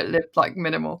are quite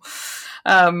minimal.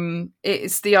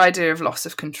 It's the idea of loss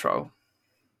of control.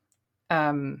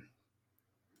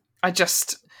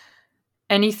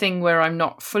 Anything where I'm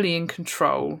not fully in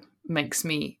control makes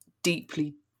me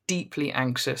deeply, deeply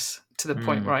anxious to the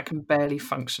point where I can barely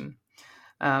function.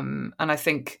 And I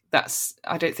think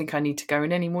I don't think I need to go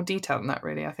in any more detail than that,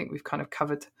 really. I think we've kind of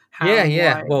covered how.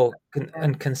 Yeah. Well,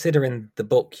 and considering the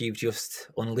book you've just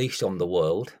unleashed on the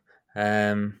world,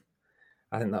 I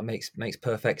think that makes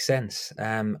perfect sense.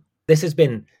 This has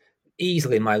been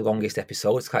easily my longest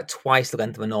episode. It's like twice the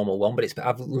length of a normal one, but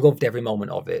I've loved every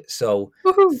moment of it. So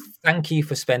Thank you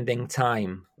for spending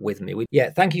time with me.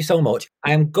 Thank you so much.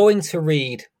 I am going to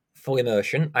read Full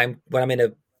Immersion. When I'm in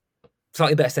a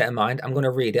slightly better state of mind, I'm going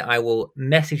to read it. I will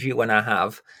message you when I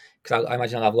have, because I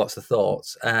imagine I'll have lots of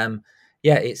thoughts.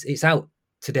 It's out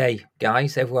today,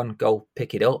 guys. Everyone go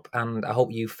pick it up, and I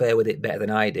hope you fare with it better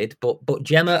than I did. But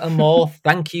Gemma Amor,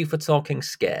 thank you for talking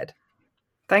Scared.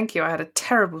 Thank you. I had a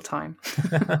terrible time.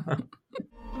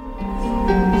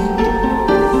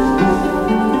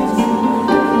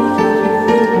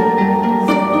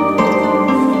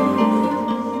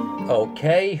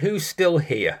 Okay, who's still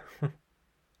here?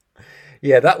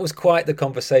 Yeah, that was quite the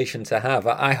conversation to have.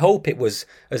 I hope it was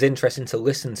as interesting to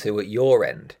listen to at your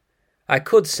end. I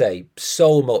could say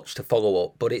so much to follow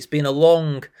up, but it's been a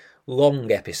long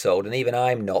episode, and even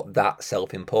I'm not that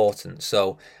self-important,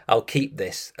 so I'll keep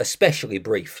this especially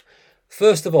brief.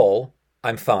 First of all,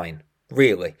 I'm fine,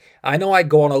 really. I know I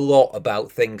go on a lot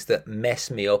about things that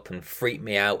mess me up and freak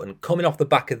me out, and coming off the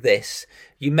back of this,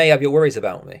 you may have your worries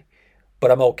about me, but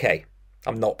I'm okay.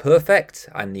 I'm not perfect,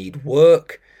 I need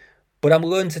work, but I'm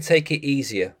learning to take it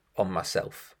easier on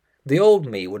myself. The old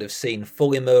me would have seen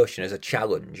Full Immersion as a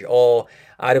challenge, or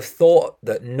I'd have thought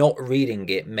that not reading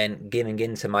it meant giving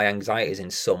in to my anxieties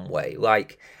in some way,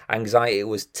 like anxiety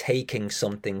was taking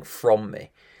something from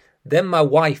me. Then my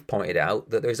wife pointed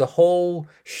out that there's a whole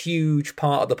huge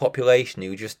part of the population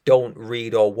who just don't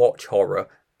read or watch horror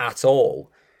at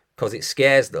all because it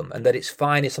scares them, and that it's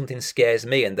fine if something scares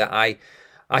me, and that I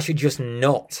should just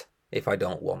not if I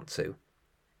don't want to.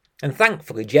 And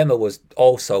thankfully, Gemma was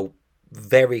also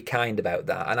very kind about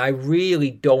that. And I really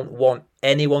don't want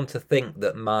anyone to think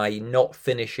that my not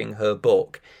finishing her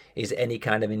book is any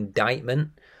kind of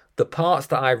indictment. The parts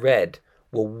that I read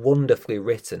were wonderfully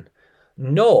written.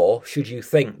 Nor should you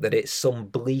think that it's some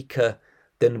bleaker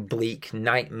than bleak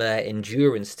nightmare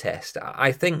endurance test.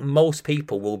 I think most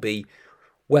people will be,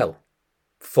 well,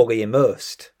 fully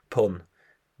immersed, pun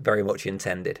very much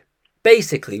intended.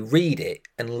 Basically, read it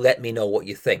and let me know what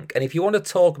you think. And if you want to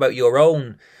talk about your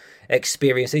own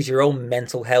experiences, your own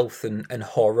mental health and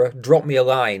horror, drop me a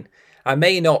line. I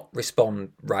may not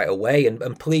respond right away,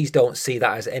 and please don't see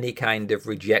that as any kind of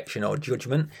rejection or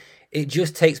judgment. It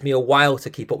just takes me a while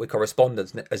to keep up with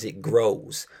correspondence as it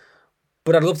grows.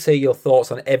 But I'd love to hear your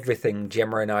thoughts on everything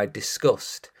Gemma and I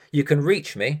discussed. You can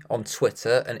reach me on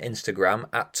Twitter and Instagram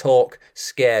at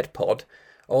TalkScaredPod,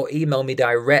 or email me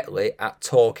directly at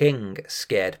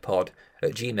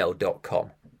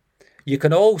talkingscaredpod@gmail.com. You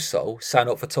can also sign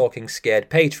up for Talking Scared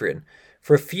Patreon.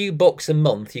 For a few bucks a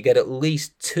month, you get at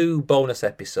least 2 bonus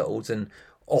episodes, and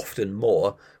often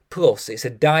more. Plus, it's a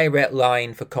direct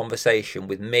line for conversation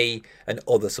with me and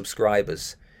other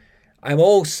subscribers. I'm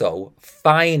also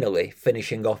finally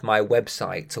finishing off my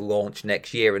website to launch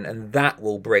next year, and that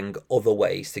will bring other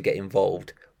ways to get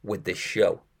involved with this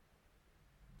show.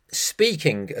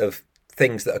 Speaking of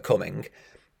things that are coming,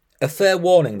 a fair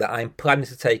warning that I'm planning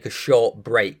to take a short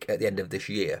break at the end of this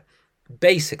year.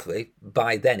 Basically,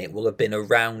 by then it will have been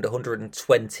around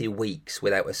 120 weeks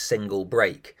without a single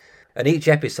break. And each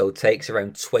episode takes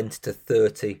around 20 to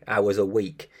 30 hours a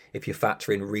week if you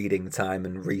factor in reading time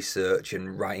and research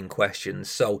and writing questions.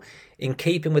 So, in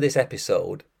keeping with this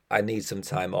episode, I need some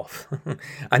time off.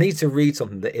 I need to read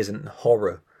something that isn't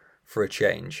horror for a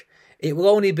change. It will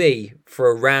only be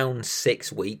for around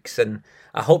 6 weeks, and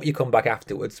I hope you come back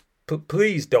afterwards. But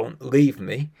please don't leave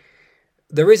me.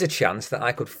 there is a chance that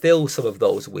I could fill some of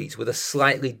those weeks with a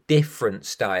slightly different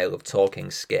style of Talking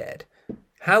Scared.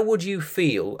 How would you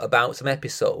feel about some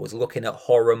episodes looking at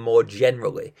horror more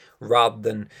generally, rather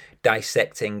than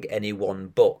dissecting any one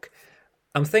book?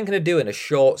 I'm thinking of doing a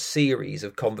short series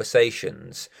of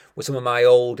conversations with some of my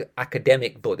old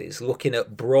academic buddies, looking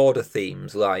at broader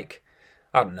themes like,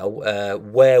 I don't know,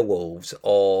 werewolves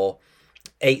or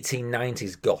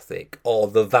 1890s Gothic or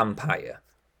the vampire.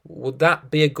 Would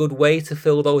that be a good way to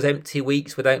fill those empty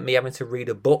weeks without me having to read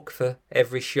a book for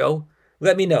every show?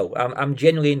 Let me know. I'm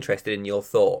genuinely interested in your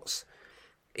thoughts.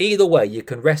 Either way, you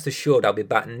can rest assured I'll be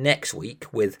back next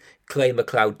week with Clay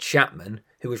McLeod Chapman,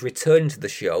 who is returning to the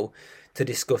show to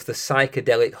discuss the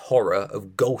psychedelic horror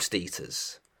of Ghost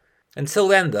Eaters. Until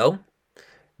then, though,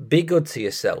 be good to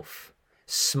yourself.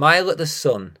 Smile at the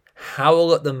sun,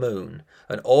 howl at the moon,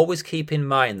 and always keep in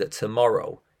mind that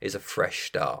tomorrow is a fresh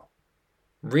start.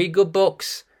 Read good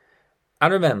books,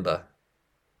 and remember,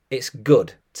 it's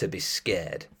good to be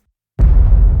scared.